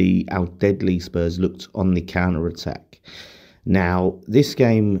and how deadly Spurs looked on the counter-attack. Now, this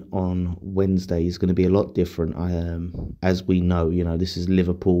game on Wednesday is going to be a lot different, as we know. You know, this is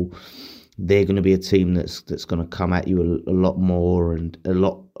Liverpool. They're going to be a team that's going to come at you a lot more and a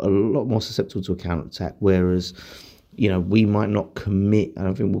lot more susceptible to a counter attack. Whereas, you know, we might not commit. I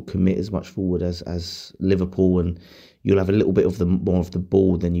don't think we'll commit as much forward as Liverpool, and you'll have a little bit of more of the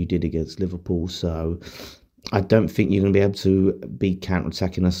ball than you did against Liverpool. So I don't think you're going to be able to be counter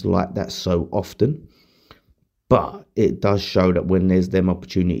attacking us like that so often. But it does show that when there's them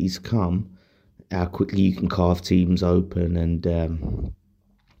opportunities come, how quickly you can carve teams open. And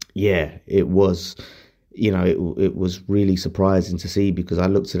yeah, it was, you know, it was really surprising to see, because I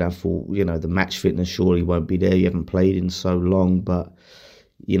looked at that for, you know, the match fitness surely won't be there. You haven't played in so long, but,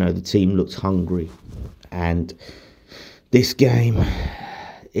 you know, the team looked hungry. And this game,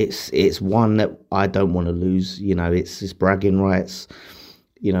 it's one that I don't want to lose. You know, it's bragging rights.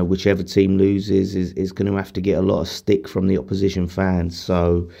 You know, whichever team loses is going to have to get a lot of stick from the opposition fans.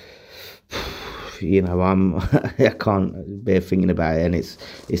 So, you know, I can't bear thinking about it, and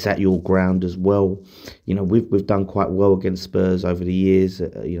it's at your ground as well. You know, we've done quite well against Spurs over the years,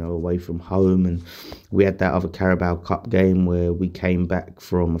 you know, away from home, and we had that other Carabao Cup game where we came back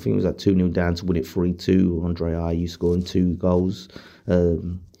from, I think it was like 2-0 down to win it 3-2. Andre Ayew scoring 2 goals.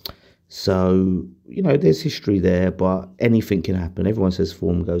 So, you know, there's history there, but anything can happen. Everyone says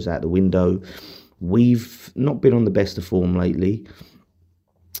form goes out the window. We've not been on the best of form lately.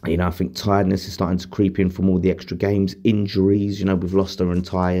 You know, I think tiredness is starting to creep in from all the extra games, injuries. You know, we've lost our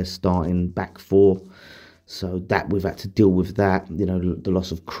entire starting back four. So that we've had to deal with that. You know, the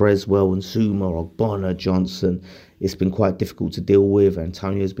loss of Creswell and Zuma, Ogbonna, Johnson. It's been quite difficult to deal with.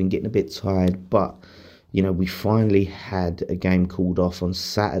 Antonio's been getting a bit tired, but you know, we finally had a game called off on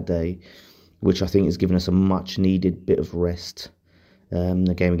Saturday, which I think has given us a much-needed bit of rest.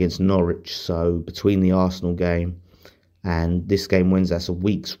 The game against Norwich. So between the Arsenal game and this game Wednesday, that's a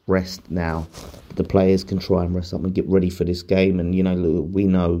week's rest now. The players can try and rest up and get ready for this game. And, you know, we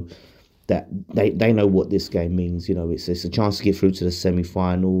know that they know what this game means. You know, it's a chance to get through to the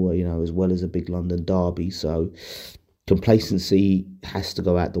semi-final, you know, as well as a big London derby. So complacency has to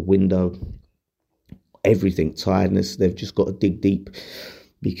go out the window. Everything, tiredness, they've just got to dig deep,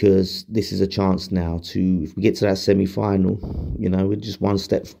 because this is a chance now to, if we get to that semi-final, you know, we're just one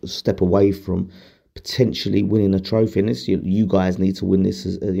step away from potentially winning a trophy. And this, you guys need to win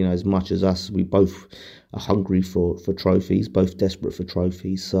this, you know, as much as us. We both are hungry for trophies, both desperate for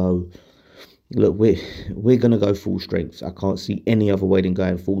trophies. So look, we're going to go full strength. I can't see any other way than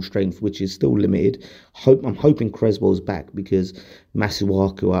going full strength, which is still limited. I'm hoping Creswell's back, because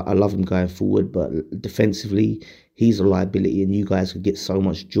Masuaku, I love him going forward, but defensively, he's a liability, and you guys could get so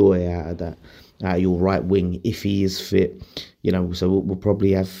much joy out of that, out of your right wing, if he is fit. You know, so we'll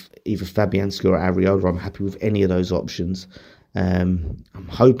probably have either Fabianski or Areola. I'm happy with any of those options. I'm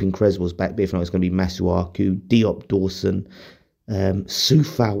hoping Creswell's back, but if not, it's going to be Masuaku, Diop, Dawson.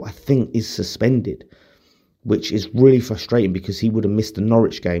 Soufal, I think, is suspended. which is really frustrating because he would have missed the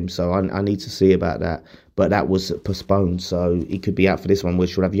Norwich game. So I need to see about that. But that was postponed, so he could be out for this one,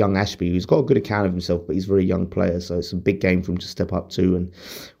 which will have young Ashby, who's got a good account of himself, but he's a very young player. So it's a big game for him to step up to. And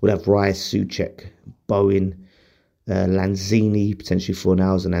we'll have Rice, Souček, Bowen, Lanzini, potentially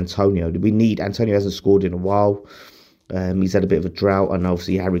Fornals and Antonio. Antonio hasn't scored in a while. He's had a bit of a drought, and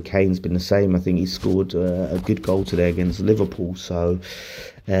obviously Harry Kane's been the same. I think he scored a good goal today against Liverpool. So,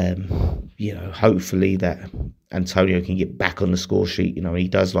 hopefully that Antonio can get back on the score sheet. He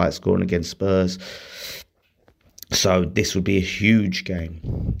does like scoring against Spurs. So this would be a huge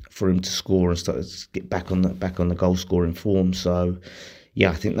game for him to score and start to get back on the goal scoring form. So,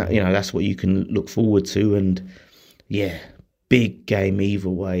 I think that that's what you can look forward to, and big game either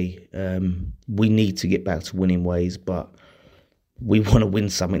way. We need to get back to winning ways, but we want to win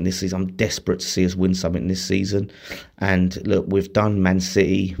something this season. I'm desperate to see us win something this season. And look, we've done Man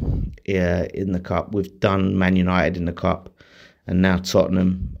City in the Cup. We've done Man United in the Cup. And now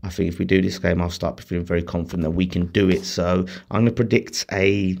Tottenham. I think if we do this game, I'll start feeling very confident that we can do it. So I'm going to predict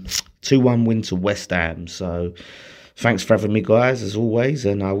a 2-1 win to West Ham. So thanks for having me, guys, as always.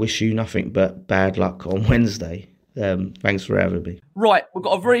 And I wish you nothing but bad luck on Wednesday. Thanks for having me. Right, we've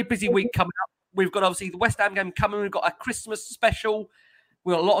got a very busy week coming up. We've got obviously the West Ham game coming. We've got a Christmas special.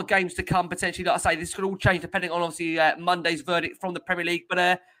 We've got a lot of games to come potentially. Like I say, this could all change depending on obviously Monday's verdict from the Premier League.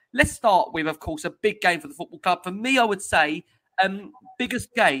 But let's start with, of course, a big game for the football club. For me, I would say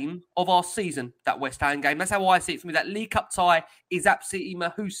biggest game of our season, that West Ham game. That's how I see it for me. That League Cup tie is absolutely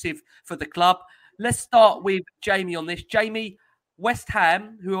massive for the club. Let's start with Jamie on this. Jamie, West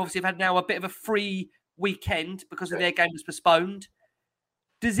Ham, who obviously have had now a bit of a free weekend because of their game was postponed.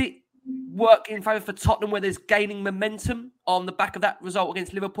 Does it work in favour for Tottenham where there's gaining momentum on the back of that result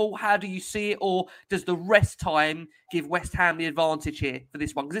against Liverpool? How do you see it? Or does the rest time give West Ham the advantage here for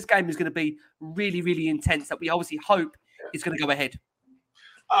this one? Because this game is going to be really, really intense that we obviously hope is going to go ahead.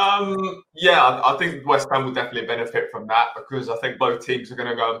 I think West Ham will definitely benefit from that because I think both teams are going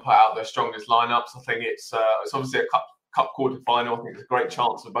to go and put out their strongest lineups. I think it's obviously a cup quarter final. I think it's a great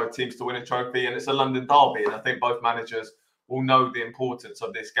chance for both teams to win a trophy, and it's a London derby. And I think both managers will know the importance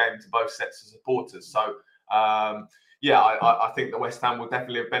of this game to both sets of supporters. So, I think the West Ham will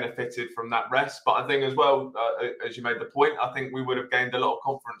definitely have benefited from that rest. But I think as well, as you made the point, I think we would have gained a lot of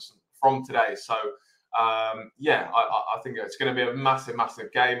confidence from today. So, I think it's going to be a massive,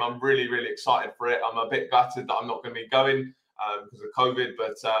 massive game. I'm really, really excited for it. I'm a bit gutted that I'm not going to be going because of COVID,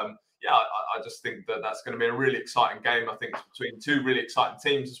 but I just think that that's going to be a really exciting game. I think it's between two really exciting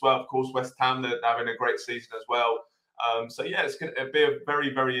teams as well. Of course, West Ham, they're having a great season as well. It's going to be a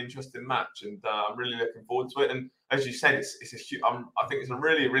very, very interesting match, and I'm really looking forward to it. And as you said, it's a huge. I think it's a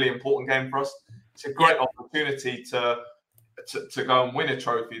really, really important game for us. It's a great opportunity to go and win a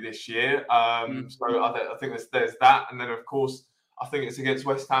trophy this year. So I think there's that, and then of course I think it's against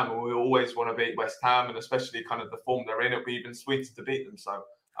West Ham, and we always want to beat West Ham, and especially kind of the form they're in, it'll be even sweeter to beat them. So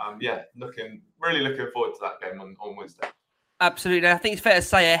really looking forward to that game on Wednesday. Absolutely. I think it's fair to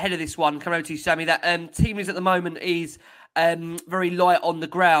say ahead of this one, coming over to you, Sammy, that team is at the moment is very light on the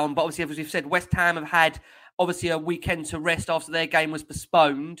ground. But obviously, as we've said, West Ham have had obviously a weekend to rest after their game was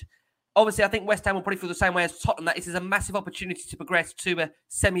postponed. Obviously, I think West Ham will probably feel the same way as Tottenham, that this is a massive opportunity to progress to a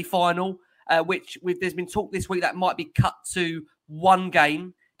semi-final, which there's been talk this week that might be cut to one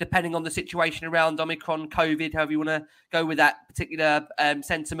game, depending on the situation around Omicron, COVID, however you want to go with that particular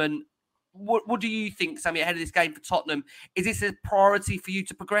sentiment. What do you think, Sammy, ahead of this game for Tottenham? Is this a priority for you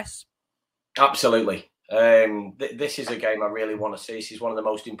to progress? Absolutely. This is a game I really want to see. This is one of the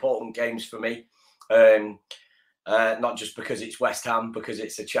most important games for me. Not just because it's West Ham, because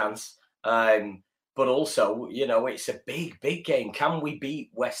it's a chance. But also, it's a big, big game. Can we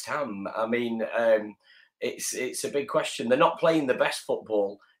beat West Ham? I mean, it's a big question. They're not playing the best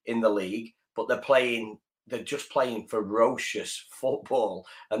football in the league, but they're just playing ferocious football,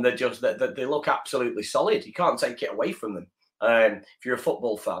 and they look absolutely solid. You can't take it away from them. If you're a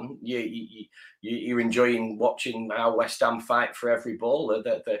football fan, you're enjoying watching how West Ham fight for every ball.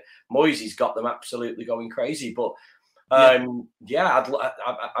 The Moyes got them absolutely going crazy. But that's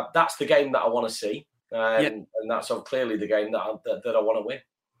the game that I want to see, and that's clearly the game that I want to win.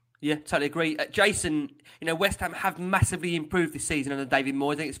 Yeah, totally agree. Jason, West Ham have massively improved this season under David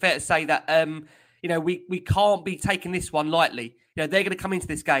Moyes. I think it's fair to say that we can't be taking this one lightly. They're going to come into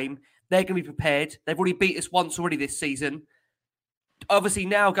this game. They're going to be prepared. They've already beat us once already this season. Obviously,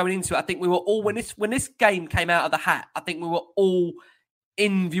 now going into it, I think we were all when this game came out of the hat, I think we were all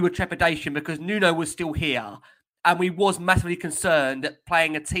in viewer trepidation because Nuno was still here, and we was massively concerned at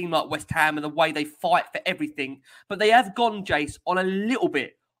playing a team like West Ham and the way they fight for everything. But they have gone, Jace, on a little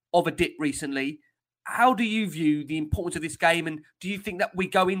bit of a dip recently. how do you view the importance of this game, and do you think that we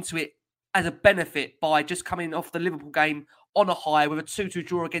go into it as a benefit by just coming off the Liverpool game on a high with a 2-2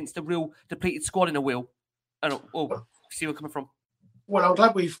 draw against a real depleted squad in a wheel? See where I'm coming from. Well, I'm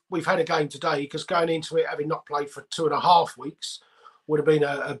glad we've had a game today, because going into it having not played for 2.5 weeks would have been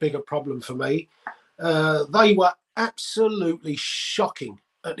a bigger problem for me. They were absolutely shocking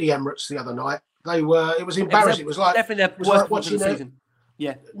at the Emirates the other night. It was embarrassing. It was like definitely their worst watching the season.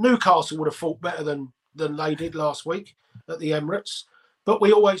 Yeah, Newcastle would have fought better than they did last week at the Emirates, but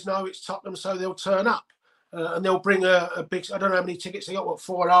we always know it's Tottenham, so they'll turn up and they'll bring a big. I don't know how many tickets they got. What,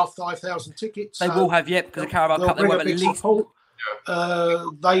 4,500, 5,000 tickets? They will have, because the Carabao Cup they will have at least.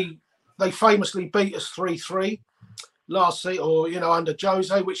 They famously beat us 3-3 last season, or under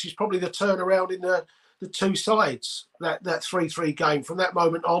Jose, which is probably the turnaround in the two sides. That 3-3 game from that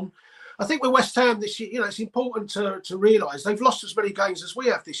moment on. I think with West Ham this year, it's important to realise they've lost as many games as we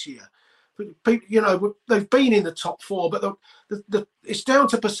have this year. They've been in the top four, but it's down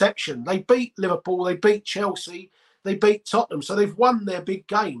to perception. They beat Liverpool, they beat Chelsea, they beat Tottenham, so they've won their big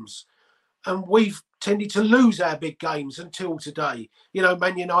games, and we've tended to lose our big games until today.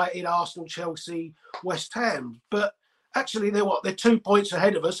 Man United, Arsenal, Chelsea, West Ham, but actually they're 2 points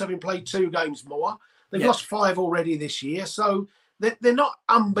ahead of us, having played 2 games more. They've lost 5 already this year, so they're not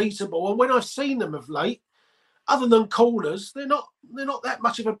unbeatable. And when I've seen them of late, other than corners, they're not that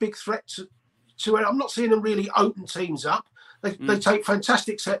much of a big threat to it. I'm not seeing them really open teams up. They take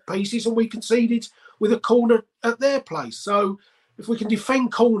fantastic set pieces, and we conceded with a corner at their place. So if we can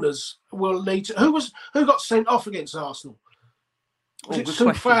defend corners, we'll need to. Who got sent off against Arsenal? Was it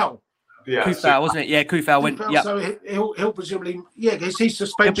Soufal? Yeah, Kufal, wasn't it? Yeah, Kufal went. Yeah, so he'll presumably, because his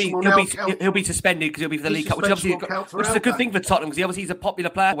suspension he'll be suspended because he'll be for the League Cup, which is a good thing for Tottenham, because he's a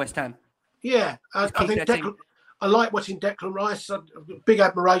popular player at West Ham. Yeah, I think I like watching Declan Rice. Big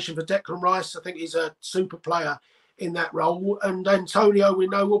admiration for Declan Rice. I think he's a super player in that role. And Antonio, we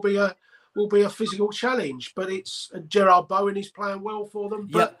know, will be a physical challenge. But it's Gerard Bowen is playing well for them.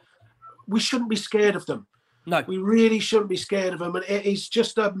 But we shouldn't be scared of them. No, we really shouldn't be scared of them. And it is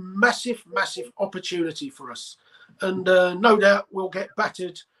just a massive, massive opportunity for us. And no doubt we'll get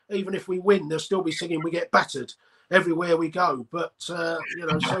battered. Even if we win, they'll still be singing "We get battered" everywhere we go. But so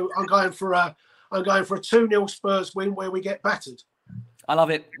I'm going for a 2-0 Spurs win where we get battered. I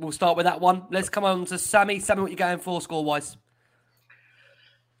love it. We'll start with that one. Let's come on to Sammy. Sammy, what are you going for score-wise?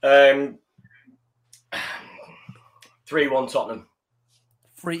 3-1 Tottenham.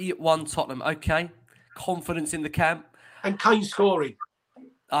 3-1 Tottenham. Okay. Confidence in the camp. And Kane scoring.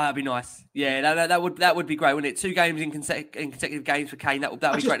 Oh, that'd be nice. Yeah, that would be great, wouldn't it? 2 games in consecutive games for Kane. That would be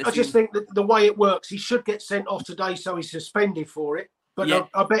great to see. I just think that the way it works, he should get sent off today, so he's suspended for it. But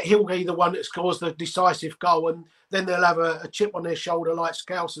I bet he'll be the one that scores the decisive goal, and then they'll have a chip on their shoulder like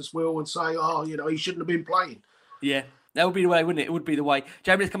Scousers will and say, he shouldn't have been playing. Yeah, that would be the way, wouldn't it? It would be the way.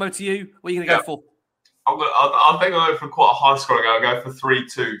 Jamie, let's come over to you. What are you going to go for? I think I'll go for quite a high score. I'll go for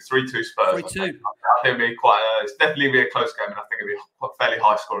 3-2 Spurs. 3-2. I think it'll be it's definitely be a close game, and I think it'll be a fairly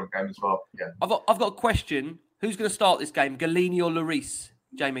high scoring game as well. Yeah. I've got a question. Who's going to start this game, Galini or Lloris?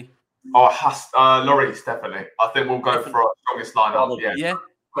 Jamie? Oh, Lloris, definitely. I think we'll go for our strongest lineup. Yeah.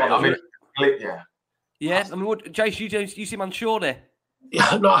 Yeah. I mean, Jace, you seem unsure there.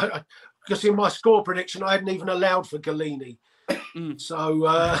 Yeah, no, because in my score prediction, I hadn't even allowed for Galini. So,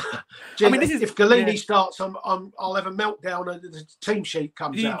 if Galini starts, I'll have a meltdown and the team sheet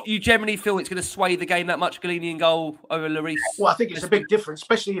comes out. You generally feel it's going to sway the game that much, Galini in goal over Lloris? Well, I think it's a big difference,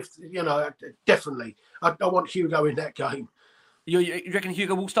 especially if, definitely. I want Hugo in that game. You reckon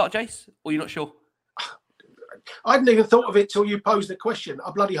Hugo will start, Jace? Or you're not sure? I hadn't even thought of it till you posed the question.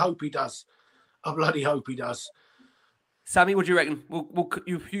 I bloody hope he does. Sammy, what do you reckon? Will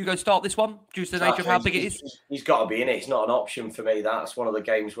Hugo start this one due to the nature of how big it is? He's got to be in it. It's not an option for me. That's one of the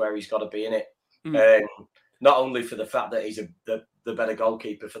games where he's got to be in it. Not only for the fact that he's the better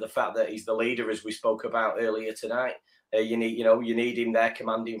goalkeeper, for the fact that he's the leader, as we spoke about earlier tonight. You need him there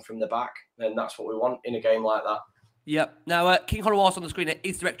commanding from the back, and that's what we want in a game like that. Yep. Now, King Hollow on the screen,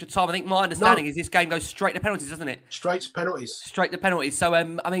 is there extra time? I think my understanding is this game goes straight to penalties, doesn't it? Straight to penalties. So,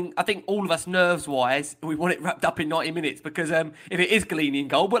 I think all of us, nerves-wise, we want it wrapped up in 90 minutes because if it is Galini in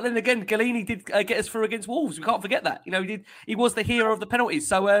goal, but then again, Galini did get us through against Wolves. We can't forget that. He was the hero of the penalties.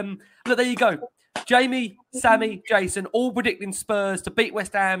 So, look, there you go. Jamie, Sammy, Jason, all predicting Spurs to beat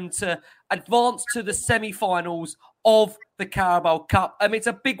West Ham to advance to the semi-finals of the Carabao Cup. It's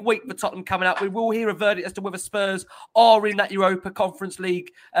a big week for Tottenham coming up. We will hear a verdict as to whether Spurs are in that Europa Conference League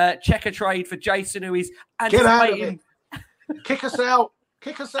checker trade for Jason, who is anticipating. Get out of it. Kick us out.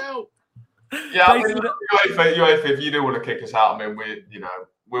 Yeah, Jason, UEFA, if you do want to kick us out, we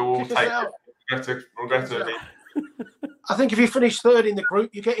will take it. regrettably. I think if you finish third in the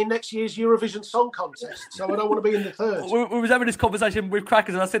group, you get in next year's Eurovision Song Contest. So I don't want to be in the third. We was having this conversation with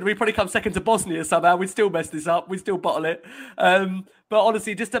Crackers, and I said we'd probably come second to Bosnia somehow. We'd still mess this up. We'd still bottle it. But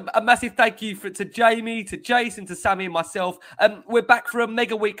honestly, just a massive thank you to Jamie, to Jason, to Sammy and myself. We're back for a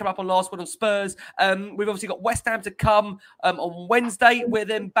mega week coming up on Last Word on Spurs. We've obviously got West Ham to come on Wednesday. We're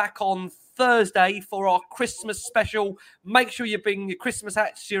then back on Thursday for our Christmas special. Make sure you bring your Christmas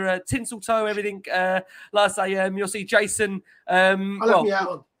hats, your tinsel toe, everything. Like I say, you'll see Jason. I'll have my hat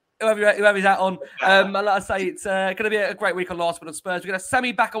on. Whoever his hat on. And like I say, it's going to be a great week on Last Word on Spurs. We're going to have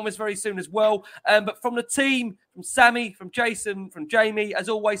Sammy back on this very soon as well. But from the team, from Sammy, from Jason, from Jamie, as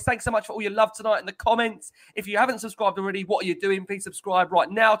always, thanks so much for all your love tonight in the comments. If you haven't subscribed already, what are you doing? Please subscribe right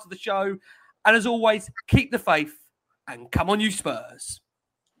now to the show. And as always, keep the faith and come on, you Spurs.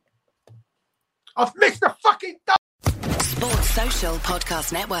 I've missed the fucking... Sports Social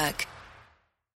Podcast Network.